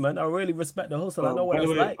respect it, man. I really respect the hustle. I know what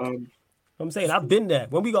it's like. I'm saying I've been there.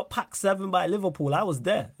 When we got packed 7 by Liverpool, I was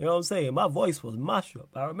there. You know what I'm saying? My voice was mashed up.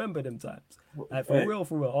 I remember them times. Like, for real,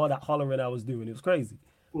 all that hollering I was doing. It was crazy.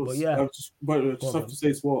 But yeah. Just have to say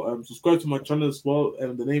as well, subscribe to my channel as well.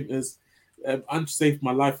 The name is and saved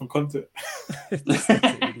my life from content.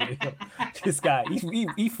 This guy,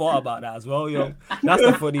 he thought about that as well, yo. That's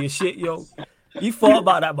the funniest shit, yo. He thought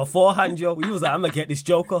about that beforehand, yo. He was like, I'm gonna get this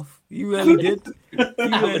joke off. He really did. He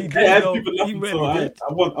really did, yo. He really did.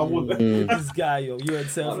 I want that. This guy, yo. You had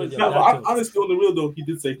self. Honestly, on the real though, he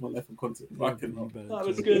did save my life from content. That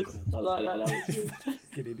was good. I like that.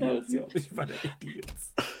 That was good.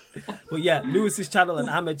 But yeah, Lewis's channel and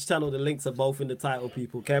Ahmed's channel, the links are both in the title,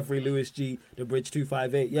 people. Carefree Lewis G, The Bridge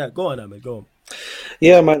 258. Yeah, go on, Ahmed, go on.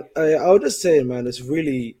 Yeah, man. I was just saying, man,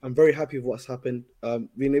 I'm very happy with what's happened.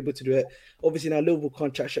 Being able to do it. Obviously, now Liverpool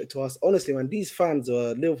contract shipped to us. Honestly, man, these fans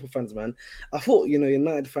are Liverpool fans, man. I thought, you know,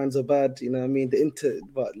 United fans are bad. You know what I mean?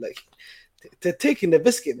 But like, they're taking the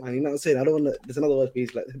biscuit, man. You know what I'm saying? I don't want to. There's another word for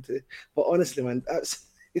these, like, but honestly, man,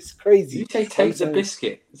 it's crazy. You say take the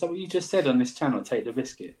biscuit. Is that what you just said on this channel? Take the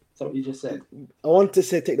biscuit. Is that what you just said? I want to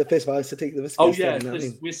say take the piss, but I said take the biscuit. Oh yeah,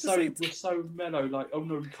 because we're so mellow. Like, oh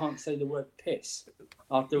no, we can't say the word piss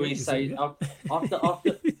after we say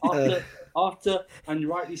after, and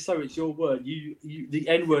rightly so. It's your word. You the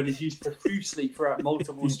N word is used profusely throughout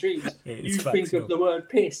multiple streams. You think of the word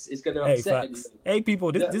piss is going to upset anyone. Hey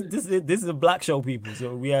people, this is a black show, people.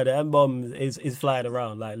 So we had the M bomb is flying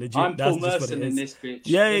around like legit. I'm that's Paul Merson in this bitch.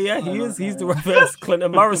 Yeah. He is. He's the reverse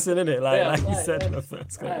Clinton Morrison, isn't it? Like you said,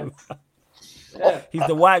 reverse Clinton. Yeah. He's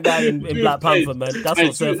the white guy in Black Panther, man. That's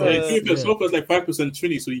what Surfer is. Surfer's like 5%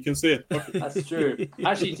 Trini, so you can say it. That's true.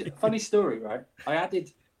 Actually, funny story, right? I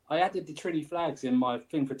added the Trini flags in my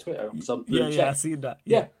thing for Twitter. Yeah, I seen that.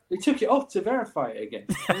 Yeah, they took it off to verify it again.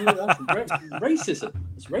 That's racism.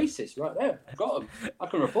 It's racist right there. Got them. I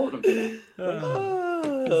can report them.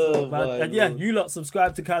 And yeah, you lot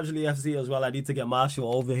subscribe to Casually FC as well. I need to get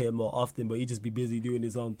Marshall over here more often, but he just be busy doing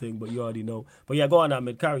his own thing. But you already know. But yeah, go on,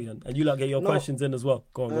 Ahmed, carry on, and you lot get your questions in as well.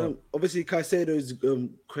 Go on. Obviously, Caicedo's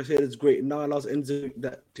great. Now allows Enzo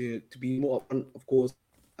that to be more upfront, of course.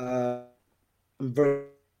 I'm very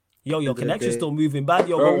Yo, your End of the connection's day. still moving bad.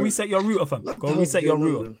 Yo, Bro. go reset your router, fam. Go reset your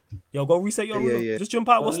router. Yo, go reset your router. Yeah. Just jump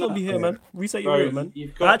out. We'll still be here, man. Reset your Bro, router, man.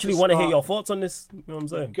 you've I got actually to want to hear start- your thoughts on this. You know what I'm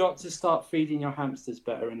saying? You've got to start feeding your hamsters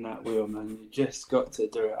better in that wheel, man. You just got to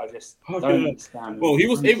do it. I just don't Okay. understand. Well, he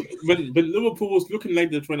was able when Liverpool was looking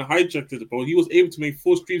like they're trying to hijack it, bro. He was able to make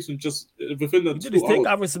 4 streams in just within the He did 2 his thing.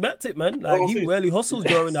 I hours. respect it, man. Like, he really hustled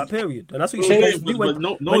during that period. And that's what Bro, you yeah, supposed to do but when, no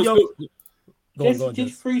when one's you're... still- Go on, Jesse go on, did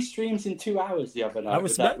Jess. 3 streams in 2 hours the other night. I with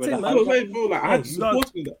respect that, it, with man. I was like, the bro, like, I had to Hey, you got-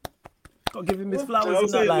 support him. Gotta give him his I flowers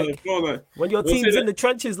was and that. saying, Like, bro, like, when your I was team's saying in the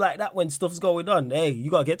trenches like that, when stuff's going on, hey, you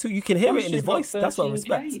gotta get to. You can hear it in his voice. That's what I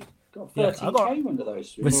respect. Got Yeah, 13K I got- under those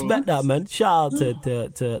streams. Respect that, man. Shout out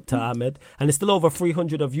to Ahmed. And it's still over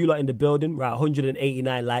 300 of you lot in the building. We're at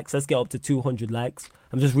 189 likes. Let's get up to 200 likes.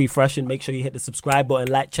 I'm just refreshing. Make sure you hit the subscribe button,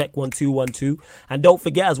 like, check 1212. And don't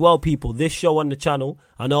forget as well, people, this show on the channel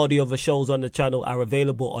and all the other shows on the channel are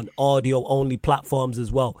available on audio-only platforms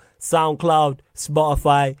as well. SoundCloud,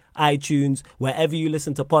 Spotify, iTunes, wherever you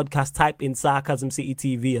listen to podcasts, type in Sarcasm City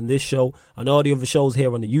TV and this show and all the other shows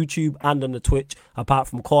here on the YouTube and on the Twitch, apart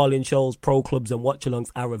from call-in shows, pro clubs and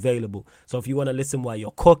watch-alongs are available. So if you want to listen while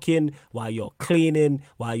you're cooking, while you're cleaning,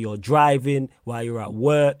 while you're driving, while you're at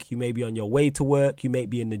work, you may be on your way to work, you may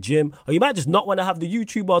be in the gym, or you might just not want to have the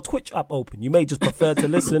YouTube or Twitch app open. You may just prefer to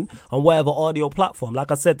listen on whatever audio platform.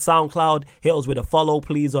 Like I said, SoundCloud, hit us with a follow,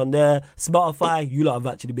 please, on there. Spotify, you lot have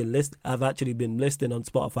actually been listing on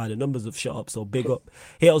Spotify. The numbers have shot up, so big up.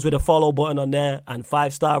 Hit us with a follow button on there and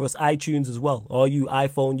 5-star us iTunes as well. All you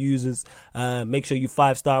iPhone users, make sure you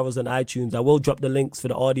 5-star us on iTunes. I will drop the links for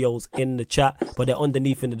the audios in the chat, but they're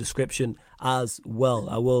underneath in the description as well.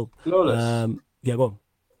 I will. Flawless. Yeah, go on.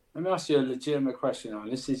 Let me ask you a legitimate question. On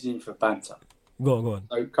this is in for banter. Go on.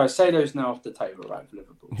 So Caicedo's now off the table, right, for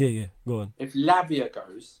Liverpool. Yeah, go on. If Lavia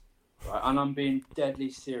goes, right, and I'm being deadly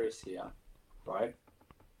serious here, right?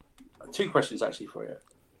 2 questions actually for you.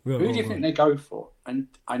 Go Who on, do you go think on. they go for? And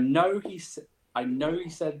I know he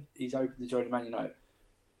said he's open to joining Man United.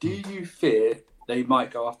 Do you fear they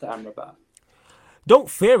might go after Amrabat? Don't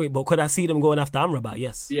fear it, but could I see them going after Amrabat?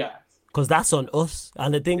 Yes. Yeah. Because that's on us.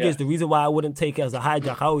 And the thing Yeah. is, the reason why I wouldn't take it as a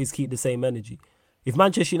hijack, I always keep the same energy. If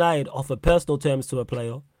Manchester United offer personal terms to a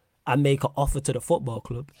player and make an offer to the football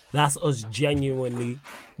club, that's us genuinely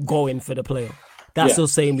going for the player. That's Yeah.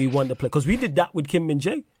 us saying we want the player. Because we did that with Kim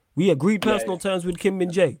Min-jae. We agreed personal terms with Kim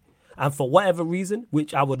Min-jae. And for whatever reason,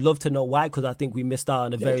 which I would love to know why, because I think we missed out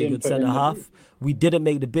on a very didn't good put in centre the half. We didn't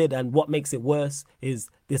make the bid, and what makes it worse is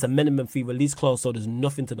there's a minimum fee release clause, so there's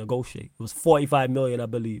nothing to negotiate. It was 45 million, I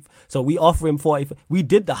believe. So we offer him 40. We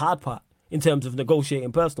did the hard part in terms of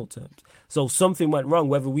negotiating personal terms. So something went wrong,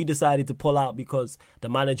 whether we decided to pull out because the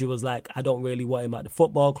manager was like, I don't really want him at the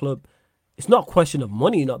football club. It's not a question of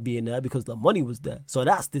money not being there because the money was there. So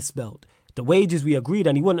that's dispelled. The wages we agreed,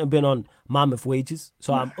 and he wouldn't have been on mammoth wages.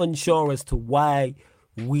 So I'm unsure as to why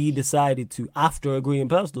we decided to, after agreeing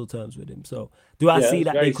personal terms with him. So do I see it's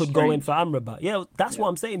that they very could go in strange. for Amrabat? Yeah, that's what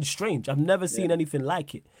I'm saying. It's strange. I've never seen anything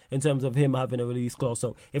like it in terms of him having a release clause.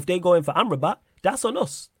 So if they go in for Amrabat, that's on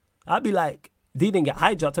us. I'd be like, they didn't get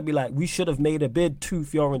hijacked. I'd be like, we should have made a bid to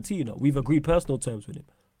Fiorentina. We've agreed personal terms with him.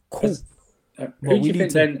 Cool. Who Well, do we you need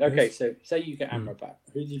think to- then? Okay, so say you get Amrabat.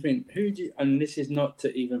 Who do you think? And this is not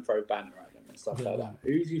to even throw banner at them and stuff like that.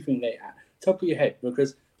 Who do you think they at top of your head?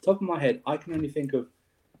 Because top of my head, I can only think of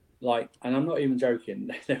like, and I'm not even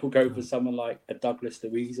joking. They will go for someone like a Douglas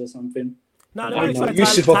Luiz or something. No,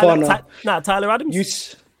 Yusuf Fofana. Tyler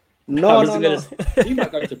Adams. No. He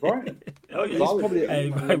might go to Brighton. He's probably. Hey,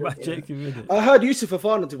 my Jacob, innit? I heard Yusuf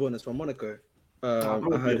Fofana, to be honest, from Monaco. I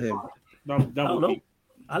heard him. I don't know.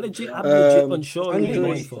 I'm legit unsure. Andre- who they're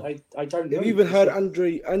going for. I don't know. We even heard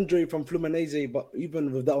Andre from Fluminense, but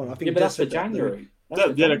even with that one, I think. Yeah, but that's for Jess said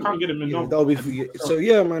that, January. They can't get him in now. That'll be so.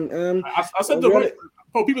 Yeah, man. I said the right.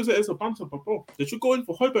 Bro, people say it's a banter, but bro, they should go in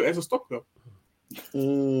for Højbjerg as a stopper.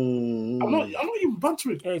 I'm not even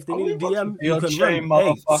bantering. Hey, if they I'm need not a even DM, you You're can shame, run.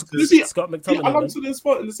 Hey, motherfuckers. Scott Yeah, McTominay, I'm man. to this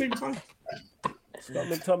spot at the same time. Scott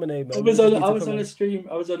McTominay, man. I was on a stream.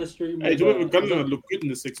 I was on a stream. Hey, do you remember Gunnar looked good in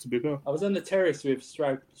the 6 to be fair? I was on the terrace with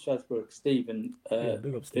Strasbourg, Steve, and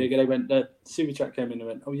big up, Steve. they went. The super chat came in and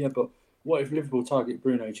went, "Oh yeah, but what if Liverpool target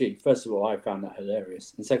Bruno G?" First of all, I found that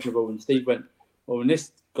hilarious, and second of all, when Steve went, "Well, in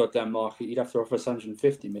this goddamn market, you'd have to offer us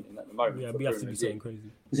 150 million at the moment." Yeah, for we have to Bruno be G." something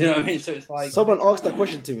crazy. You know what I mean? So it's like Someone asked that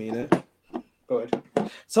question to me, you know. Go ahead.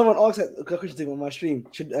 Someone asked that question to me on my stream.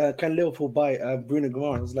 Can Liverpool buy Bruno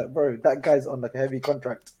Guimaraes? I was like, bro, that guy's on like a heavy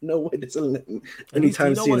contract. No way they're selling him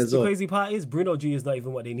anytime you know soon what's as the well. crazy part is? Bruno G is not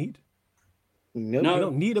even what they need. Nope. No. You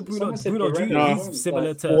don't need a Bruno. Someone said Bruno G Barella. is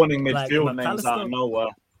similar to Warning like midfield names out McAllister. of nowhere.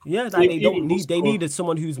 Yeah, like they needed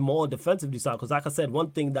someone who's more defensively sound. Because like I said,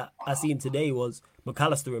 one thing that I seen today was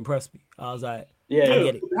McAllister impressed me. I was like, I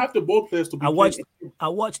get it. You have the ball players to be I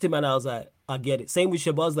watched him and I was like, I get it. Same with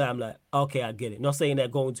Shabazz. I'm like, okay, I get it. Not saying they're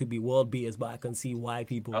going to be world beaters, but I can see why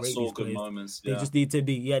people rate these players. Moments, They just need to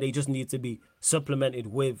be, they just need to be supplemented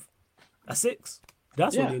with a 6.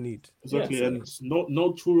 That's what they need. Exactly, and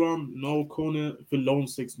no Thuram, no Kone for lone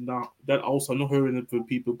 6 now. That also not hearing it for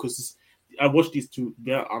people because I watched these two.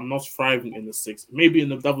 They are not thriving in the 6. Maybe in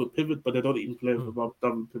the double pivot, but they don't even play about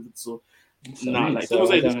double pivot. So, you know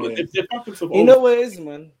what it is,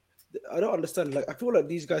 man. I don't understand. Like, I feel like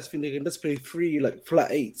these guys think they can just play 3 like flat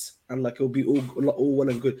 8s and like it'll be all well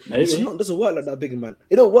and good. It doesn't work like that, big man.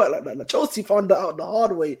 It don't work like that. Like, Chelsea found that out the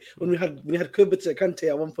hard way when we had Kubita Kante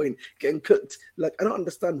at one point getting cooked. Like, I don't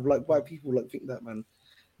understand like why people like think that, man.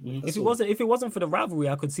 If it wasn't for the rivalry,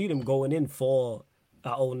 I could see them going in for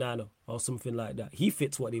Onana or something like that. He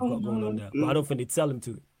fits what they've got going on there, but I don't think they'd sell him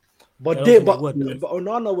to it. But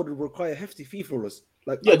Onana would require hefty fee for us.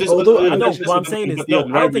 Like, I know what I'm saying is I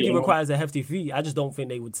don't think he requires a hefty fee. I just don't think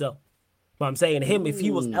they would sell. But I'm saying him, if he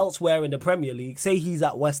was elsewhere in the Premier League, say he's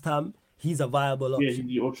at West Ham, he's a viable option. Yeah, he's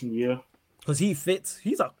the option, because he fits.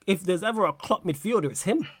 If there's ever a clock midfielder, it's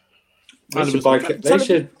him. They should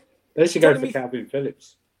go for Calvin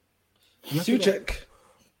Phillips. Suchek.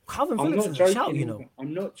 Calvin Phillips is a shout, you know.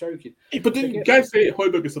 I'm not joking. Hey, but then guys say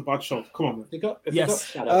Højbjerg is a bad shot. Come on, man.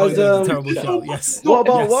 Terrible shout. Yes. What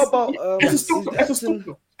about as a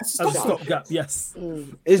stopgap? Yes.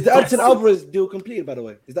 Is the Edson Alvarez deal complete? By the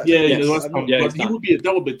way, is that? That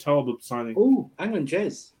would be a terrible signing. Oh, hang on,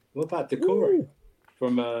 Jez. What about Decore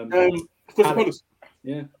from Palace?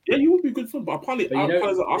 Yeah, he would be good fun, but apparently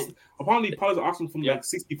Palace are asking from like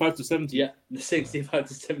 65 to 70. Yeah, the 65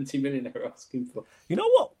 to 70 million they're asking for. You know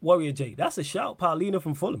what, Warrior J? That's a shout, Paulina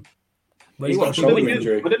from Fulham. But he's got shoulder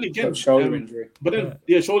injury. But then again, shoulder injury.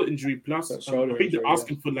 Plus, I think they're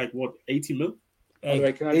asking for like what 80 mil. By the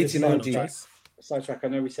way, can I 90. Sidetrack. I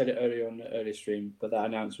know we said it earlier on the earlier stream, but that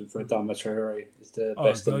announcement for Adama Traore is the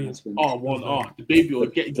best announcement. The baby oil.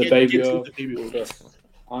 Get the baby oil.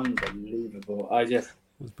 Unbelievable. It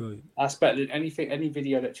was brilliant. That's better than anything. Any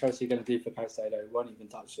video that Chelsea are going to do for Caicedo won't even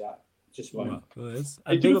touch that. Just won't.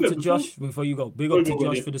 And big up to Josh before you go. Big up to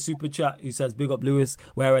Josh for the super chat. He says, "Big up Lewis.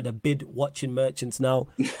 We're at the bid watching merchants now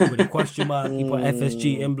with a question mark. He put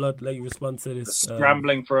FSG in blood. Let you respond to this.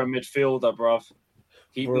 Scrambling for a midfielder, bruv.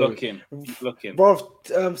 Keep looking. Bro,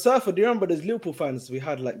 Surfer, do you remember those Liverpool fans we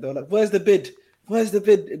had? Like, they were like, "Where's the bid? Where's the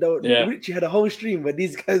bid?" Richie had a whole stream where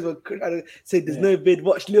these guys were trying to say there's no bid.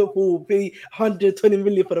 Watch Liverpool pay 120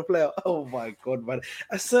 million for the player. Oh my god, man!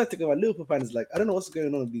 I swear to God, Liverpool fans like I don't know what's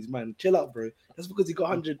going on with these man. Chill out, bro. That's because he got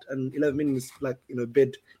 111 million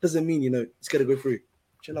bid doesn't mean it's gonna go through.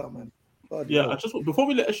 Chill out, man. God, I just before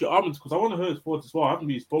we let Ashley Armand, because I want to hear his thoughts as well. I haven't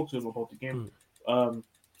really spoken to him about the game.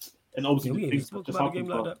 And obviously the things that just happened.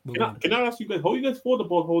 Can I ask you guys, how you guys thought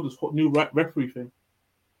about this new referee thing?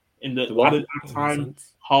 In the time,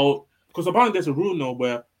 how because apparently there's a rule now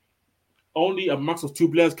where only a max of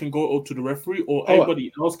 2 players can go out to the referee, or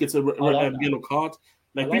anybody else gets a yellow card.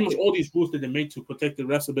 Like pretty much all these rules that they made to protect the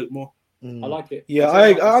refs a bit more. I like it. Yeah,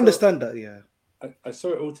 I understand that. Yeah, I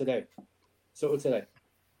saw it all today.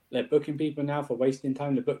 They're booking people now for wasting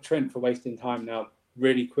time. They booked Trent for wasting time now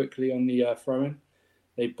really quickly on the throw-in.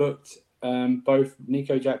 They booked both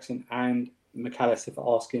Nico Jackson and McAllister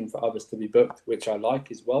for asking for others to be booked, which I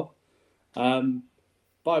like as well.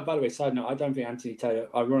 By the way, side note, I don't think Anthony Taylor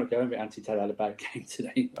had a bad game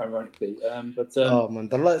today, ironically. Oh man,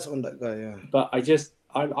 the lights on that guy, yeah. But I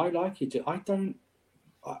like it.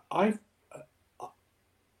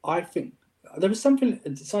 I think there was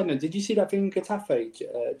something. Side note, did you see that thing in Getafe,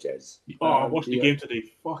 Jez? I watched the game today.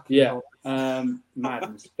 Fuck yeah,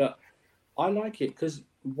 madness. But I like it because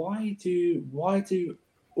why do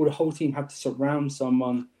or the whole team have to surround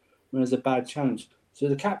someone when there's a bad challenge? So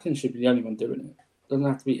the captain should be the only one doing it. Doesn't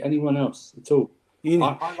have to be anyone else at all. You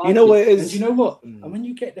know what it is? And you know what? And when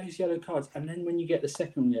you get those yellow cards, and then when you get the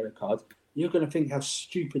second yellow card, you're going to think how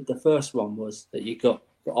stupid the first one was that you got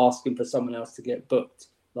for asking for someone else to get booked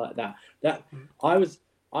like that. I was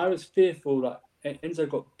fearful that Enzo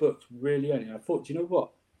got booked really early. I thought, you know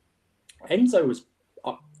what? Enzo was.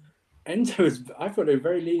 I thought they were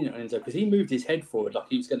very lenient on Enzo because he moved his head forward like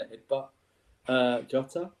he was going to headbutt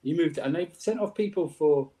Jota. He moved it, and they've sent off people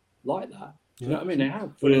for like that. Do you know what I mean? They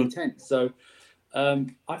have for intent. So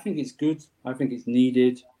I think it's good. I think it's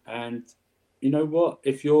needed. And you know what?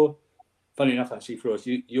 If you're, funny enough, actually, Flores,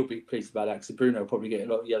 you'll be pleased about that because Bruno will probably get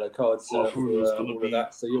a lot of yellow cards for all of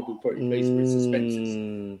that. So you'll be pretty pleased with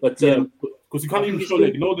suspensions. But Because you can't even show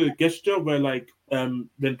like the gesture where like when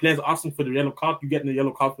players are asking for the yellow card, you get the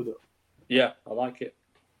yellow card for that. Yeah, I like it.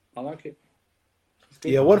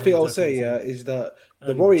 Yeah, one thing I'll say is that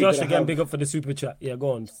the worry. Josh again, big up for the super chat. Yeah,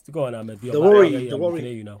 go on, Ahmed. The worry. We can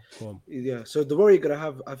hear you now. Go on. Yeah, so the worry you're gonna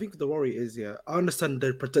have, I think the worry is, I understand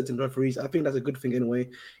they're protecting the referees. I think that's a good thing anyway.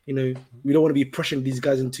 We don't want to be pressuring these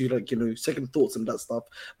guys into second thoughts and that stuff.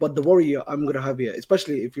 But the worry I'm gonna have here,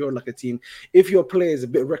 especially if you're like a team, if your player is a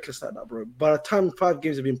bit reckless like that, bro. By the time 5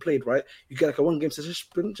 games have been played, right, you get like a 1-game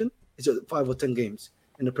suspension. Is it 5 or 10 games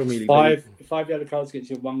in the Premier League? 5 yellow cards gets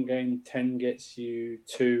you 1 game, 10 gets you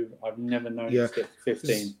 2. I've never known it to get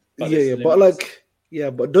 15.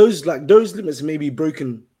 But those limits may be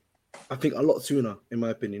broken, I think, a lot sooner, in my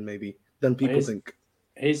opinion, maybe than people think.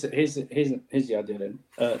 Here's the idea then.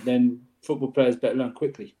 Then football players better learn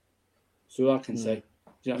quickly. That's all I can say.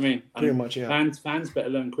 Do you know what I mean? Pretty much, yeah. Fans better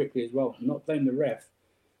learn quickly as well. Not blame the ref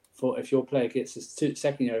for if your player gets a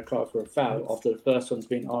second yellow card for a foul after the first one's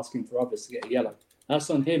been asking for others to get a yellow. That's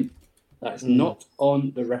on him. That is not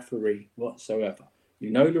on the referee whatsoever.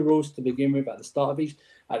 You know the rules to begin with at the start of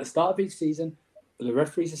each season. The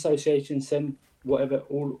Referees Association send whatever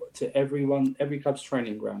all to everyone, every club's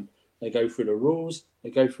training ground. They go through the rules.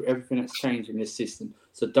 They go through everything that's changed in this system.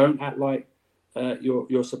 So don't act like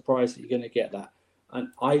you're surprised that you're going to get that. And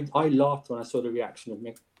I laughed when I saw the reaction of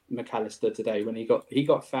McAllister today when he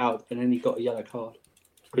got fouled and then he got a yellow card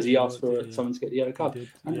because he asked for someone to get the yellow card.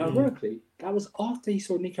 And ironically, that was after he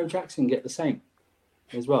saw Nico Jackson get the same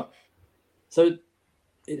as well. So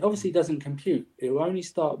it obviously doesn't compute. It will only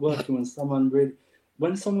start working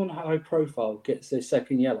when someone high profile gets their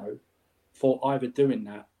second yellow for either doing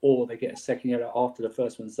that or they get a second yellow after the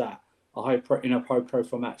first one's that in a high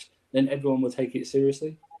profile match. Then everyone will take it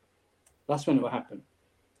seriously. That's when it will happen.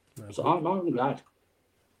 So I'm glad.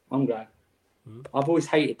 I've always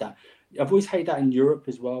hated that. I've always hated that in Europe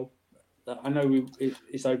as well. I know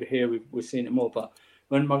it's over here. We're seeing it more. But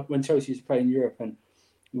when Chelsea used to play in Europe and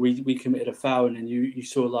we committed a foul and then you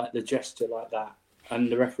saw like the gesture like that and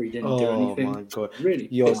the referee didn't do anything. Oh my God! Really?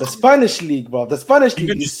 Yo, the Spanish league, bro. The Spanish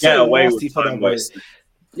league is so nasty for that, bro.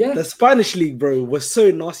 Yeah. The Spanish league, bro, was so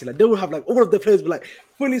nasty. Like they would have like all of the players be like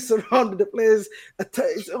fully surrounded the players.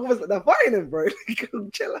 It's almost like they're fighting them, bro.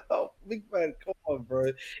 Chill out, big man. Come on, bro.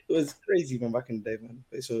 It was crazy, man, back in the day, man.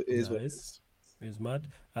 So it is what it is. It's mad.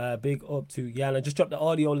 Big up to Yana. Just drop the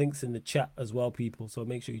audio links in the chat as well, people. So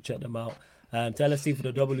make sure you check them out. Tell us for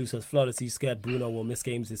the W says Flawless. He's scared Bruno will miss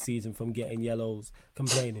games this season from getting yellows.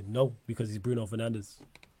 Complaining, no, because he's Bruno Fernandes.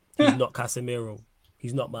 He's not Casemiro.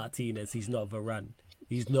 He's not Martinez. He's not Varane.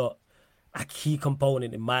 He's not a key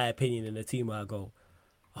component, in my opinion, in the team where I go,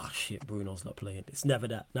 oh shit, Bruno's not playing. It's never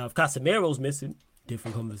that. Now, if Casemiro's missing,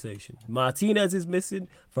 different conversation. Martinez is missing.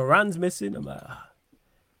 Varane's missing. I'm like,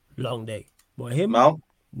 long day. But him, no.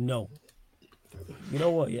 You know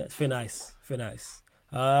what? Yeah, it's nice.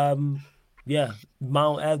 Yeah,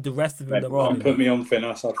 Mount F, the rest of them, they're all. Put me on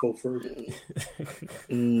Finesse, I'll fall through.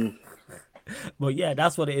 But yeah,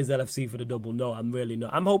 that's what it is, LFC for the double. No, I'm really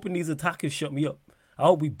not. I'm hoping these attackers shut me up. I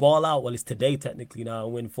hope we ball out. Well, it's today technically now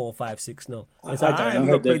and win 4-5-6-0. It's I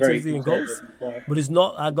hope they're very in goals, but it's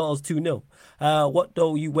not. I got us 2-0. What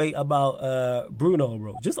though you wait about Bruno,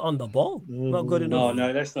 bro? Just on the ball, not good enough.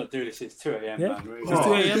 No, let's not do this. It's 2 a.m. Yeah, man. It's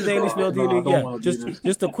 2 a.m. Danish Maldini. Yeah,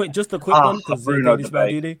 just a quick one because Danish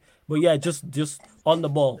Maldini. But yeah, just on the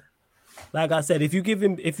ball. Like I said, if you give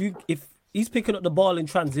him, if he's picking up the ball in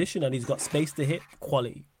transition and he's got space to hit,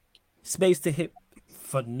 quality, space to hit.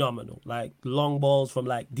 Phenomenal, like long balls from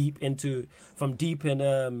deep in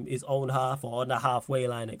his own half or on the halfway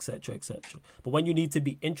line, etc. But when you need to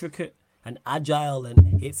be intricate and agile,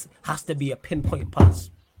 and it has to be a pinpoint pass,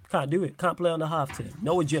 can't do it. Can't play on the half turn.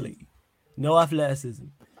 No agility, no athleticism.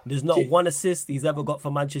 There's not one assist he's ever got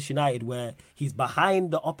for Manchester United where he's behind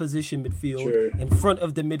the opposition midfield, in front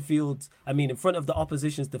of the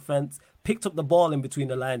opposition's defense, picked up the ball in between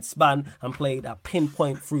the lines, span, and played a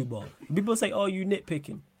pinpoint through ball. People say, oh, you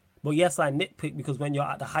nitpicking. But yes, I nitpick because when you're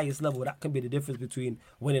at the highest level, that can be the difference between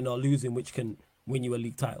winning or losing, which can win you a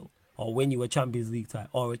league title or win you a Champions League title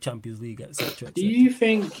or a Champions League, etc. Do you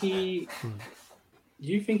think he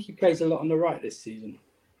plays a lot on the right this season?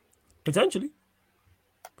 Potentially.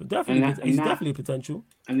 But definitely, he's definitely potential.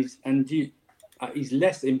 And he's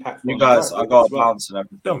less impactful. You guys, I got a bounce and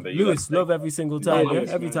everything. No, Lewis, love every single time. Yeah,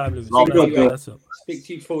 every time, Lewis. Speak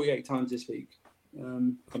to you 48 times this week.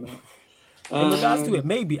 In regards to it,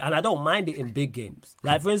 maybe, and I don't mind it in big games.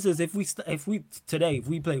 Like for instance, if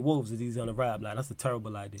we play Wolves and he's on the right, I'm like, that's a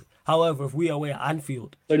terrible idea. However, if we are away at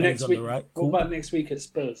Anfield, so next week, on the right, cool. What about next week at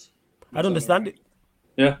Spurs? I'd understand it.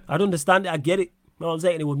 Yeah, I'd understand it. I get it. know what I'm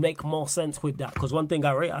saying? It would make more sense with that. Because one thing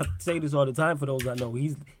I say this all the time for those that know,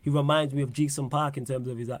 he reminds me of Jason Park in terms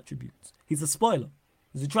of his attributes. He's a spoiler.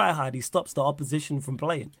 He's a tryhard. He stops the opposition from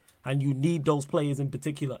playing. And you need those players in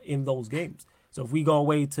particular in those games. So if we go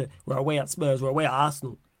away we're away at Spurs, we're away at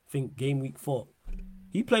Arsenal, I think game week 4.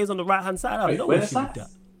 He plays on the right-hand side. I have no issue with that.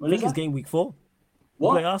 I think it's game week 4.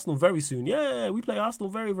 What? We play Arsenal very soon. Yeah, we play Arsenal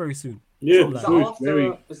very, very soon. Yeah, Is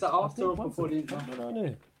that after or before the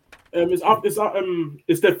international?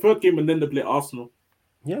 It's their third game and then they play Arsenal.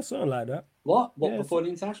 Yeah, something like that. What Yeah, before the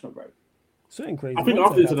international break? Something crazy. I think One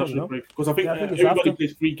after the second, international break, because I think it's everybody after.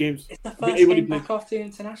 plays 3 games. It's the I think first everybody game plays. back after the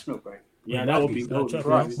international break. Yeah, that would be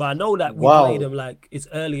Christ. But I know that we Wow. played them like it's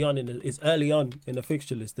early on in the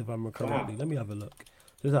fixture list, if I'm correctly. Let me have a look.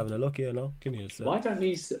 Just having a look here now. Give me a sec. Why don't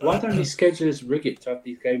these schedulers rig it to have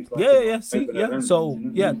these games? Like Yeah. See, over yeah. November, So you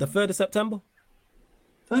know? yeah, the 3rd of September.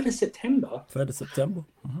 3rd of September. 3rd of September.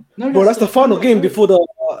 No, Bro, that's the final game third. before the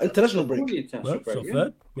international Before break. the international Right, break, so yeah.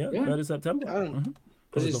 3rd, yeah, Yeah. 3rd of September. Damn.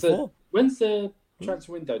 Because it's before. when's the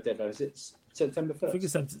transfer window deadline? Is it September 1st?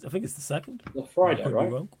 I think it's the 2nd. The Friday, I could be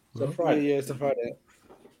right? wrong. It's a Yeah, Friday. it's a Friday.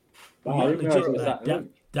 Wow, I didn't realise it was Like,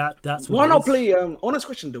 that. that's Why what it not is. play? Honest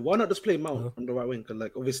question though. Why not just play Mount on the right wing? Because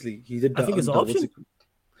like obviously he did that. I think it's an under- option.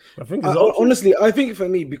 I think I- it's an option. honestly, I think for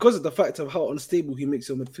me, because of the fact of how unstable he makes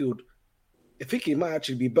your midfield, I think it might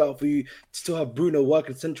actually be better for you to still have Bruno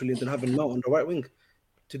working centrally than having Mount on the right wing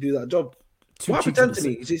to do that job. Two What happened cheeks to of the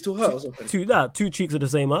Anthony? Is he still hurt or something? two cheeks of the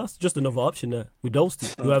same ass. Just another option there with those two.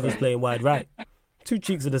 Whoever's playing wide right. 2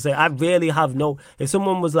 cheeks of the same. I really have no. If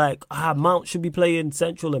someone was like, Mount should be playing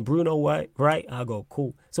central and Bruno right, I go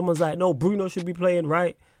cool. Someone's like, no, Bruno should be playing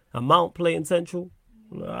right and Mount playing central.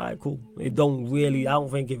 All right, cool. I don't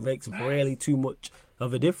think it makes really too much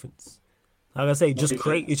of a difference. Like I say, just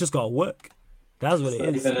create. It's just gotta work. That's what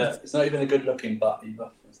it is. It's not even a good looking butt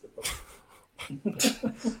either. That's the problem.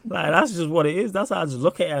 Like that's just what it is. That's how I just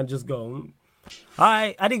look at it and just go, all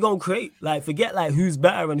right, I didn't go and create. Like forget like who's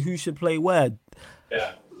better and who should play where.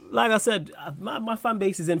 Yeah. Like I said, my fan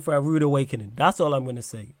base is in for a rude awakening. That's all I'm gonna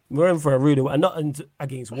say. We're in for a rude awakening. Not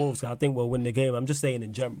against Wolves. I think we'll win the game. I'm just saying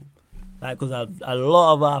in general. Like because a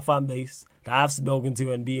lot of our fan base that I've spoken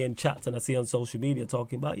to and be in chats and I see on social media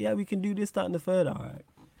talking about, yeah, we can do this, that, and the third. All right.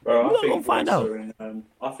 Bro, We're not gonna find out.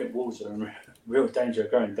 I think Wolves are in real danger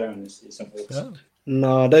of going down this season. Yeah.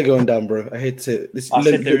 No, they're going down, bro. I hate to. I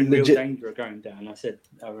said they're in real danger of going down. I said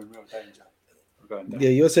they're in real danger of going down. Yeah,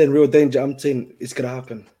 you're saying real danger. I'm saying it's gonna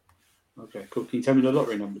happen. Okay, cool. Can you tell me the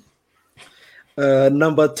lottery numbers?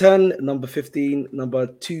 Number 10, number 15, number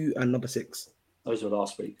 2, and number 6. Those were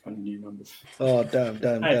last week. Only new numbers. Oh damn,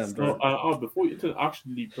 bro. Before you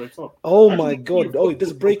actually breaks up. Oh my god. Oh,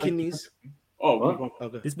 there's breaking news. Oh, What?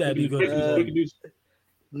 Okay. This better be good. breaking news.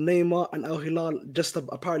 Neymar and Al Hilal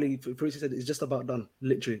apparently Fabrice said it's just about done.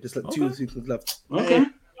 Literally, there's like two seasons left. Okay.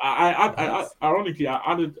 I ironically I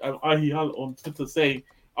added Al Hilal on Twitter saying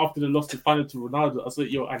after they lost the final to Ronaldo, I said,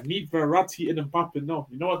 yo, I need Verratti and Mbappe now.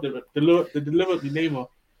 You know what? They delivered the Neymar.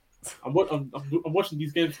 I'm watching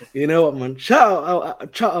these games. You know what, man? Shout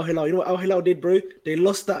out Al Hilal. You know what Al Hilal did, bro? They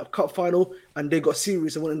lost that cup final and they got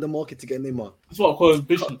serious and went in the market to get Neymar. That's what I call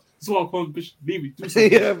ambition. Baby, do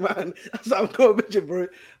something. Yeah, man. That's what I'm calling bitching, bro.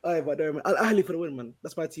 Alright, but man. Al Ahly for the win, man.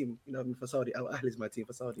 That's my team. You know what I mean? For Saudi. Al Ahly is my team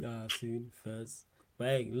for Saudi. Soon, first. But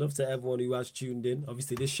hey, love to everyone who has tuned in.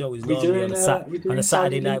 Obviously, this show is We normally doing, on a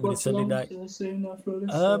Saturday night with a Sunday night. You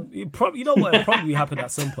know what? It'll probably happen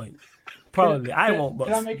at some point. Probably. I won't, but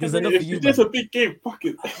can I make there's a enough of you. If there's a big game, fuck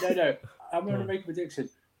it. No. I'm going to make a prediction.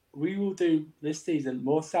 We will do this season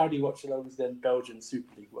more Saudi watch-alongs than Belgian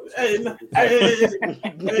Super League watch-alongs.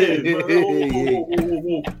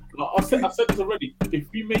 Whoa. I said this already.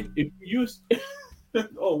 If we use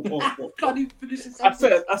Can't even finish this. I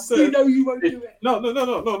said You know you won't do it.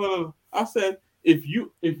 No. I said if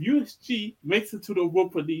USG makes it to the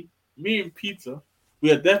Europa League, me and Peter,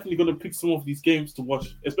 we are definitely going to pick some of these games to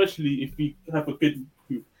watch, especially if we have a good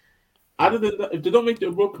group. Other than that, if they don't make the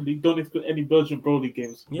Europa League, don't expect any Belgian Pro League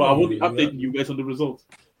games. But I will be updating you guys on the results.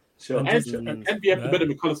 Sure. And we have to better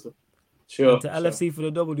McAllister. Sure. To LFC for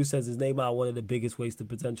the W says his Neymar one of the biggest wasted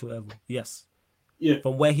potential ever. Yes. Yeah.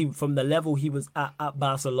 From the level he was at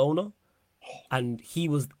Barcelona, and he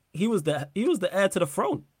was the heir to the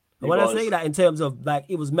throne. And when I say that in terms of like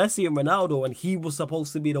it was Messi and Ronaldo, and he was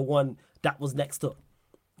supposed to be the one that was next up,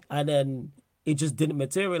 and then it just didn't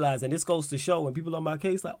materialize. And this goes to show when people on my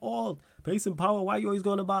case like, oh, pace and power. Why are you always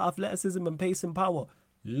going about athleticism and pace and power?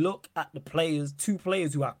 Look at the players, 2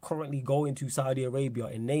 players who are currently going to Saudi Arabia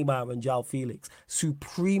in Neymar and João Felix,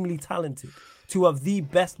 supremely talented. 2 of the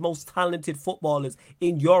best, most talented footballers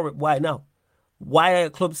in Europe right now. Why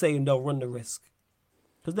are clubs saying they'll run the risk?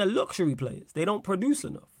 because they're luxury players. They don't produce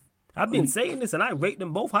enough. I've been saying this, and I rate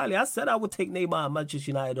them both highly. I said I would take Neymar and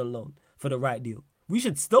Manchester United on loan for the right deal. We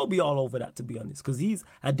should still be all over that, to be honest, because he's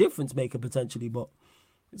a difference maker potentially. But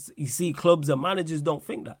you see, clubs and managers don't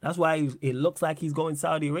think that. That's why it looks like he's going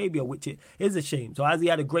Saudi Arabia, which it is a shame. So has he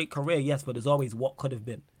had a great career? Yes, but there's always what could have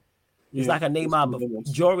been. It's like a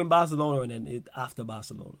Neymar during Barcelona and then after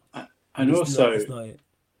Barcelona. And also, it's not it.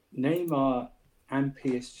 Neymar and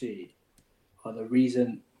PSG are the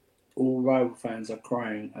reason all rival fans are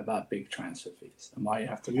crying about big transfer fees and why you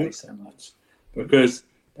have to pay so much. Because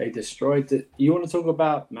they destroyed it. You want to talk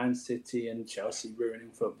about Man City and Chelsea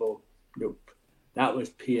ruining football? Nope. That was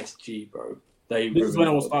PSG, bro. This is when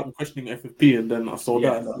I was starting questioning FFP, and then I saw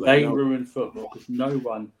that. They ruined football because no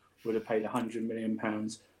one would have paid £100 million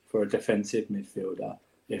for a defensive midfielder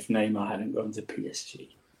if Neymar hadn't gone to PSG.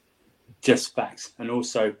 Just facts. And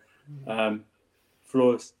also,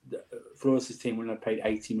 Flores' team wouldn't have paid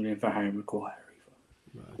 $80 million for Harry Maguire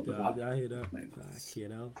either. I hear that. You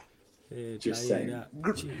know, just saying.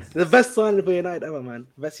 The best signing for United ever, man.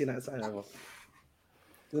 Best United signing ever.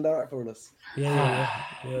 Isn't that right for us?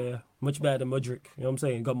 Yeah. Much better than Mudryk. You know what I'm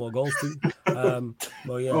saying? Got more goals too.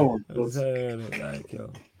 But yeah.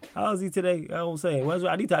 How's he today? You know what I'm saying?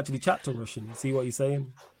 I need to actually chat to Russian, see what he's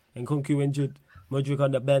saying. And Nkunku injured. Mudryk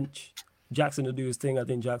on the bench. Jackson will do his thing. I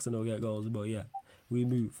think Jackson will get goals. But yeah, we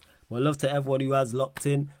move. Well, love to everyone who has locked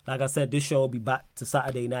in. Like I said, this show will be back to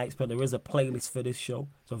Saturday nights, but there is a playlist for this show.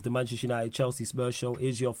 So if the Manchester United Chelsea Spurs show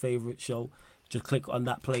is your favourite show, just click on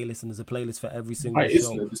that playlist, and there's a playlist for every single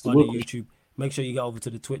show on the YouTube. Make sure you get over to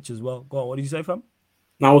the Twitch as well. Go on, what did you say, fam?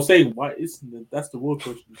 No, I was saying, why isn't it? That's the real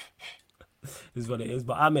question. This is what it is.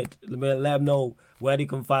 But Ahmed, let them know where they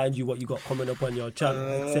can find you, what you got coming up on your channel,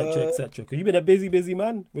 etc., etc. Because you've been a busy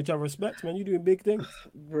man, which I respect, man. You're doing big things.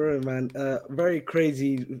 Bro, man. Very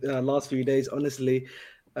crazy last few days, honestly.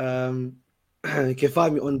 You can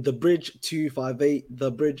find me on The Bridge 258.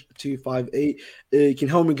 The Bridge 258. You can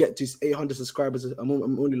help me get to 800 subscribers. I'm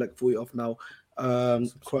only like 40 off now.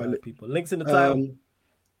 Quite a lot people. Links in the title.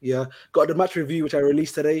 Yeah, got the match review which I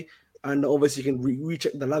released today, and obviously you can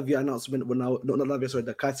recheck the Lavia announcement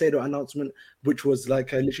the Caicedo announcement, which was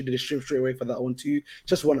like I literally did a stream straight away for that one too.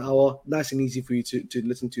 Just 1 hour, nice and easy for you to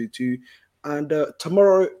listen to too. And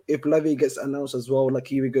tomorrow, if Lavia gets announced as well, like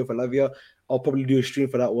here we go for Lavia. I'll probably do a stream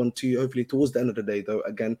for that one too, hopefully towards the end of the day though,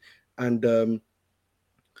 again. And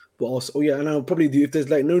but also, and I'll probably do, if there's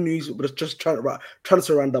like no news, but just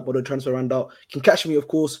transfer roundup or the transfer roundup. You can catch me, of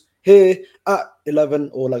course, here at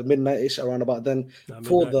 11 or like midnight-ish around about then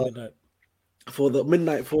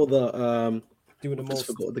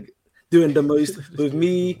doing the most with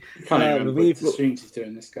me. Can't remember the streams he's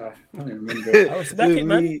doing, this guy. I can't even remember. I respect it,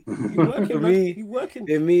 man. You working.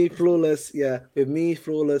 With me, Flawless,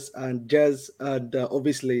 and Jez, and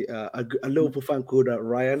obviously a Liverpool fan called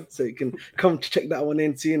Ryan. So you can come to check that one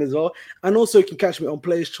in soon as well. And also you can catch me on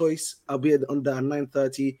Player's Choice. I'll be on there at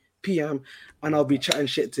 9:30 p.m. and I'll be chatting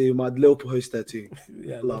shit to my Liverpool host there too.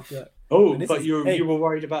 Love. Oh, but you were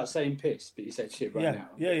worried about saying piss, but you said shit now.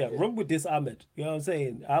 Yeah. Run with this, Ahmed. You know what I'm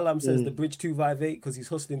saying? Alam says the Bridge 258 because he's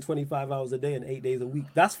hustling 25 hours a day and 8 days a week.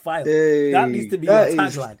 That's fire. That needs to be your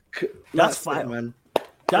tagline. That's fire, man.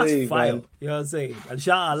 That's fire. Man. You know what I'm saying? And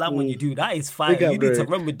shout out Alam when you do. That is fire. You need to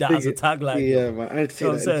run with that as a tagline. Yeah, man. I see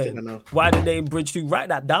that. Why the name Bridge 2? Write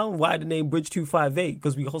that down. Why the name Bridge 258?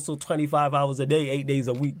 Because we hustle 25 hours a day, 8 days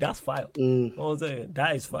a week. That's fire. You know what I'm saying?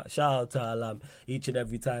 That is fire. Shout out to Alam each and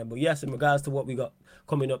every time. But yes, in regards to what we got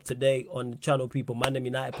coming up today on the channel, people, Man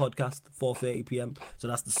United podcast, 4:30 p.m. So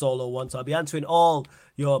that's the solo one. So I'll be answering all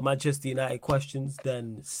your Manchester United questions.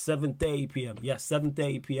 Then 7:30 p.m. Yes,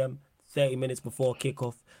 7:30 p.m. 30 minutes before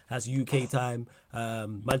kickoff. That's UK time.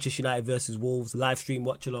 Manchester United versus Wolves live stream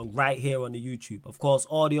watch along right here on the YouTube. Of course,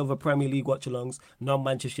 all the other Premier League watch alongs,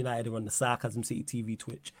 non-Manchester United, are on the Sarcasm City TV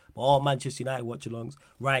Twitch. But all Manchester United watch alongs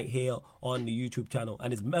right here on the YouTube channel.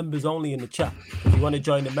 And it's members only in the chat. If you want to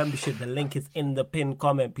join the membership, the link is in the pinned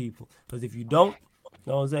comment, people. Because if you don't,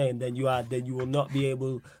 you know what I'm saying? Then you will not be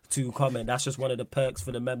able to comment. That's just one of the perks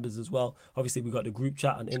for the members as well. Obviously, we got the group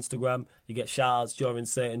chat on Instagram. You get shout-outs during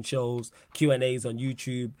certain shows, Q&As on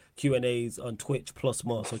YouTube, Q&As on Twitch, plus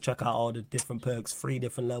more. So check out all the different perks, 3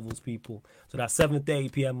 different levels, people. So that's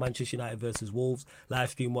 7:30 p.m. Manchester United versus Wolves, live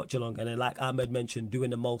stream watch along. And then like Ahmed mentioned, doing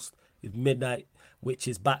the most It's midnight, which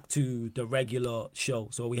is back to the regular show.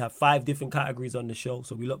 So we have 5 different categories on the show.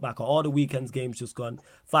 So we look back at all the weekend's games just gone.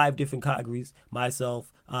 5 different categories.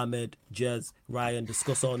 Myself, Ahmed, Jez, Ryan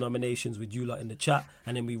discuss our nominations with you lot in the chat,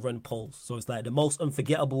 and then we run polls. So it's like the most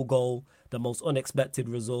unforgettable goal, the most unexpected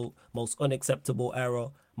result, most unacceptable error,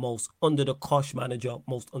 most under the cosh manager,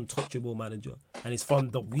 most untouchable manager. And it's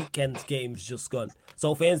from the weekend's games just gone.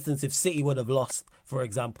 So for instance, if City would have lost, for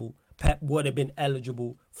example, Pep would have been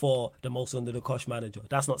eligible for the most under the cosh manager.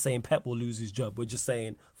 That's not saying Pep will lose his job. We're just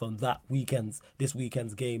saying from this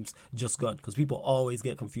weekend's games just gone. Because people always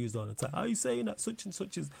get confused all the time. How are you saying that such and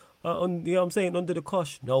such is, you know what I'm saying, under the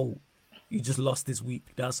cosh? No, you just lost this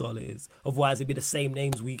week. That's all it is. Otherwise, it'd be the same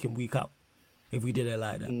names week in, week out if we did it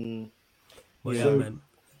like that. But yeah, man.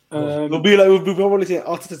 We'll probably saying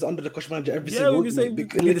Arteta's under the cosh manager every single week.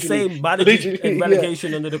 We'd be the same manager and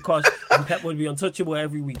relegation under the cosh, and Pep would be untouchable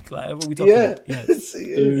every week. Like every we talk about.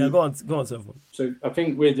 Yeah, go on, Seven. So I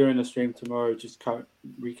think we're doing a stream tomorrow, just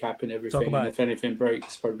recapping everything. And if anything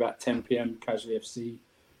breaks, probably about 10 p.m. Casually FC.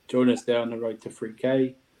 Join us there on the road to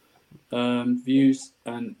 3K views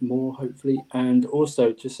and more, hopefully. And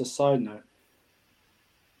also, just a side note,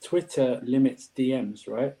 Twitter limits DMs,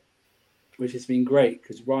 right? Which has been great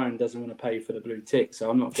because Ryan doesn't want to pay for the blue tick, so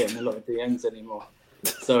I'm not getting a lot of DMs anymore.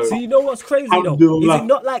 So you know what's crazy though?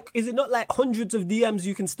 Is it not like hundreds of DMs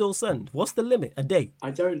you can still send? What's the limit a day? I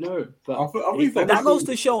don't know, but that goes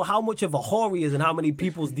to show how much of a whore he is and how many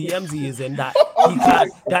people's DMs he is in that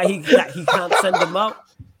he can't send them out.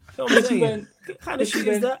 You know what I'm saying? What kind of shit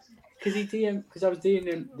is that? Because I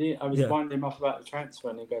was winding him up about the transfer,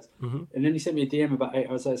 and he goes, and then he sent me a DM about 8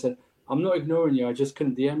 hours later. I said, I'm not ignoring you. I just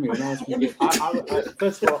couldn't DM you. And I was thinking,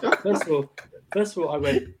 first of all, I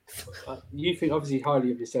went, you think obviously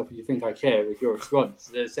highly of yourself and you think I care with your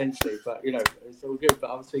response, essentially. But, you know, it's all good. But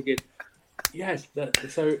I was thinking, yes,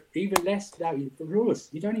 so even less now, Ross,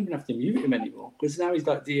 you don't even have to mute him anymore because now he's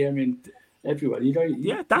like DMing everyone. You don't.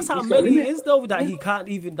 Yeah, that's how many it is though. That he can't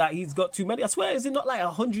even. That he's got too many. I swear, is it not like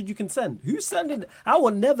 100 you can send? Who's sending? I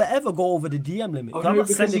will never ever go over the DM limit. I'm not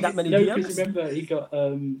sending that many DMs. Because remember,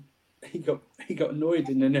 he got annoyed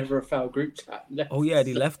in the Never a Foul group chat. Oh yeah,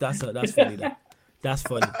 he left. That's funny. That's funny. That's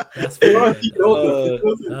funny.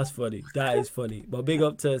 That's funny. That is funny. But big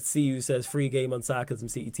up to C who says free game on Sarcasm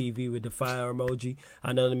City TV with the fire emoji.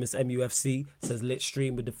 Anonymous MUFC says lit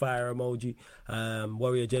stream with the fire emoji.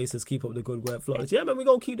 Warrior J says keep up the good work, Flawless. Yeah, man, we're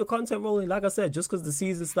gonna keep the content rolling. Like I said, just because the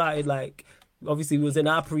season started, like obviously it was in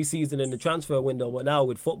our preseason in the transfer window, but now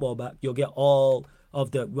with football back, you'll get all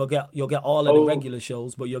of the the regular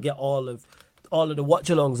shows, but you'll get all of the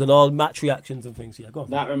watch-alongs and all match reactions and things. Yeah, go on.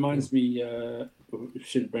 That reminds me, we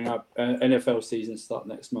should bring up NFL season start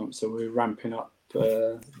next month, so we're ramping up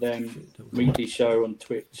them weekly show on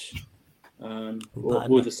Twitch.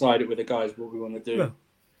 We'll decide it with the guys what we want to do. Yeah.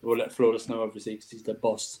 We'll let Flawless know, obviously, because he's the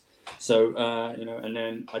boss. So, and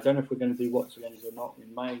then I don't know if we're going to do watch-alongs or not. We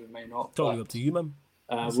may not. Totally up to you, man.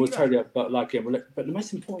 We'll tell you, but but the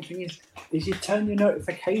most important thing is you turn your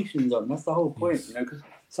notifications on. That's the whole point, because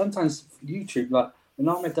sometimes YouTube, like when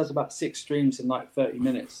Ahmed does about 6 streams in like 30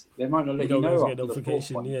 minutes, they might not let you know after the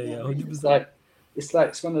 4th one. Yeah, 100%.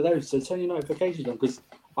 It's one of those. So turn your notifications on, because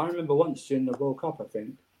I remember once during the World Cup, I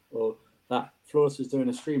think, or that Flawless was doing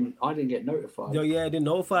a stream, and I didn't get notified. No, yeah, I didn't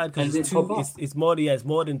notify because it's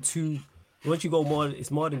more than 2. Once you go more, it's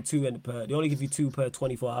more than 2 per. They only give you 2 per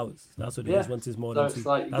 24 hours. That's what it is. Once it's more than 2,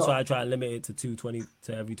 that's why I try and limit it to 220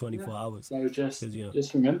 to every 24 hours. So just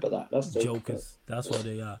remember that. That's jokers. That's what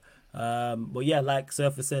they are. But yeah, like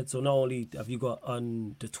Surfer said, so not only have you got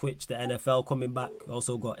on the Twitch the NFL coming back,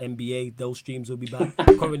 also got NBA. Those streams will be back.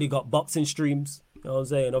 Currently got boxing streams. You know what I'm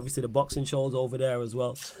saying? Obviously, the boxing show's over there as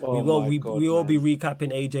well. We will be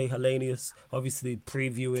recapping AJ Hellenius, obviously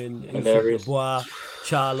previewing Dubois,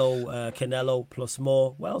 Charlo, Canelo, plus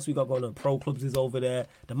more. What else we got going on? Pro Clubs is over there.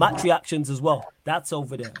 The match reactions as well. That's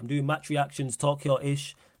over there. I'm doing match reactions,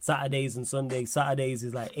 Tokyo-ish, Saturdays and Sundays. Saturdays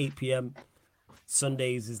is like 8 p.m.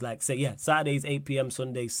 Sundays is like, Saturdays 8 p.m.,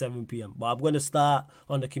 Sundays 7 p.m. But I'm going to start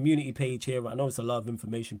on the community page here. I know it's a lot of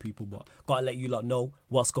information, people, but got to let you lot know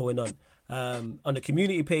what's going on. On the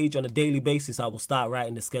community page on a daily basis, I will start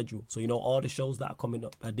writing the schedule. So, all the shows that are coming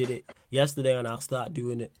up. I did it yesterday and I'll start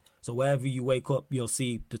doing it. So wherever you wake up, you'll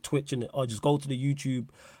see the Twitch or just go to the YouTube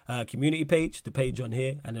community page, the page on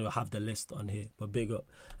here, and it'll have the list on here. But big up.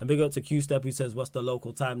 And big up to Q-Step who says, what's the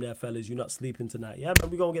local time there, fellas? You're not sleeping tonight. Yeah, man,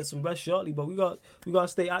 we're going to get some rest shortly, but we got to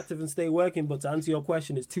stay active and stay working. But to answer your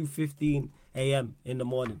question, it's 2:15 a.m. in the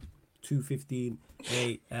morning. 2:15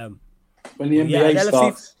 a.m. When the NBA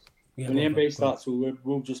starts... When the NBA starts,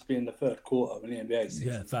 we'll just be in the third quarter when the NBA starts.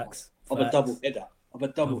 Yeah, facts. Of a double header. of a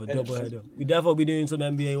double header. We definitely be doing some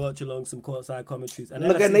NBA watch along, some courtside commentaries. And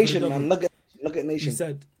Nugget Nation, man. Nugget Nation. He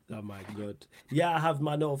said, oh my God. Yeah, I have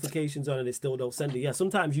my notifications on and it still don't send it. Yeah,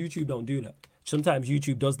 sometimes YouTube don't do that. Sometimes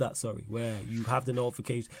YouTube does that, where you have the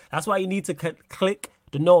notification. That's why you need to click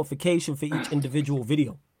the notification for each individual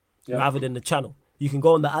video rather than the channel. You can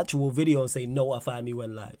go on the actual video and say, notify me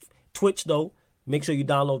when live. Twitch, though, make sure you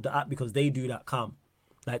download the app because they do that calm.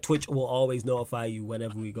 Like, Twitch will always notify you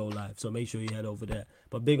whenever we go live. So make sure you head over there.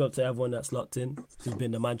 But big up to everyone that's locked in. This has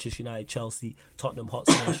been the Manchester United, Chelsea, Tottenham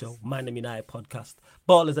Hotspur Show, Man United podcast,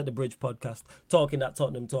 Ballers at the Bridge podcast, Talking That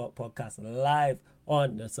Tottenham Talk podcast, live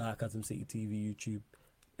on the Sarcasm City TV YouTube.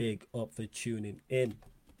 Big up for tuning in.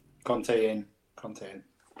 Conte in.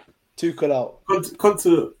 Tuchel out.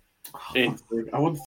 Conte. In. I want